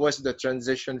 How was the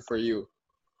transition for you?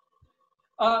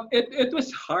 It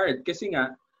was hard kasi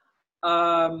nga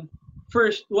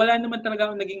first wala naman talaga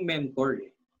akong naging mentor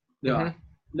Diba?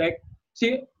 Like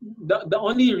see the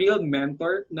only real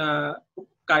mentor na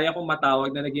kaya kong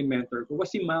matawag na naging mentor ko was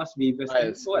si Miles Vivas.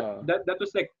 Nice. That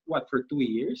was like for 2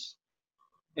 years.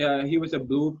 He was a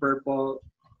blue, purple.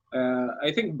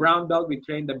 I think brown belt. We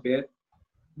trained a bit,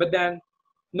 but then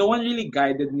no one really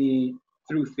guided me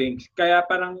through things. Kaya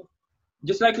parang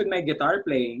just like with my guitar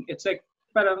playing, it's like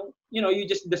parang you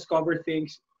just discover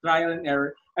things, trial and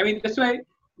error. I mean that's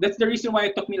the reason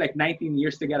why it took me like 19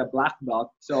 years to get a black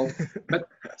belt. So,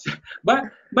 but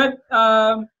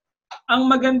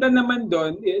ang maganda naman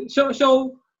doon, so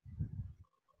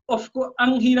of course,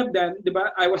 ang hirap din, 'di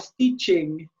ba? I was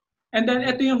teaching and then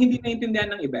ito yung hindi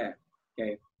naintindihan ng iba.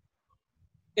 Okay?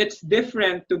 It's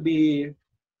different to be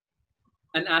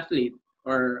an athlete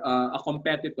or a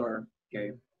competitor,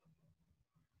 okay?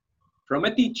 From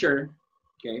a teacher,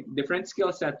 okay? Different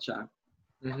skill set siya.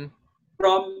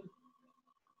 From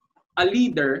a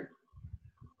leader,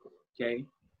 okay?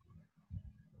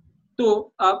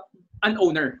 To an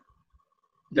owner.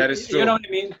 That is true. You know what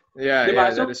I mean? Yeah,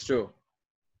 diba? That is true.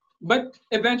 But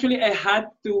eventually, I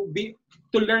had to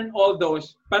learn all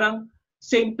those. Parang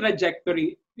same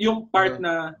trajectory. Yung part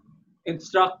na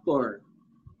instructor,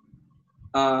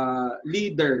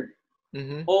 leader,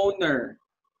 owner.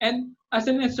 And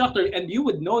as an instructor, and you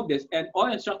would know this, and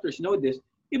all instructors know this,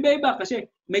 iba-iba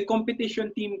kasi may competition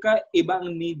team ka, iba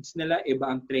ang needs nila, iba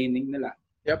ang training nila.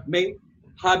 Yep. May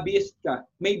hobbyist ka,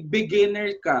 may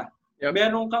beginner ka. Yep.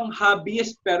 Meron kang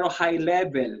hobbyist pero high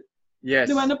level. Yes.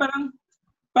 Di ba na parang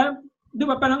 'di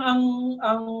ba parang ang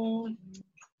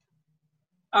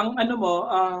ano mo,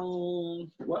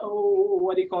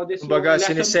 what do you call this? Kumbaga,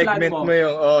 sinisegment mo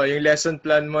yung lesson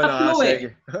plan mo na kasi.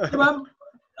 Di ba?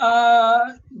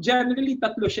 Generally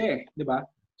tatlo siya di ba?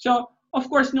 So, of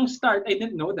course nung start I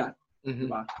didn't know that. Di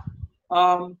ba?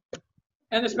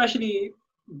 And especially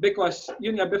because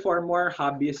yun nga before more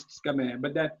hobbyists kami,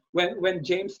 but then when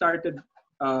James started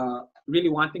really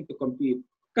wanting to compete,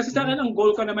 kasi sa akin ang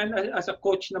goal ko naman as a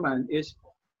coach naman is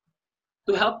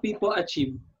to help people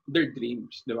achieve their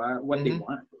dreams, di ba? What they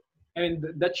want. I mean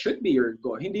that should be your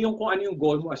goal. Hindi yung kung ano yung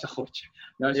goal mo as a coach.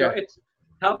 No? So it's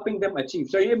helping them achieve.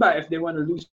 So yung iba, if they want to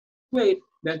lose weight,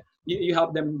 then you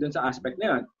help them dun sa aspect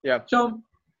na yun. Yeah. So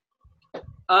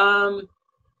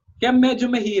kaya medyo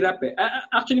mahirap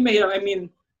actually mahirap. I mean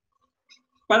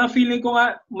parang feeling ko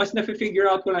nga, mas na-figure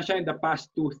out ko lang siya in the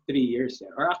past 2-3 years.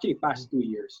 Or actually, past 2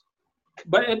 years.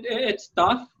 But it's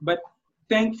tough. But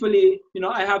thankfully,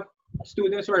 I have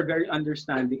students who are very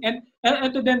understanding. And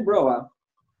ito din, bro,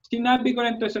 sinabi ko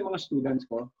rin to sa mga students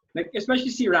ko. Like,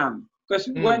 especially si Ram.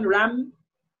 Because when Ram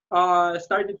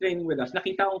started training with us,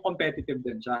 nakita kong competitive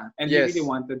din siya. And he really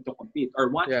wanted to compete.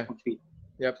 Or want to compete.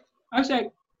 Yep. I was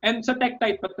like, and sa tech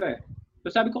type pa to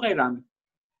So sabi ko kay Ram,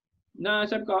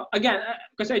 sabi ko, again,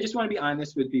 because I just want to be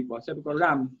honest with people. Sabi ko,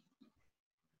 Ram,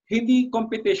 hindi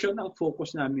competition ang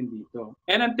focus namin dito.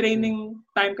 And ang training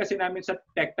time kasi namin sa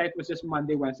tech type was just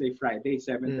Monday, Wednesday, Friday,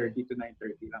 7:30 to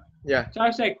 9:30 lang. Yeah. So I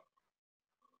was like,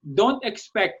 don't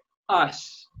expect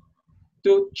us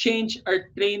to change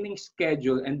our training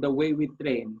schedule and the way we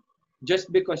train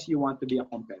just because you want to be a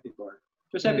competitor.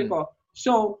 So sabi ko,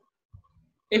 so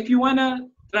if you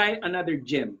wanna try another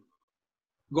gym,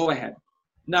 go ahead.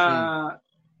 Na,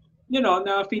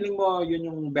 na feeling mo yun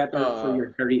yung better for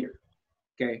your career.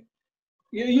 Okay?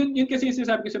 Yun kasi yung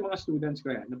sinasabi ko sa mga students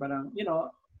ko yan. Na parang,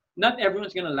 not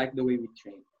everyone's gonna like the way we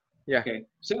train. Yeah. Okay?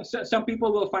 So some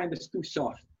people will find us too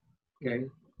soft. Okay?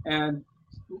 And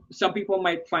some people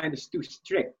might find us too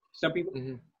strict. Some people,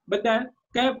 but then,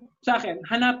 kaya sa akin,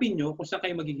 hanapin nyo kung saan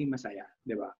kayo magiging masaya.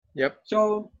 Di ba? Yep.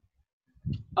 So,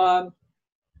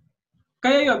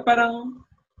 kaya yun, parang,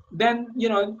 then,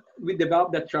 we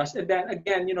developed that trust. And then,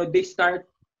 again, these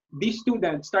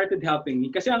students started helping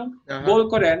me. Kasi ang goal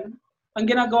ko rin, ang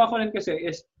ginagawa ko rin kasi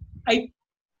is, I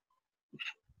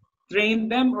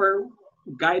train them or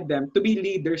guide them to be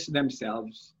leaders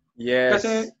themselves. Yes.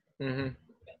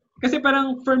 Kasi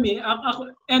parang for me,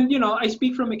 ako, and I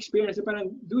speak from experience,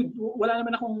 parang, dude, wala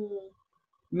naman akong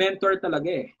mentor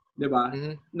talaga eh. Diba?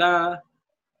 Na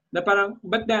parang,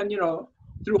 but then,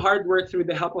 through hard work, through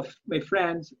the help of my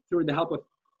friends, through the help of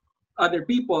other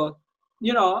people,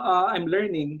 I'm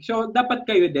learning. So, dapat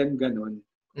kayo din ganun.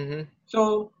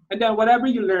 So, and then whatever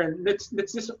you learn, let's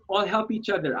just all help each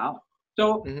other out.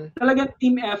 So, talagang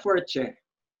team effort siya.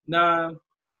 Na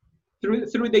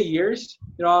through the years,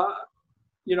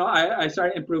 I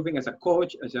started improving as a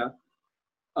coach,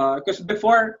 because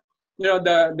before,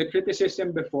 the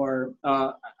criticism before,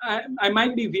 I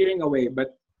might be veering away,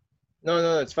 but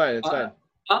no, it's fine. It's fine.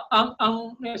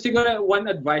 Siguro one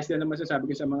advice na masasabi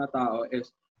ko sa mga tao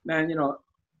is, man,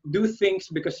 do things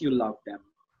because you love them.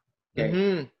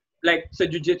 Okay? Like sa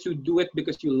jiu-jitsu, do it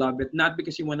because you love it, not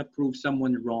because you want to prove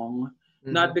someone wrong,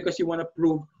 not because you want to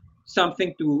prove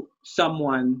something to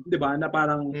someone, di ba? Na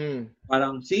parang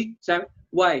see?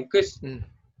 Why? Because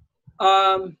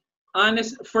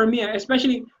honest for me,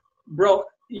 especially bro,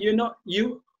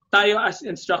 tayo as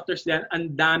instructors then, ang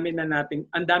dami mong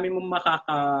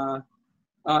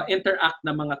interact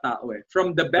na mga tao eh.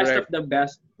 From the best of the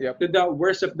best to the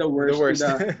worst of the worst.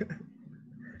 To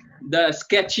the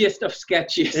sketchiest of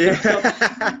sketchiest. Yeah.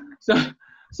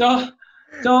 So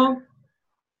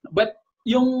but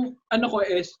yung ko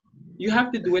is you have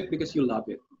to do it because you love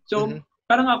it. So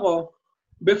parang ako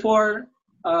before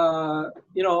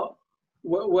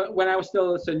when I was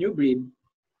still sa New Breed,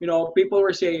 people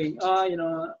were saying,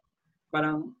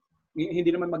 parang hindi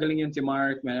naman magaling yan si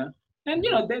Mark, man. And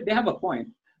they have a point.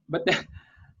 But then,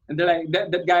 and they're like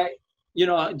that guy,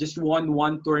 just won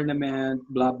one tournament,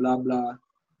 blah blah blah.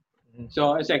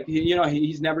 So it's like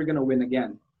he's never gonna win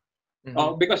again.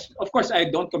 Because of course I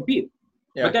don't compete.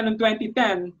 Yeah. But then in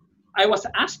 2010, I was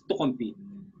asked to compete.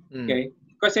 Okay?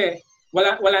 Kasi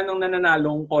wala nang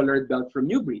nananalong colored belt from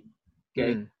New Breed.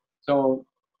 Okay? So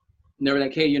they were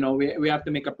like, hey, we have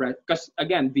to make a press. Because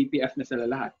again, VPF na sila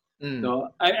lahat. So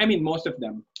I mean most of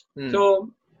them. So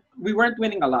we weren't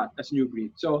winning a lot as New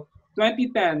Breed. So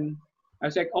 2010, I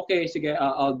was like, okay, sige,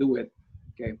 I'll do it.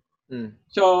 Okay.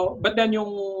 So but then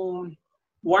yung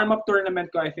warm-up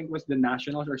tournament ko, I think was the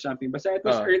Nationals or something. But it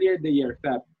was earlier the year,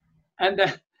 Feb. And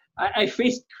I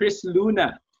faced Chris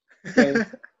Luna. Okay.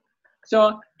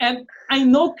 So, and I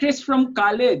know Chris from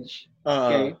college.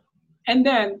 Okay. And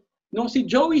then, nung si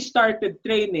Joey started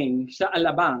training sa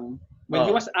Alabang, when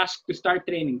he was asked to start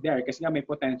training there, kasi nga may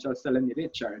potential sila ni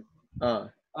Richard,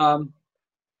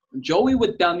 Joey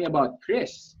would tell me about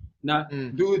Chris. Na,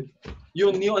 dude,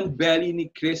 yung neon belly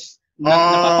ni Chris,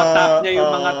 napapatap niya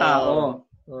yung mga tao.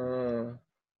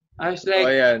 I was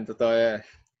like, totoo yan.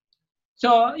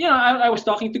 So, I was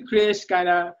talking to Chris, kind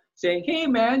of saying, hey,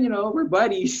 man, we're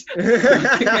buddies.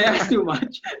 I asked too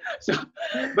much. So,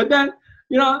 but then,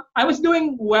 I was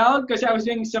doing well because I was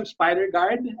doing some spider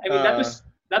guard. I mean, that was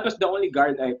the only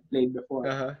guard I played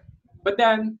before. But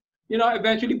then,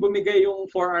 eventually bumigay yung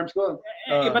forearms ko.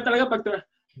 Iba talaga pag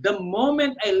the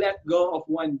moment I let go of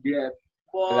one grip,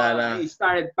 he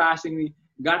started passing me,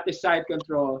 got the side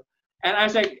control. And I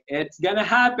was like, it's gonna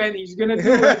happen. He's gonna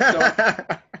do it.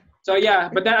 So yeah,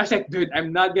 but then I was like, dude,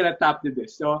 I'm not gonna tap to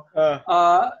this. So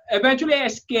eventually I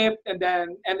escaped and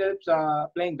then ended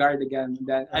up playing guard again.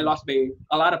 Then I lost by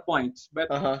a lot of points. But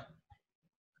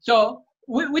so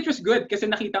which was good kasi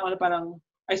nakita ko na parang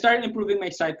I started improving my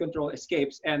side control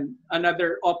escapes, and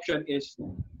another option is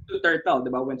to turtle,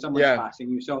 diba, when someone's passing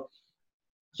you. So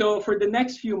for the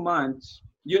next few months,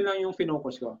 yun lang yung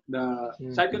finocus ko, the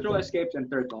side control escapes and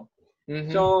turtle.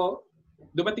 So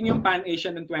dumating yung Pan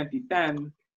Asian in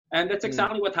 2010. And that's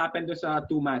exactly what happened to sa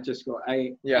 2 matches ko.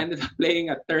 I ended up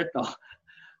playing a turtle.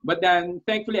 But then,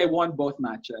 thankfully, I won both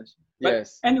matches.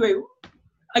 But anyway,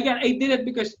 again, I did it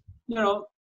because,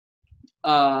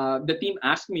 the team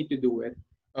asked me to do it.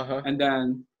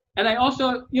 And I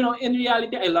also, in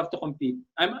reality, I love to compete.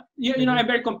 I'm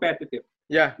very competitive.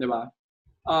 Yeah. Diba?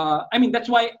 I mean, that's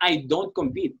why I don't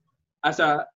compete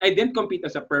I didn't compete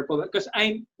as a purple because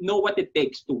I know what it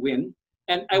takes to win,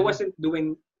 and I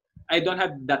don't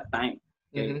have that time.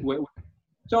 Okay,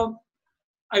 so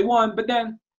I won, but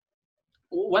then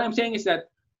what I'm saying is that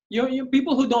you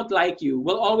people who don't like you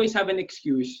will always have an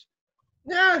excuse.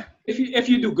 Yeah. If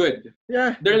you do good.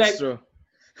 Yeah. They're like true.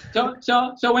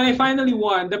 So when I finally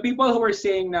won, the people who were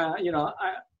saying na,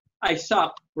 I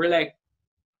suck were like,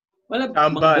 wala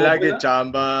chamba lagi,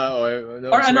 chamba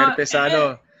or swerte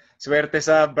sa swerte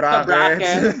sa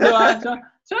brackets. Diba?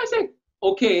 So I was like,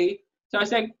 okay. So I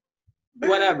was like,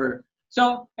 whatever.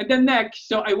 So and then next,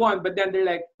 so I won, but then they're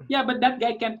like, yeah, but that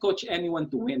guy can't coach anyone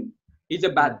to win. He's a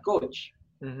bad coach.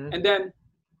 And then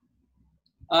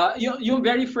yung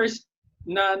very first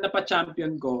na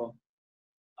pa-champion ko,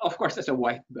 of course, as a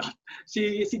white belt,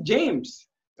 si James.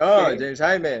 Okay? James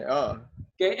Jaime.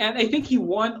 Okay, and I think he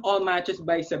won all matches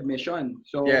by submission.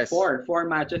 So four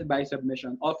matches by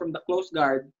submission, all from the close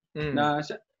guard. Na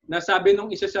sabi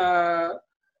nung isa sa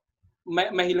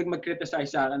mahilig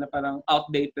mag-criticize sa akin na parang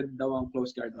outdated daw ang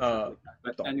close guard.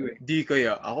 But anyway. Di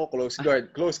kaya. Ako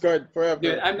close guard forever.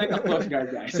 Dude, I'm like a close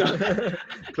guard guy. So,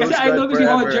 kasi idol ko si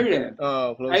Hodger eh.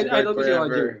 Idol ko si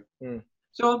Hodger.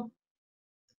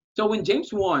 So when James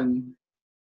won,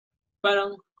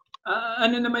 parang,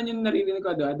 ano naman yung naririnig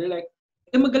ko doon? They're like,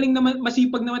 magaling naman,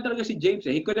 masipag naman talaga si James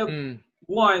eh. He could have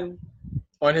won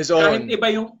on his own. Kahit iba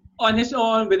yung on his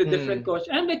own with a different coach.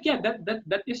 And like, yeah,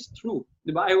 that is true.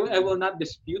 Diba? I will not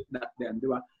dispute that then.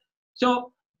 Diba?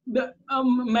 So,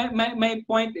 my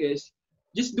point is,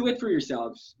 just do it for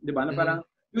yourselves. Diba? Na parang,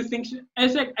 do things,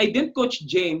 it's like, I didn't coach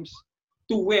James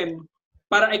to win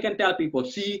para I can tell people,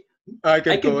 see, I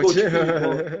can coach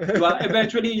people. Diba?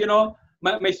 Eventually,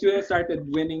 my students started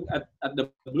winning at the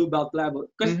blue belt level.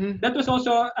 Because that was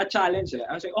also a challenge.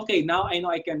 I was like, okay, now I know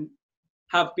I can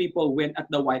have people win at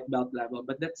the white belt level,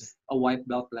 but that's a white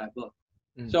belt level.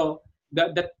 So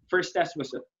that first test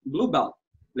was a blue belt.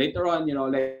 Later on,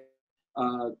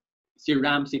 si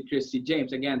Ramsey, Chris, si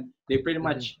James, again, they pretty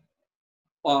much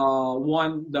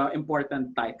won the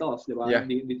important titles, diba? Yeah.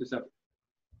 Dito sa.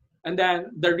 And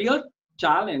then the real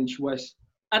challenge was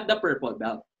at the purple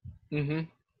belt.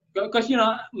 Because,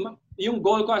 yung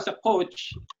goal ko as a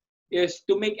coach is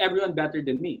to make everyone better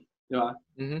than me. Diba?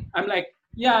 I'm like,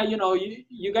 yeah,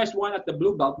 you guys won at the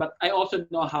blue belt, but I also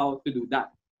know how to do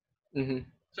that.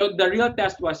 So the real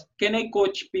test was, can I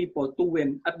coach people to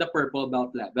win at the purple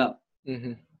belt level?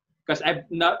 Because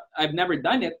I've never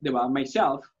done it, diba,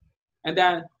 myself. And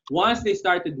then once they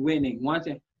started winning,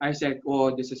 I said,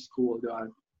 oh, this is cool,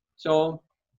 diba? So,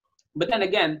 but then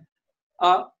again,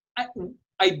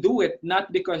 I do it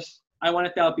not because I want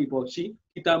to tell people, see,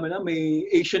 kita mo na, may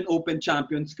Asian Open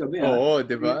champions kami. Oo,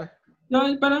 diba?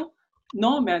 Parang,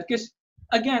 no, man, because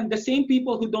again, the same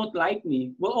people who don't like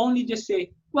me will only just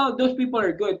say, well, those people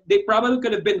are good. They probably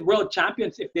could have been world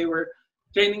champions if they were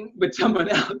training with someone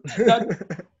else.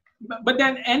 But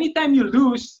then anytime they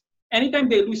lose,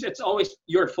 it's always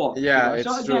your fault. Yeah, it's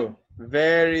so, true.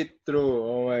 Very true.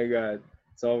 Oh my God.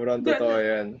 Sobrang totoo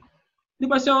yan.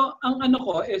 Diba? So, ang ano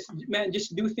ko is, man,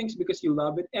 just do things because you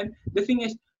love it. And the thing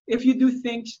is, if you do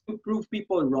things to prove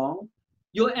people wrong,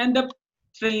 you'll end up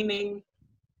training.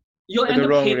 You'll end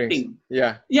up hating. Rings.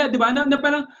 Yeah. Yeah, diba? Na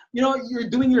parang, you're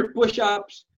doing your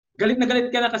push-ups. Galit na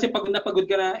kasi pagod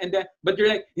ka na. And then, but you're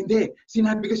like, hindi,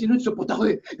 sinabi kasi nun, support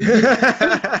ako eh.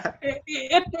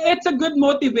 It's a good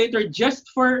motivator just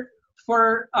for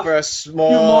a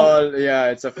small,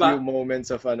 it's a few moments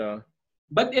of ano.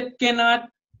 But it cannot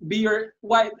be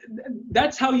why.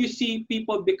 That's how you see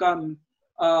people become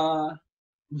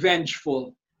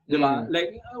vengeful. Diba?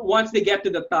 Like, once they get to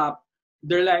the top,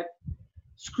 they're like,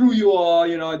 screw you all,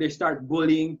 they start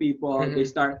bullying people. They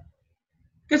start,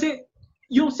 kasi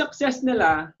yung success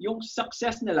nila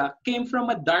came from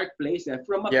a dark place,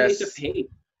 from a place of hate.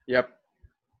 Yep.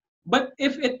 But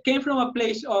if it came from a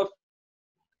place of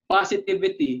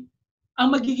positivity,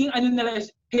 ang magiging ano nila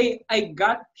is, hey, I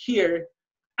got here,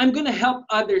 I'm gonna help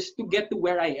others to get to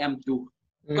where I am too.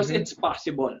 Because it's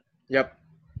possible. Yep.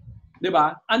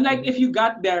 Diba? Unlike if you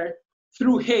got there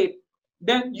through hate,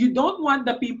 then you don't want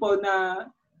the people to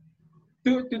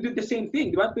do the same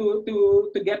thing, diba?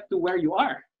 To get to where you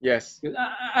are. Yes.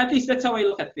 At least that's how I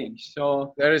look at things.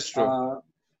 So that is true.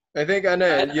 I think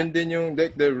yun din yung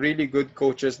the really good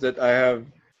coaches that I have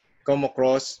come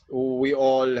across. We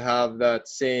all have that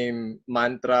same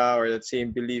mantra or that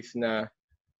same belief na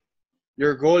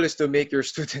your goal is to make your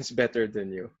students better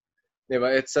than you. Diba?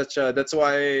 It's such a that's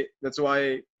why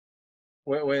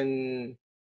when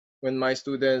my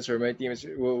students or my teams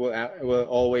will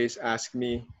always ask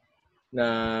me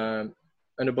na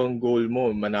ano bang goal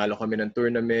mo? Manalo kami ng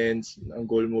tournaments? Ang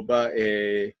goal mo ba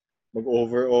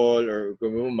mag-overall or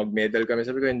mag-medal kami?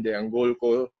 Sabi ko, hindi. Ang goal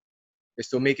ko is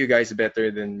to make you guys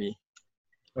better than me.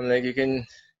 I'm like, you can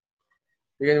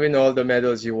win all the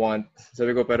medals you want.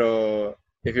 Sabi ko, pero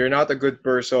if you're not a good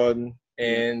person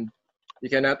and you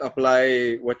cannot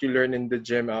apply what you learn in the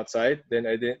gym outside, then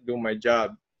I didn't do my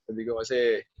job. Sabi ko,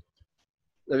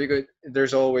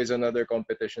 there's always another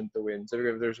competition to win. Sabi ko,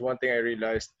 if there's one thing I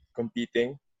realized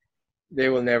competing, they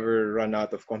will never run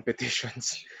out of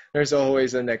competitions. There's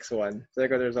always a next one. Sabi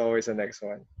ko, there's always a next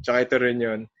one. Tsaka ito rin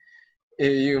yun.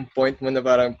 Yung point mo na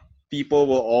parang people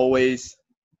will always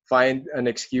find an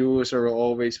excuse or will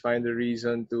always find a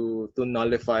reason to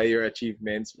nullify your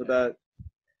achievements. But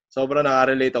sobrang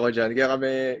nakarelate ako dyan.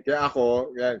 Kami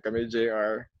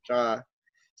JR, tsaka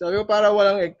sabi ko para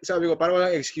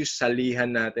walang excuse,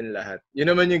 salihan natin lahat. Yun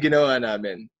naman yung ginawa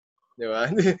namin. Di ba?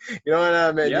 Ginawa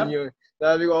namin yun.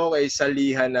 Sabi ko, okay,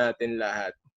 salihan natin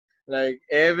lahat. Like,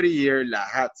 every year,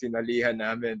 lahat sinalihan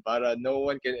namin para no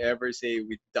one can ever say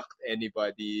we ducked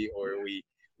anybody or we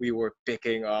were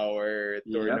picking our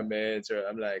tournaments. Or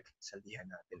I'm like, salihan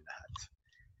natin lahat.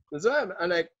 So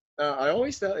I'm like, I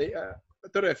always tell,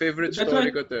 ito rin, favorite story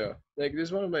ko to. Like, this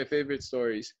is one of my favorite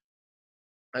stories.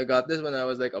 I got this when I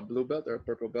was like a blue belt or a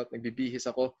purple belt. Nagbibihis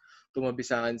ako, tumabi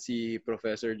sa akin si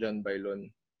Professor John Bailon.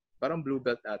 Parang blue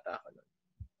belt ata ako nun.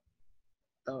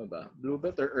 Tama ba? Blue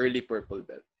belt or early purple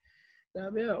belt?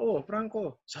 Sabi niya,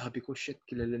 Franco. Sabi ko, shit,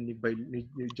 kilala ni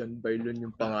John Bailon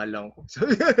yung pangalan ko.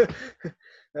 Sabi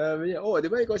niya,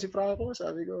 di ba ikaw si Franco?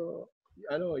 Sabi ko,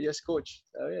 yes coach.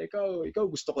 Sabi niya, ikaw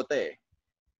gusto ko te.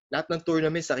 Lahat ng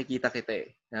tournaments nakikita kita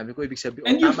eh. Sabi ko, ibig sabihin,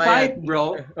 and you fight,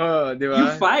 bro. Di ba?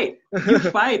 You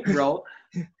fight, bro.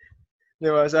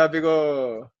 Di ba? Sabi ko,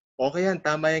 okay yan,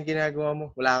 tama yung ginagawa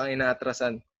mo. Wala kang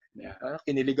inaatrasan. Yeah.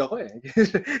 Kinilig ako eh.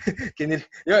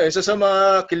 Isa sa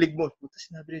mga kilig mo. Puta,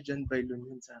 sinabi ni John Bailon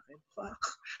yun sa akin. Fuck.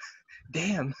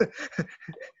 Damn.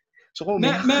 So kung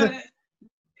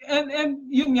and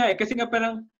yun nga eh. Kasi nga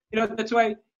parang, that's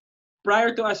why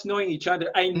prior to us knowing each other,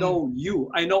 I know you.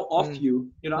 I know of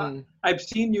you. I've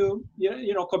seen you,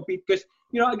 compete. Because,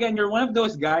 again, you're one of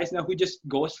those guys now who just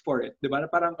goes for it. Diba?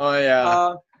 Parang,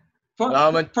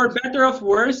 for better or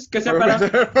worse, kasi parang,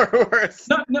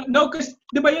 no, because,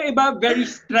 di ba yung iba, very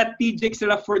strategic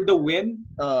sila for the win.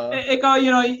 Ikaw,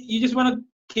 you just want to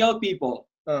kill people.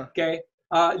 Okay?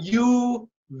 You,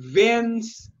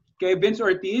 Vince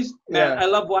Ortiz, man, I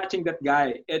love watching that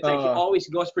guy. It's like he always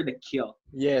goes for the kill.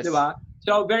 Yes. Di ba?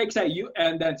 So, very excited. You,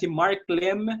 and then si Mark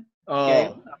Lim,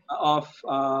 okay, of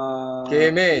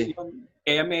KMA,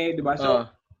 di ba?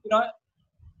 So,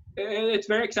 it's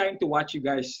very exciting to watch you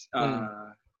guys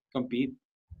compete.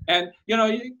 And,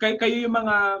 kayo yung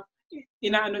mga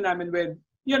inaano namin with,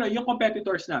 yung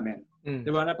competitors namin.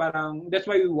 Diba? Na parang, that's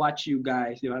why we watch you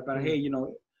guys. Diba? Parang, hey,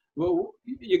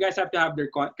 you guys have to have their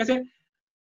kasi,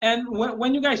 and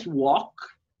when you guys walk,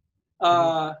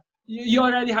 you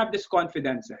already have this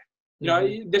confidence.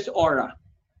 This aura.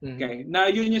 Okay? Now,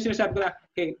 yun yung sinasabi ko na,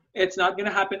 hey, it's not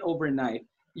gonna happen overnight.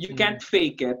 You can't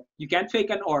fake it. You can't fake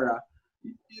an aura.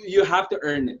 You have to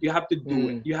earn it. You have to do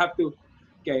it. You have to,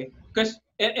 okay? Because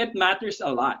it matters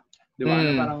a lot. Di ba?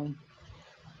 Parang,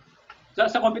 sa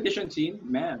competition scene,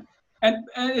 man. And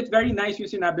it's very nice yung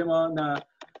sinabi mo na,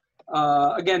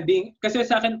 again, kasi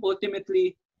sa akin,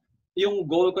 ultimately, yung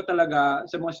goal ko talaga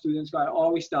sa mga students ko, I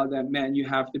always tell them, man, you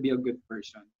have to be a good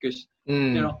person. Because,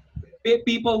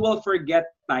 people will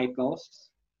forget titles.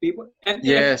 If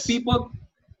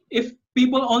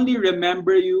people only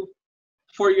remember you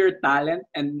for your talent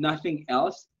and nothing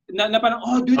else, na parang,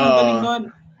 dude, ang galing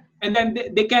nun. And then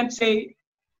they can't say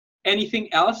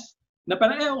anything else. Na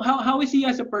parang, how is he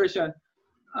as a person?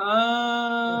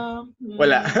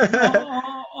 Wala.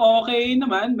 Okay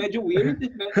naman, medyo weird.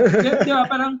 Diba,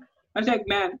 parang, I'm like,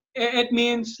 man, it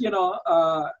means, you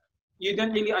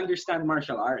don't really understand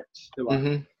martial arts.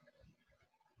 Diba?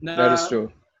 That is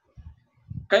true.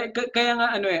 Kaya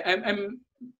nga, I'm,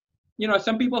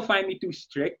 some people find me too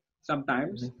strict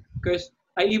sometimes because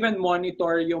I even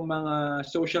monitor yung mga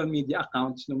social media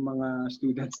accounts ng mga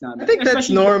students namin. I think that's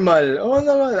normal.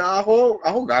 Naman. Ako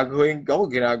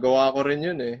ginagawa ko rin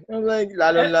yun eh. I'm like,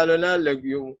 lalo na,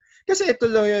 yung, kasi ito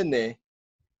lang yun eh.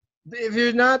 If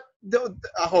you're not,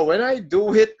 when I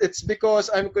do it, it's because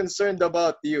I'm concerned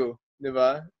about you.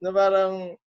 Diba? Na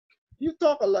parang, if you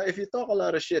talk a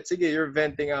lot of shit, sige, you're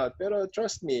venting out. Pero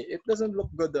trust me, it doesn't look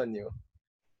good on you.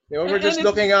 We're just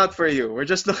looking out for you. We're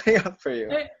just looking out for you.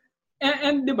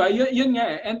 And diba, yun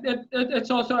nga eh. And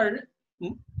it's also,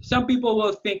 some people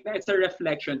will think that it's a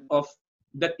reflection of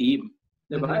the team.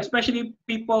 Diba? Especially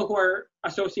people who are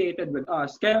associated with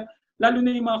us. Kaya, lalo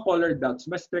na yung mga colored dogs,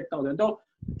 mas strict ako doon. Though,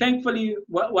 thankfully,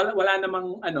 wala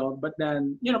namang but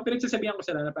then, pinagsasabihan ko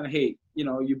sila na parang, hey,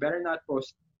 you better not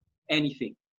post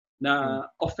anything na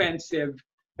offensive,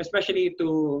 especially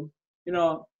to,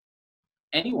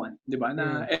 anyone, di ba?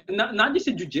 Not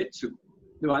just in jiu-jitsu.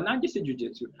 Di ba? Not just in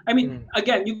jiu-jitsu. I mean,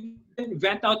 again, you can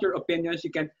vent out your opinions, you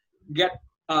can get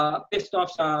pissed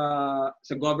off sa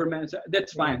government,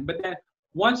 that's fine. But then,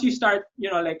 once you start,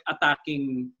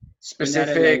 attacking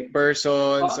specific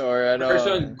persons or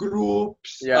person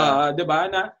groups,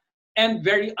 diba, and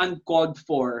very uncalled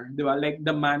for, diba, like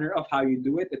the manner of how you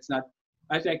do it, it's not.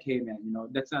 I was like, hey man,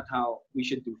 that's not how we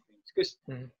should do things. Because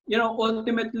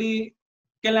ultimately,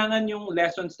 kailangan yung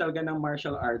lessons talaga ng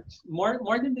martial arts more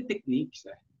than the techniques.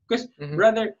 Because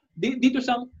brother, dito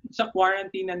sa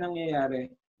quarantine na nangyayari,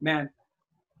 man,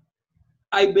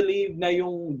 I believe na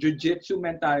yung jiu-jitsu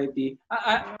mentality,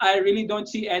 I really don't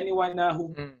see anyone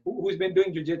who's been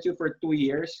doing jiu-jitsu for 2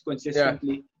 years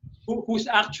consistently, who's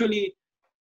actually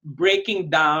breaking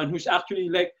down, who's actually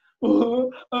like, I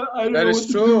don't know what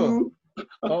to do.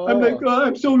 I'm like,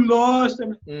 I'm so lost.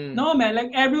 No, man,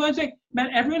 like everyone's like,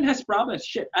 man, everyone has problems.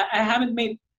 Shit, I haven't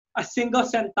made a single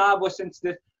centavo since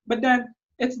this. But then,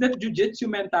 it's that jiu-jitsu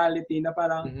mentality na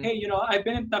parang, hey, I've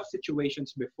been in tough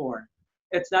situations before.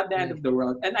 It's not the end of the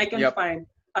world. And I can find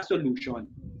a solution.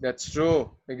 That's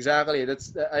true. Exactly.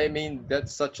 That's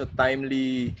such a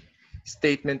timely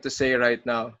statement to say right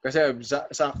now. Kasi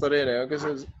sakto rin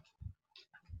Kasi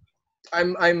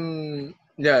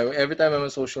every time I'm on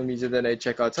social media then I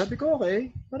check out, sabi ko,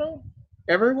 okay, parang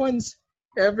everyone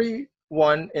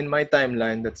in my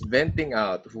timeline that's venting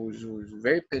out, who's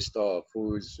very pissed off,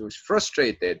 who's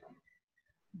frustrated,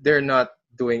 they're not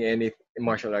doing any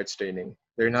martial arts training.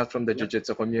 They're not from the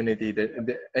jiu-jitsu community.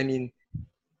 I mean,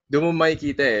 doon mo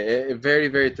makikita very,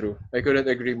 very true. I couldn't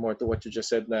agree more to what you just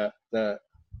said na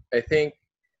I think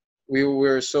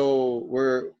we're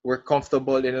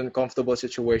comfortable in uncomfortable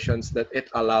situations that it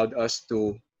allowed us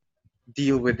to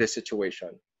deal with this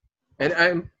situation.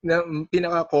 And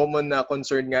pinaka-common na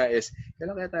concern nga is,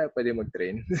 kailan kaya tayo pwede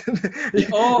mag-train?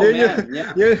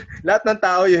 Lahat ng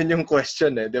tao, yun yung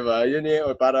question di ba? Yun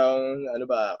yung, parang,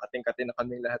 kating-kating na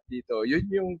kaming lahat dito. Yun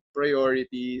yung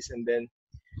priorities, and then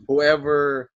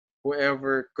whoever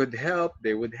could help,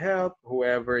 they would help.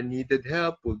 Whoever needed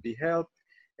help would be helped.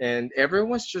 And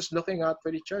everyone's just looking out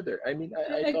for each other. I mean,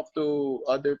 I talk to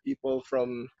other people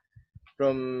from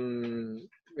other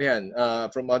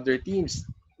teams.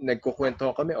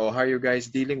 Nagkukwento kami, how are you guys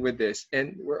dealing with this?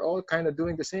 And we're all kind of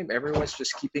doing the same. Everyone's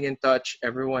just keeping in touch.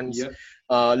 Everyone's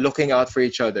looking out for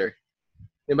each other.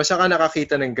 Diba, saka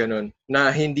nakakita ng ganun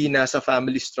na hindi nasa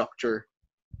family structure.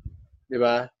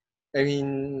 Diba? I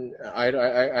mean, I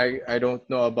don't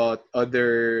know about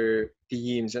other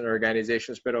teams and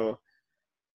organizations, pero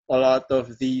a lot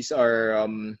of these are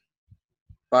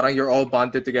parang you're all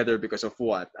bonded together because of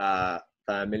what?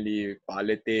 Family,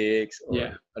 politics,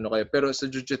 or ano kaya. Pero sa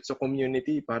jiu-jitsu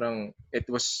community, parang it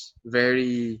was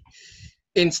very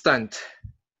instant.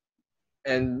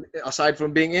 And aside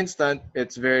from being instant,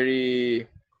 it's very,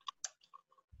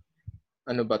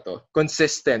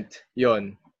 consistent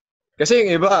yon. Kasi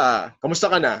yung iba,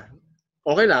 kamusta ka na?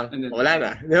 Okay lang, wala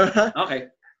na. Di ba? Okay,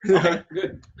 good.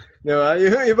 Di ba?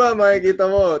 Yung iba, makikita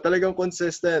mo, talagang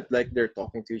consistent. Like, they're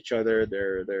talking to each other,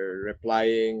 they're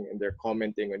replying, and they're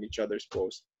commenting on each other's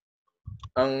posts.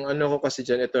 Ang ko kasi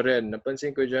dyan, ito rin,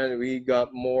 napansin ko dyan, we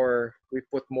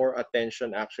put more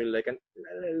attention, actually, like a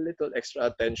little extra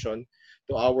attention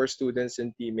to our students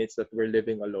and teammates that were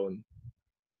living alone.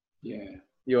 Yeah.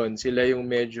 Yun, sila yung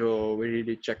medyo, we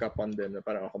really check up on them, na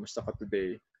parang, kamusta ka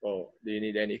today? Do you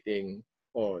need anything?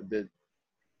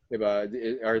 Diba?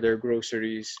 Are there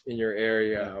groceries in your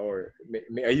area? Or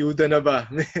may ayuda na ba?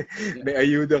 May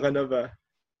ayuda ka na ba?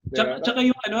 Diba? Tsaka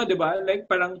yung diba? Like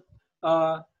parang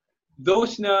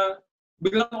those na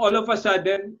biglang all of a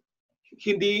sudden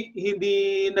hindi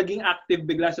naging active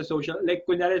bigla sa social, like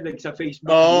kunyari like sa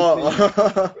Facebook.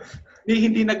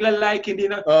 Hindi nagla-like, hindi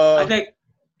na I like,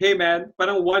 hey man,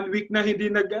 parang 1 week na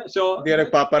hindi so hindi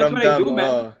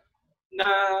nagpaparamdam. Na,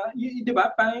 di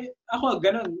ba, ako,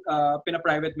 ganun,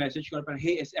 pina-private message ko, parang,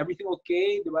 hey, is everything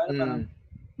okay? Di ba? Parang,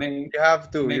 you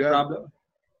have to. May problem.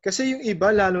 Kasi yung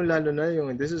iba, lalo na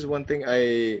this is one thing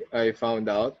I found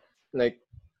out, like,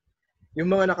 yung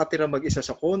mga nakatira mag-isa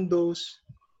sa condos,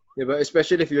 di ba?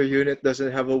 Especially if your unit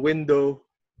doesn't have a window,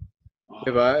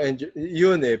 di ba? And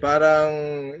yun parang,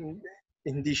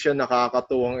 hindi siya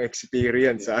nakakatuwang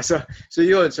experience. So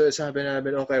yun, so sabi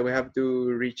namin, okay, we have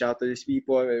to reach out to these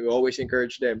people, and we always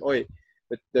encourage them,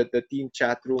 the team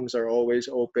chat rooms are always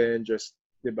open, just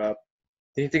diba?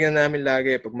 Tinitingnan namin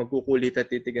lagi, pag magkukulit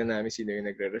at titignan namin sino yung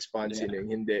nagre-respond, sino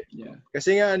yung hindi. Yeah.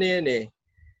 Kasi nga ano yan eh,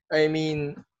 I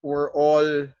mean, we're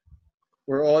all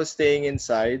staying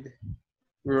inside.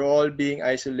 We're all being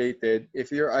isolated.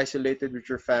 If you're isolated with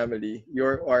your family,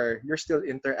 you're still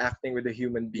interacting with a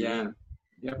human being.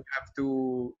 Yeah. Yep.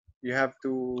 You have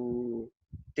to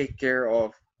take care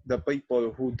of the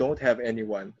people who don't have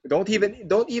anyone. Don't even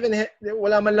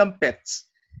wala man lang pets.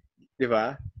 'Di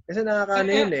ba? Kasi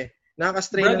nakakaano yun eh.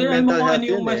 Nakaka-strain ng mental health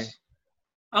yun eh.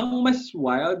 Ang mas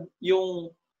wild yung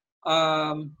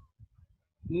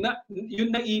yung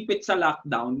naipit sa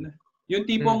lockdown, yung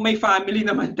tipong may family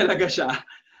naman talaga siya.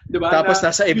 Diba? Tapos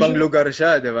nasa ibang lugar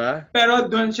siya, di ba? Pero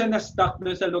doon siya na-stuck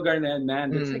doon sa lugar na yun,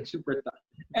 man. That's like super tough.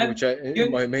 And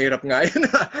mahirap nga yun.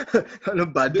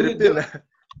 Anong bad trip yun?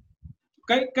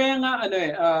 Kaya nga,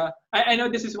 I know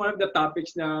this is one of the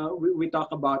topics na we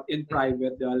talk about in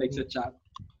private, like sa chat.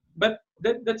 But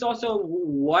that's also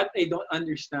what I don't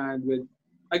understand with,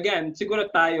 again, siguro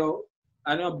tayo,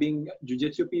 being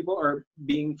jiu-jitsu people or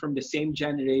being from the same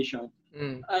generation,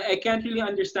 I can't really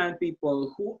understand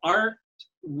people who are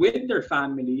with their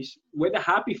families, with a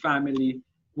happy family,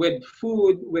 with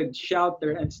food, with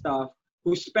shelter and stuff,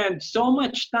 who spend so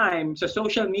much time sa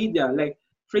social media, like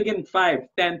friggin'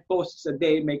 5-10 posts a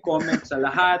day, may comments sa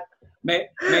lahat, may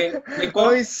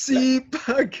comments.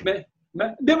 Sipag!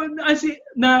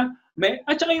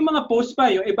 At saka yung mga posts pa,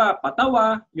 yung iba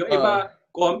patawa, yung iba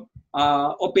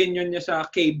opinion niya sa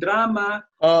K-drama,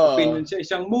 opinion sa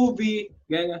isang movie,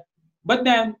 ganyan. But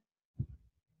then,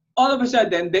 all of a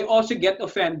sudden, they also get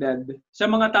offended sa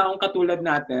mga taong katulad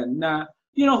natin na,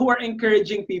 who are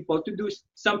encouraging people to do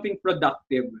something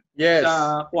productive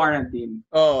sa quarantine.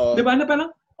 Diba? Na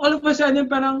parang, all of a sudden,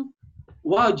 parang,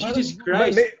 wow, Jesus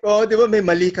Christ. Di ba may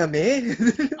mali kami?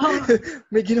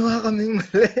 May ginawa kaming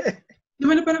mali. Di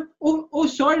ba na parang,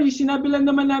 sorry, sinabi lang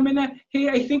naman namin na, hey,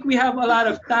 I think we have a lot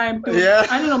of time to,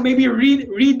 I don't know, maybe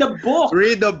read the book.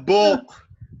 Read the book.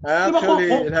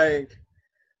 Actually,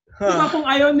 diba kung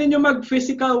ayaw ninyo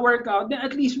mag-physical workout, then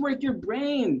at least work your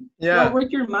brain.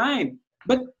 Work your mind.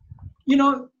 But,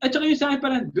 at saka yung sa akin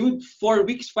parang, dude, 4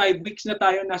 weeks, 5 weeks na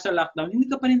tayo nasa lockdown, hindi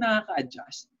ka pa rin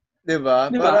nakaka-adjust.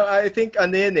 Diba? Parang, I think,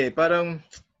 parang,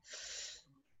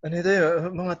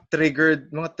 mga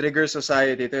trigger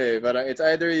society ito eh. Parang, it's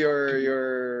either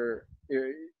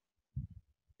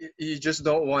you just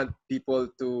don't want people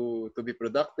to be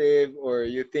productive, or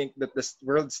you think that the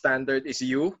world standard is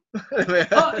you. Diba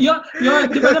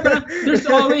na parang, there's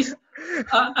always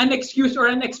an excuse or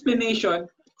an explanation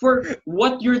for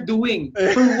what you're doing,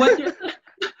 for what you're...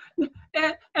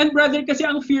 and brother, kasi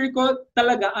ang fear ko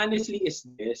talaga, honestly, is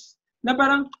this. Na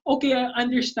parang, okay, I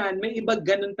understand, may iba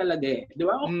ganun talaga eh. Di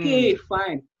ba? Okay,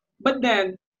 fine. But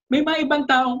then, may mga ibang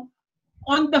taong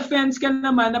on the fence ka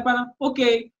naman na parang,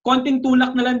 okay, konting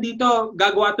tulak na lang dito,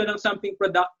 gagawa to ng something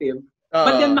productive.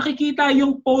 But then, makikita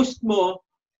yung post mo,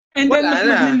 and then mas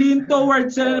mag-lean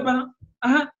towards na parang,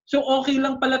 so okay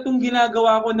lang pala itong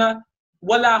ginagawa ko na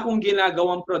wala akong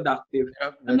ginagawang productive.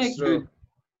 That's true.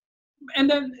 And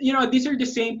then, these are the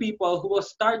same people who will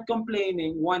start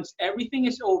complaining once everything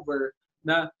is over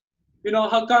na,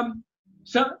 how come,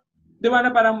 di ba na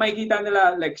parang makikita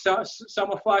nila, like, some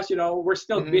of us, we're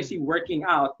still busy working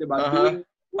out, di ba? Doing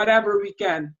whatever we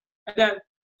can. And then,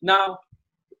 now,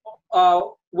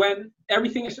 when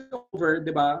everything is over,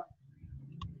 di ba,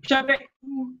 syempre,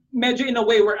 medyo in a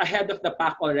way, we're ahead of the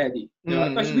pack already.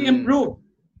 Because we improved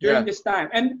during this time.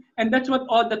 And that's what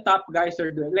all the top guys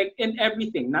are doing. Like in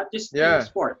everything, not just in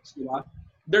sports.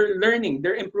 They're learning,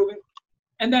 they're improving.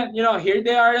 And then, here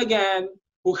they are again,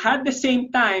 who had the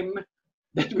same time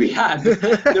that we had.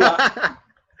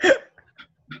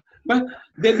 But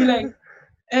they'd be like,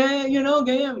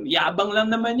 ganyan, yabang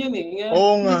lang naman yun eh.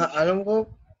 Oo nga, alam ko.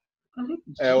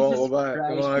 Ewan ko ba,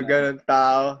 yung mga ganun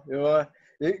tao.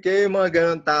 Kaya yung mga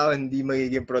ganun tao, hindi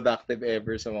magiging productive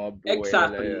ever sa mga buhay.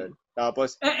 Exactly. Nila yun.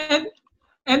 Tapos,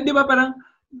 and di ba parang,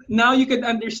 now you can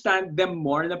understand them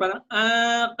more, na parang,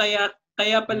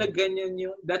 kaya pala ganyan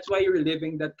yun. That's why you're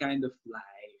living that kind of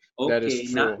life. Okay, that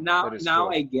is true. Now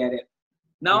I get it.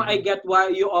 Now I get why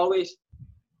you always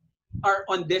are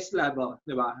on this level,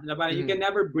 di ba? Na parang you can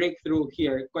never break through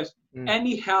here because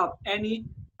any help, any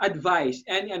advice,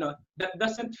 any that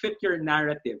doesn't fit your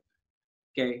narrative,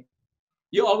 okay?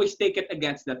 You always take it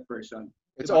against that person.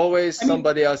 It's always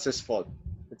somebody else's fault.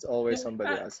 It's always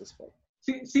somebody else's fault.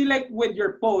 See, like with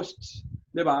your posts,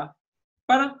 di ba?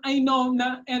 Parang I know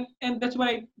na, and that's what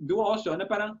I do also, na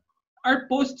parang our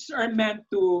posts are meant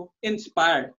to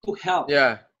inspire, to help.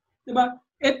 Yeah. Di ba?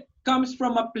 It comes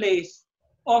from a place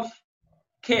of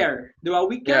care. Diba?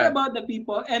 We care Yeah. about the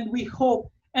people, and we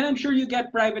hope, and I'm sure you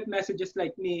get private messages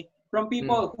like me from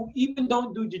people who even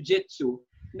don't do jiu-jitsu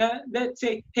that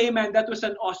say, hey man, that was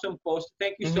an awesome post.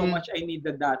 Thank you so much. I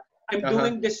needed that. I'm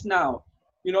doing this now.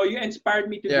 You know, you inspired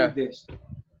me to do this.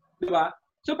 Diba?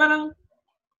 So parang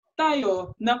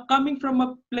tayo, na coming from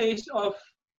a place of,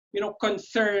 you know,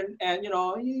 concern and, you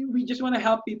know, we just want to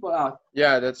help people out.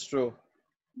 Yeah, that's true.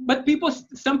 But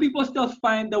some people still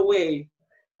find a way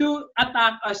to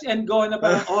attack us and go na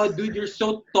parang, oh, dude, you're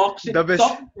so toxic.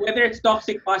 Whether it's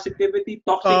toxic positivity,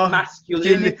 toxic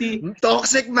masculinity.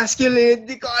 Toxic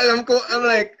masculinity ko alam ko. I'm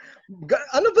like,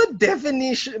 ano ba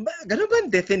definition? Gano'n ba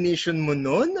definition mo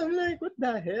nun? I'm like, what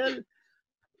the hell?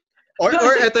 Or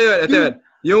ito yun.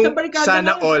 Yung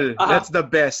sana all. That's the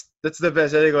best. That's the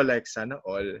best. I go like, sana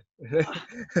all.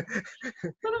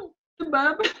 Parang,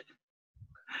 diba?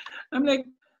 I'm like,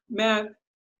 man,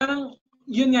 parang,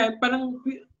 yun nga, parang,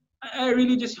 I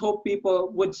really just hope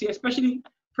people would see, especially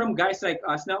from guys like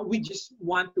us. Now, we just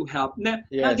want to help. Now,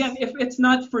 again, if it's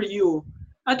not for you,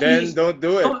 then don't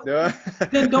do it.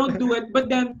 Then don't do it. But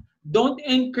then, don't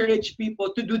encourage people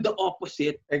to do the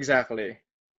opposite. Exactly.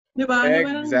 Diba?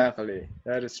 Exactly.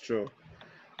 That is true.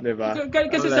 Diba?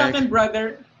 Kasi sa akin,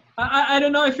 brother, I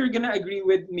don't know if you're gonna agree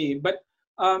with me, but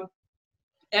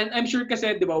and I'm sure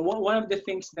kasi, diba, one of the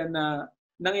things na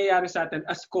nangyayari sa atin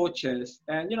as coaches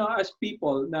and, you know, as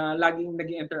people na laging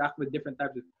nag-interact with different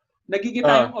types of, nagiging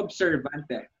tayong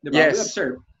observante. Diba? Yes. We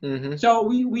observe. So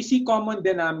we see common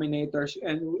denominators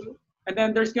and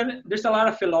then there's a lot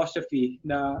of philosophy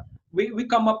na we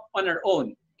come up on our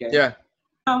own. Okay? Yeah.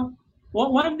 Now,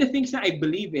 one of the things that I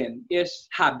believe in is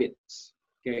habits.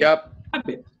 Okay. Yep.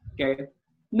 Habits. Okay.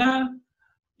 Na,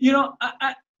 you know,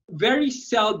 I very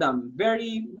seldom,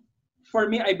 for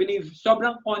me, I believe,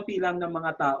 sobrang konti lang ng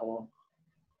mga tao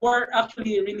who are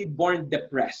actually really born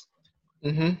depressed.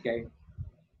 Okay.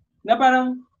 Na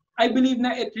parang, I believe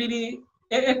na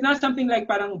it's not something like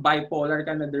parang bipolar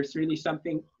ka na there's really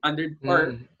something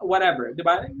or whatever.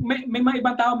 Diba? May mga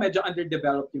ibang tao medyo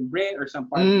underdeveloped yung brain or some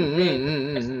part of the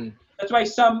brain. That's why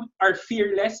some are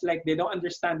fearless, like they don't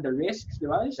understand the risks,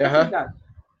 diba? Stuff like that.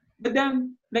 But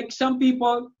then, like some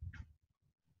people,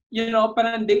 you know,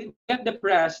 parang they get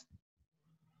depressed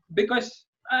because,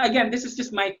 again, this is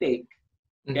just my take.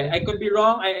 Okay, I could be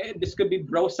wrong. This could be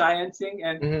bro sciencing,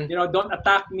 and you know, don't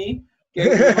attack me.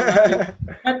 Okay,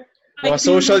 but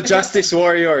social justice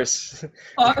warriors.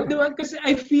 Diba? Kasi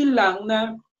I feel lang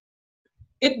na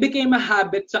it became a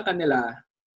habit sa kanila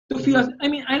to feel. I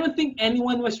mean, I don't think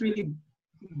anyone was really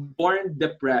born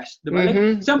depressed. Diba?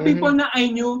 Like some people na I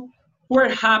knew who were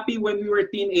happy when we were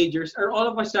teenagers are all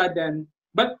of a sudden,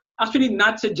 but actually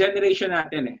not sa generation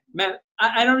natin eh. Man,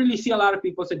 I don't really see a lot of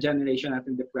people sa generation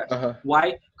natin depressed.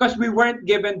 Why? Because we weren't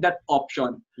given that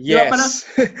option. Yes.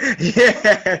 Diba?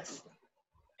 Yes.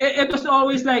 It was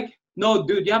always like, no,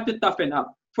 dude, you have to toughen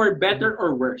up for better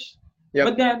or worse.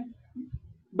 Yep.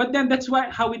 But then that's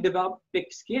how we develop thick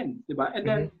skin, diba? And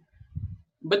then,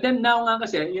 but then now nga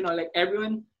kasi, you know, like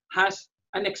everyone has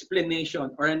an explanation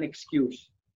or an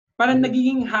excuse. Parang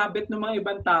nagiging habit ng mga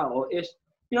ibang tao is,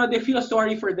 you know, they feel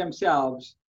sorry for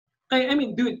themselves. I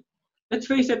mean, dude, let's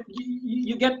face it,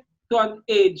 you get to an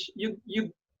age, you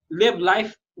live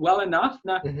life well enough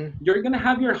na you're gonna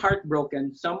have your heart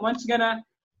broken. Someone's gonna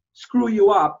screw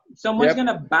you up. Someone's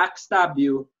gonna backstab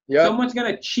you. Someone's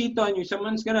gonna cheat on you.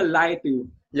 Someone's gonna lie to you.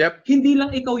 Yep. Hindi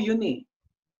lang ikaw yun eh.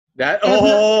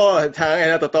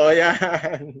 Tangina, totoo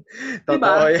yan.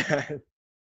 Totoo yan.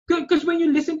 Because when you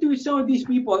listen to some of these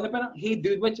people, na parang, hey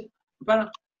dude,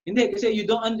 parang, hindi, kasi you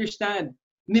don't understand.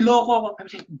 Niloko ako. I'm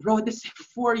like, bro, this is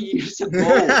 4 years ago.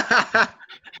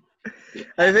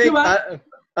 I think,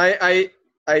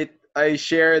 I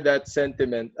share that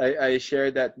sentiment. I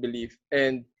share that belief.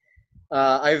 And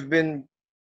I've been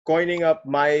coining up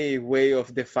my way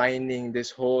of defining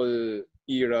this whole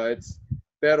era.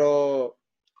 Pero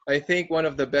I think one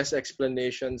of the best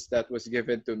explanations that was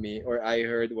given to me or I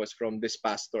heard was from this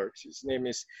pastor. His name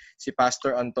is si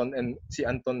Pastor Anton and si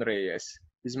Anton Reyes.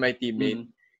 He's my teammate.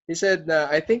 He said,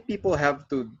 I think people have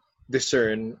to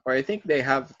discern, or I think they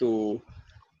have to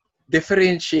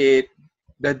differentiate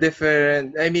the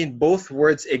different, I mean, both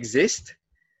words exist,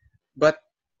 but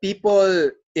people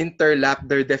interlap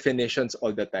their definitions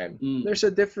all the time. There's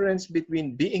a difference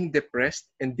between being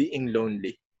depressed and being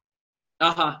lonely.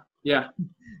 Yeah.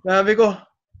 Sabi ko,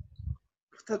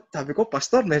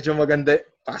 Pastor, medyo maganda.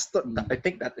 Pastor, I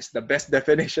think that is the best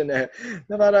definition.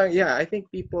 Na parang, yeah, I think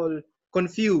people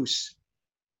confuse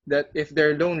that if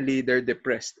they're lonely, they're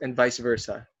depressed, and vice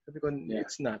versa. Sabi ko,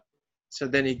 it's not. So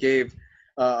then he gave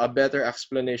a better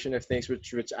explanation of things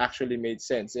which actually made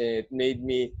sense, and it made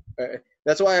me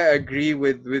that's why I agree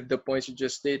with the points you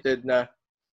just stated. Na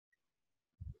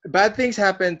bad things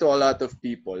happen to a lot of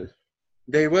people.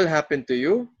 They will happen to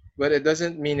you, but it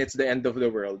doesn't mean it's the end of the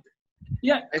world.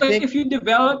 Yeah, because if you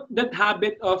develop that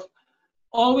habit of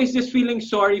always just feeling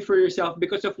sorry for yourself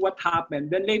because of what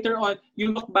happened, then later on,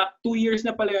 you look back 2 years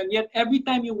na pala yun, yet every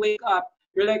time you wake up,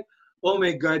 you're like, oh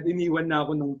my God, iniwan na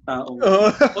ako ng tao.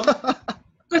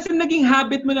 Kasi naging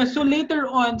habit mo na. So later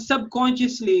on,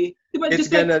 subconsciously, di ba? It's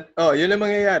gonna, yun ang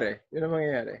mangyayari. Yun ang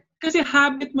mangyayari. Kasi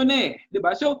habit mo na di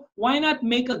ba? So why not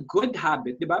make a good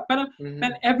habit, di ba? Parang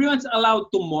everyone's allowed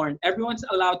to mourn. Everyone's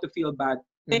allowed to feel bad.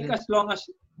 Take as long as,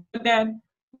 but then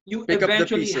you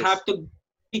eventually have to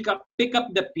pick up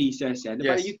the pieces.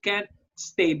 Diba? Yes. You can't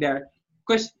stay there.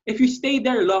 Because if you stay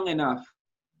there long enough,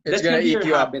 it's that's going to be your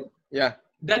you habit. Up. Yeah.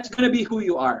 That's going to be who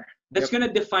you are. That's going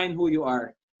to define who you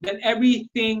are. Then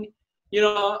everything,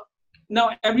 now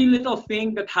every little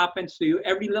thing that happens to you,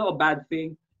 every little bad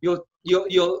thing, you'll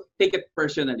take it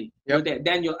personally. Yep.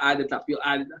 Then you'll add it up.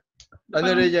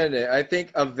 Ano rin yan I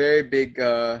think a very big,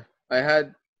 I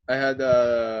had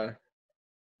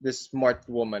this smart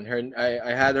woman. I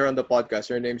had her on the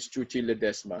podcast. Her name's Chuchi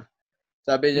Ledesma.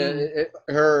 Sabi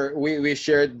niya, we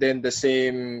shared then the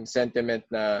same sentiment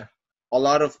na a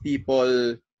lot of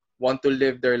people want to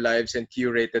live their lives in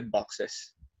curated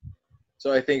boxes.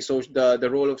 So I think the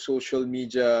role of social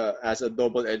media as a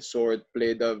double-edged sword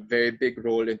played a very big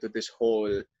role into this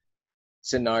whole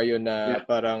scenario na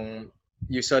parang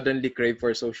you suddenly crave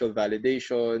for social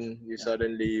validation. You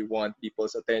suddenly want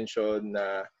people's attention.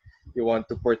 You want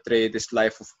to portray this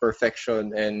life of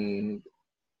perfection, and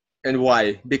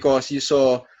why? Because you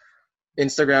saw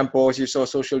Instagram posts, you saw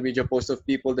social media posts of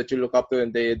people that you look up to,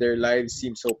 and their lives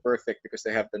seem so perfect because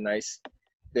they have the nice.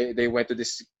 They went to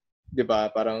this, diba?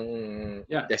 Parang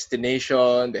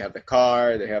destination. They have the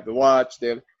car. They have the watch.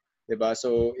 Diba?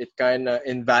 So it kind of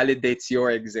invalidates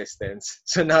your existence.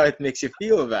 So now it makes you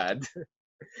feel bad.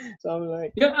 So I'm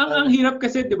like, ang hirap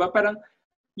kasi, diba? Parang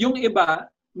yung iba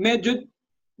medyo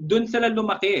dun sila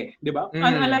lumaki, di ba?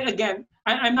 And like, again,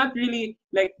 I'm not really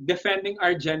like defending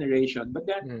our generation, but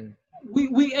then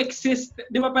we exist,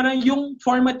 di ba? Parang yung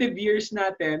formative years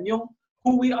natin, yung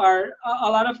who we are, a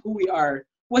lot of who we are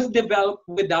was developed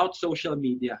without social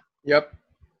media. Yep.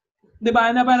 Di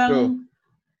ba? Na parang, true.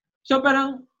 So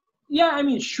parang, yeah, I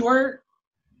mean, sure,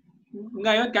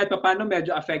 ngayon kahit paano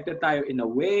medyo affected tayo in a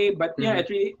way, but it's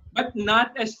really, but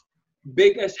not as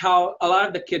big as how a lot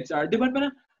of the kids are. Di ba?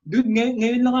 Parang, dude,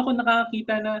 ngayon lang ako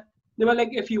nakakita na, di ba,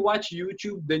 like, if you watch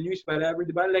YouTube, the news, whatever,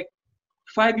 di ba, like,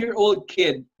 5-year-old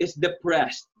kid is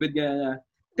depressed with 10-year-old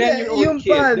kid. Yung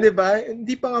pa, di ba,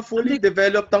 hindi pa nga fully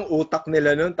developed ang utak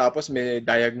nila nun, tapos may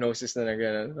diagnosis na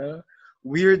gano'n.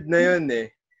 Weird na yun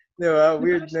Di ba?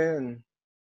 Weird na yun.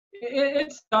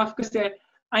 It's tough kasi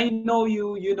I know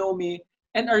you, you know me,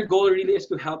 and our goal really is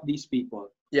to help these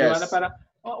people. Yes. Diba? Na parang,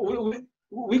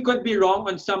 we could be wrong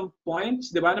on some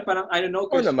points, di ba? Na parang, I don't know,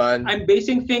 because I'm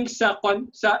basing things sa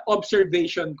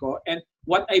observation ko and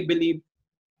what I believe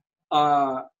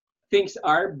things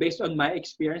are based on my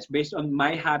experience, based on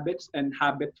my habits and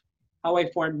how I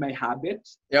formed my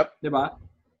habits. Yep. Di ba?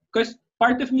 Because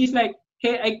part of me is like,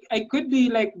 hey, I could be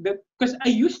like that, because I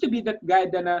used to be that guy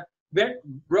that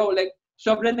bro, like,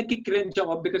 sobrang nakikringe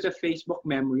ako because of Facebook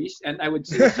memories, and I would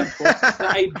see some posts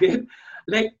that I did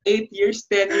like 8 years,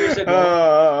 10 years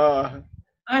ago.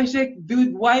 I was like,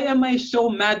 dude, why am I so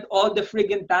mad all the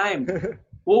friggin' time?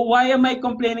 Well, why am I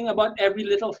complaining about every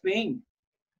little thing?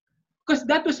 Because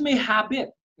that was my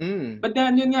habit. But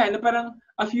then, yun nga, parang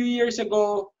a few years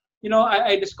ago,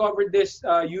 I discovered this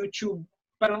YouTube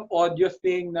parang audio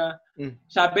thing na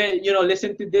sabi,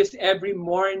 listen to this every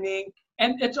morning.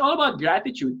 And it's all about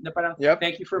gratitude. Na parang,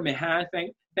 thank you for my hand,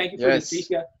 thank you for this piece.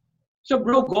 So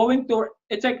bro,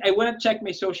 it's like I wouldn't check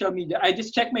my social media. I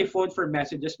just check my phone for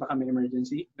messages, baka may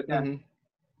emergency. But then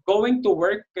going to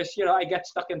work, because I get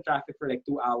stuck in traffic for like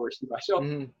 2 hours, diba? So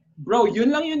bro, yun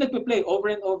lang yung nagpe-play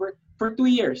over and over for 2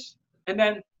 years. And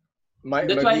then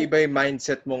mag-iba yung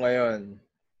mindset mo ngayon.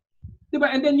 Diba?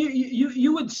 And then you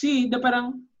would see na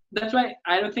parang, that's why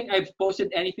I don't think I've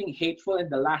posted anything hateful in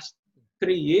the last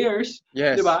 3 years.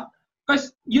 Yes. Diba?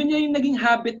 Because yun yung naging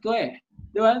habit ko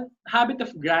Diba? Habit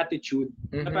of gratitude.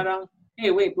 Na parang,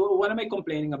 hey, wait, what am I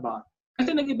complaining about?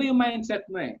 Kasi nag-iba yung mindset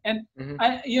mo And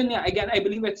yun nga, again, I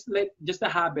believe it's like just a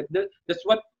habit. That's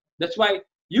why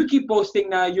you keep posting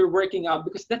na you're working out,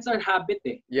 because that's our habit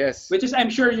Yes. Which is, I'm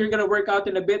sure you're gonna work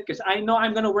out in a bit, because I know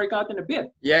I'm gonna work out in a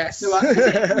bit. Yes. Diba?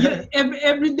 Kasi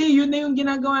every day, yun na yung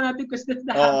ginagawa natin, because that's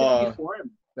the habit we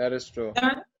form. That is true.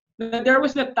 there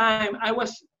was the time I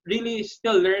was really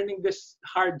still learning this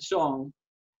hard song.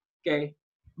 Okay?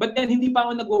 But then hindi pa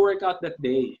ako nag-workout that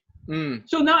day.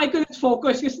 So now I couldn't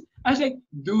focus because I was like,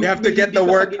 dude, you have to get the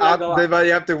work out, ginagawa.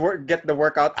 you have to get the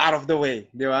workout out of the way,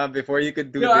 di ba? Before you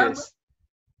could do this.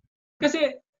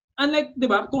 Kasi, unlike, di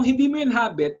ba, kung hindi mo yung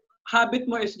habit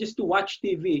mo is just to watch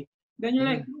TV, then you're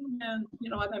like, man, you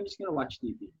know what, I'm just gonna watch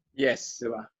TV. Yes. Di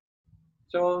ba?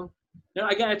 So,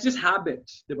 again, it's just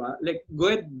habits, di ba? Like,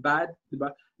 good, bad, di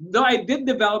ba? Though I did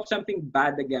develop something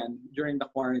bad again during the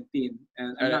quarantine,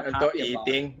 and I'm not happy about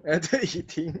it.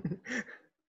 Eating.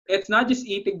 It's not just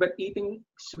eating, but eating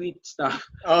sweet stuff.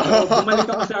 So, bumalik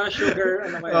ako sa sugar,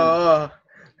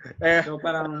 So,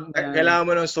 parang... kailangan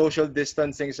mo ng social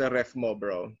distancing sa ref mo,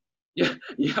 bro.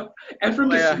 Yeah. And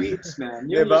from the sweets, man.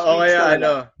 Diba? O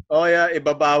kaya,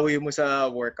 ibabawi mo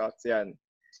sa workouts, yan.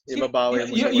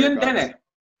 Ibabawi mo sa workouts. Yun din eh.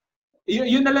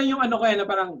 Yun na lang yung na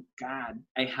parang, God,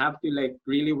 I have to like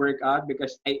really work out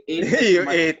because I ate too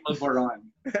much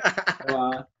Polvoron.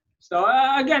 Diba? So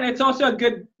again, it's also a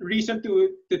good reason to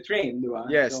train, diba?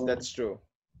 Yes, that's true.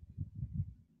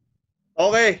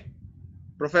 Okay,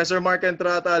 Professor Mark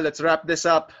Entrata, let's wrap this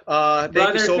up.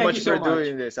 Thank you so much for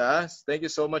doing this. Thank you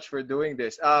so much for doing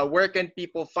this. Where can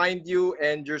people find you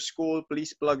and your school? Please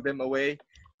plug them away.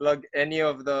 Plug any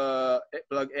of the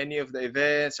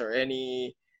events or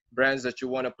any brands that you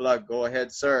want to plug. Go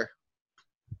ahead, sir.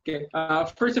 Okay.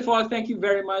 First of all, thank you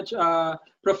very much,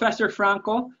 Professor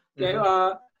Franco. Okay.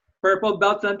 Purple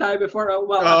belts lang tayo before.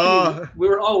 Actually, we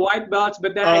were all white belts,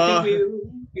 but then I think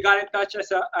we got in touch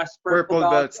as purple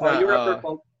belts. You're a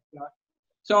purple.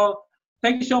 So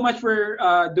thank you so much for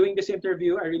doing this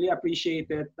interview. I really appreciate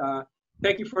it.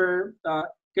 Thank you for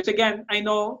because again, I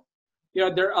know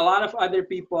there are a lot of other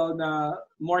people na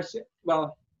more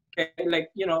like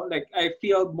I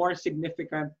feel more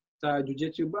significant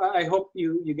jiu-jitsu. But I hope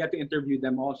you get to interview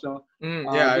them also.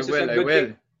 I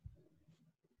will.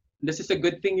 This is a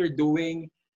good thing you're doing.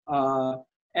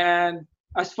 And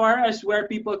as far as where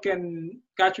people can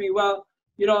catch me,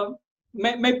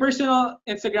 my personal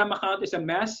Instagram account is a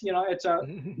mess. It's a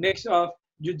mix of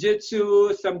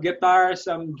jiu-jitsu, some guitar,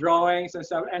 some drawings, and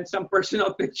some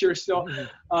personal pictures. So,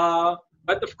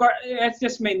 but of course, it's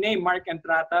just my name, Mark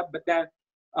Entrata. But then,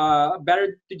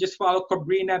 better to just follow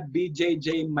Cobrina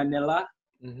BJJ Manila.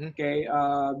 Okay,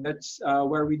 that's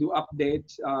where we do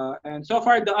updates, and so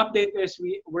far the update is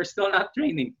we're still not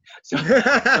training, so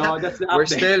that's the update. We're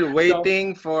still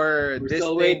waiting for this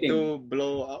thing to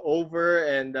blow over,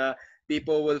 and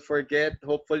people will forget.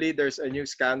 Hopefully, there's a new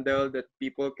scandal that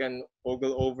people can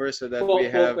ogle over, so that we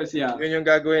have yun yung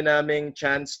gagawin naming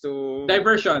chance to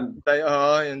diversion.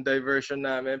 Yung diversion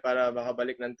namin para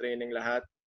makabalik ng training lahat,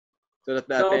 so that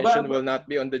the attention will not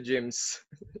be on the gyms.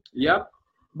 Yep.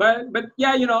 But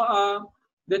yeah,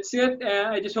 that's it.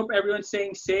 I just hope everyone's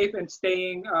staying safe and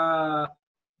staying. I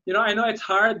know it's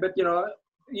hard, but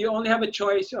you only have a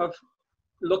choice of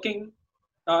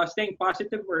staying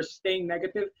positive or staying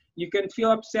negative. You can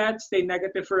feel upset, stay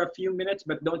negative for a few minutes,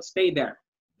 but don't stay there.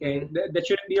 Okay, that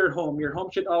shouldn't be your home. Your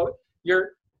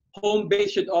home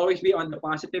base should always be on the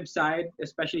positive side,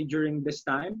 especially during this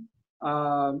time.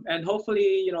 And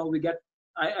hopefully,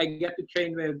 I get to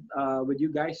train with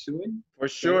you guys soon. For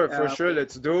sure.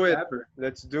 Let's do it.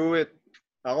 Let's do it.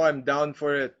 I'm down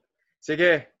for it.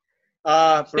 Sige.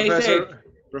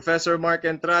 Professor Mark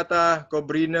Entrata,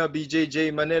 Cobrina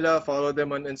BJJ Manila. Follow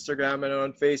them on Instagram and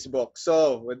on Facebook.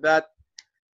 So, with that,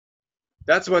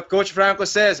 that's what Coach Franco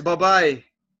says. Bye-bye.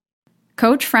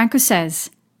 Coach Franco says,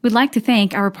 we'd like to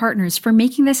thank our partners for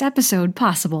making this episode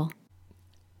possible.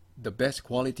 The best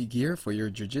quality gear for your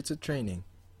jiu-jitsu training.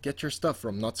 Get your stuff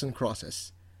from Knots and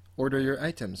Crosses. Order your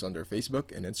items on their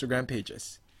Facebook and Instagram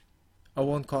pages.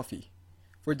 Awon Coffee.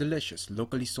 For delicious,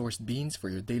 locally sourced beans for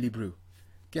your daily brew.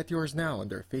 Get yours now on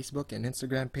their Facebook and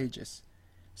Instagram pages.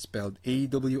 Spelled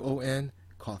AWON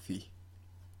Coffee.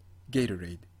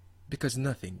 Gatorade. Because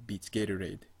nothing beats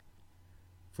Gatorade.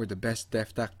 For the best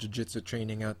DefTac Jiu-Jitsu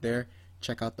training out there,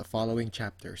 check out the following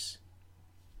chapters.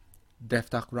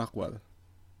 DefTac Rockwell.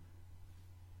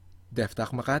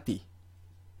 DefTac Makati.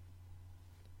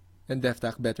 And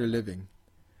DefTac Better Living.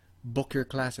 Book your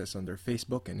classes on their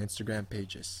Facebook and Instagram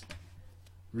pages.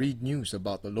 Read news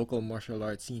about the local martial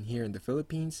arts scene here in the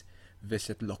Philippines,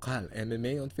 visit Local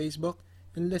MMA on Facebook,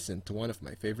 and listen to one of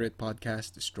my favorite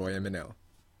podcasts, Destroy MNL.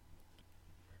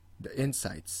 The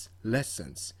insights,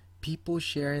 lessons, people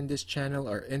share in this channel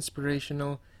are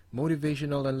inspirational,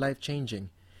 motivational, and life-changing.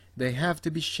 They have to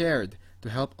be shared to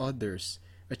help others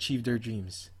achieve their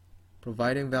dreams.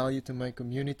 Providing value to my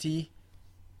community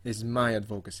is my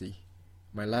advocacy.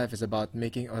 My life is about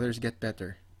making others get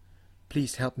better.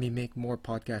 Please help me make more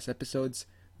podcast episodes,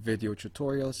 video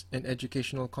tutorials, and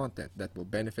educational content that will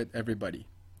benefit everybody.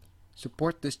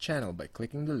 Support this channel by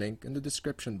clicking the link in the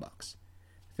description box.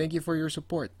 Thank you for your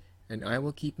support, and I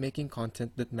will keep making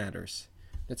content that matters.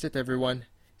 That's it, everyone.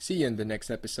 See you in the next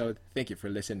episode. Thank you for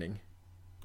listening.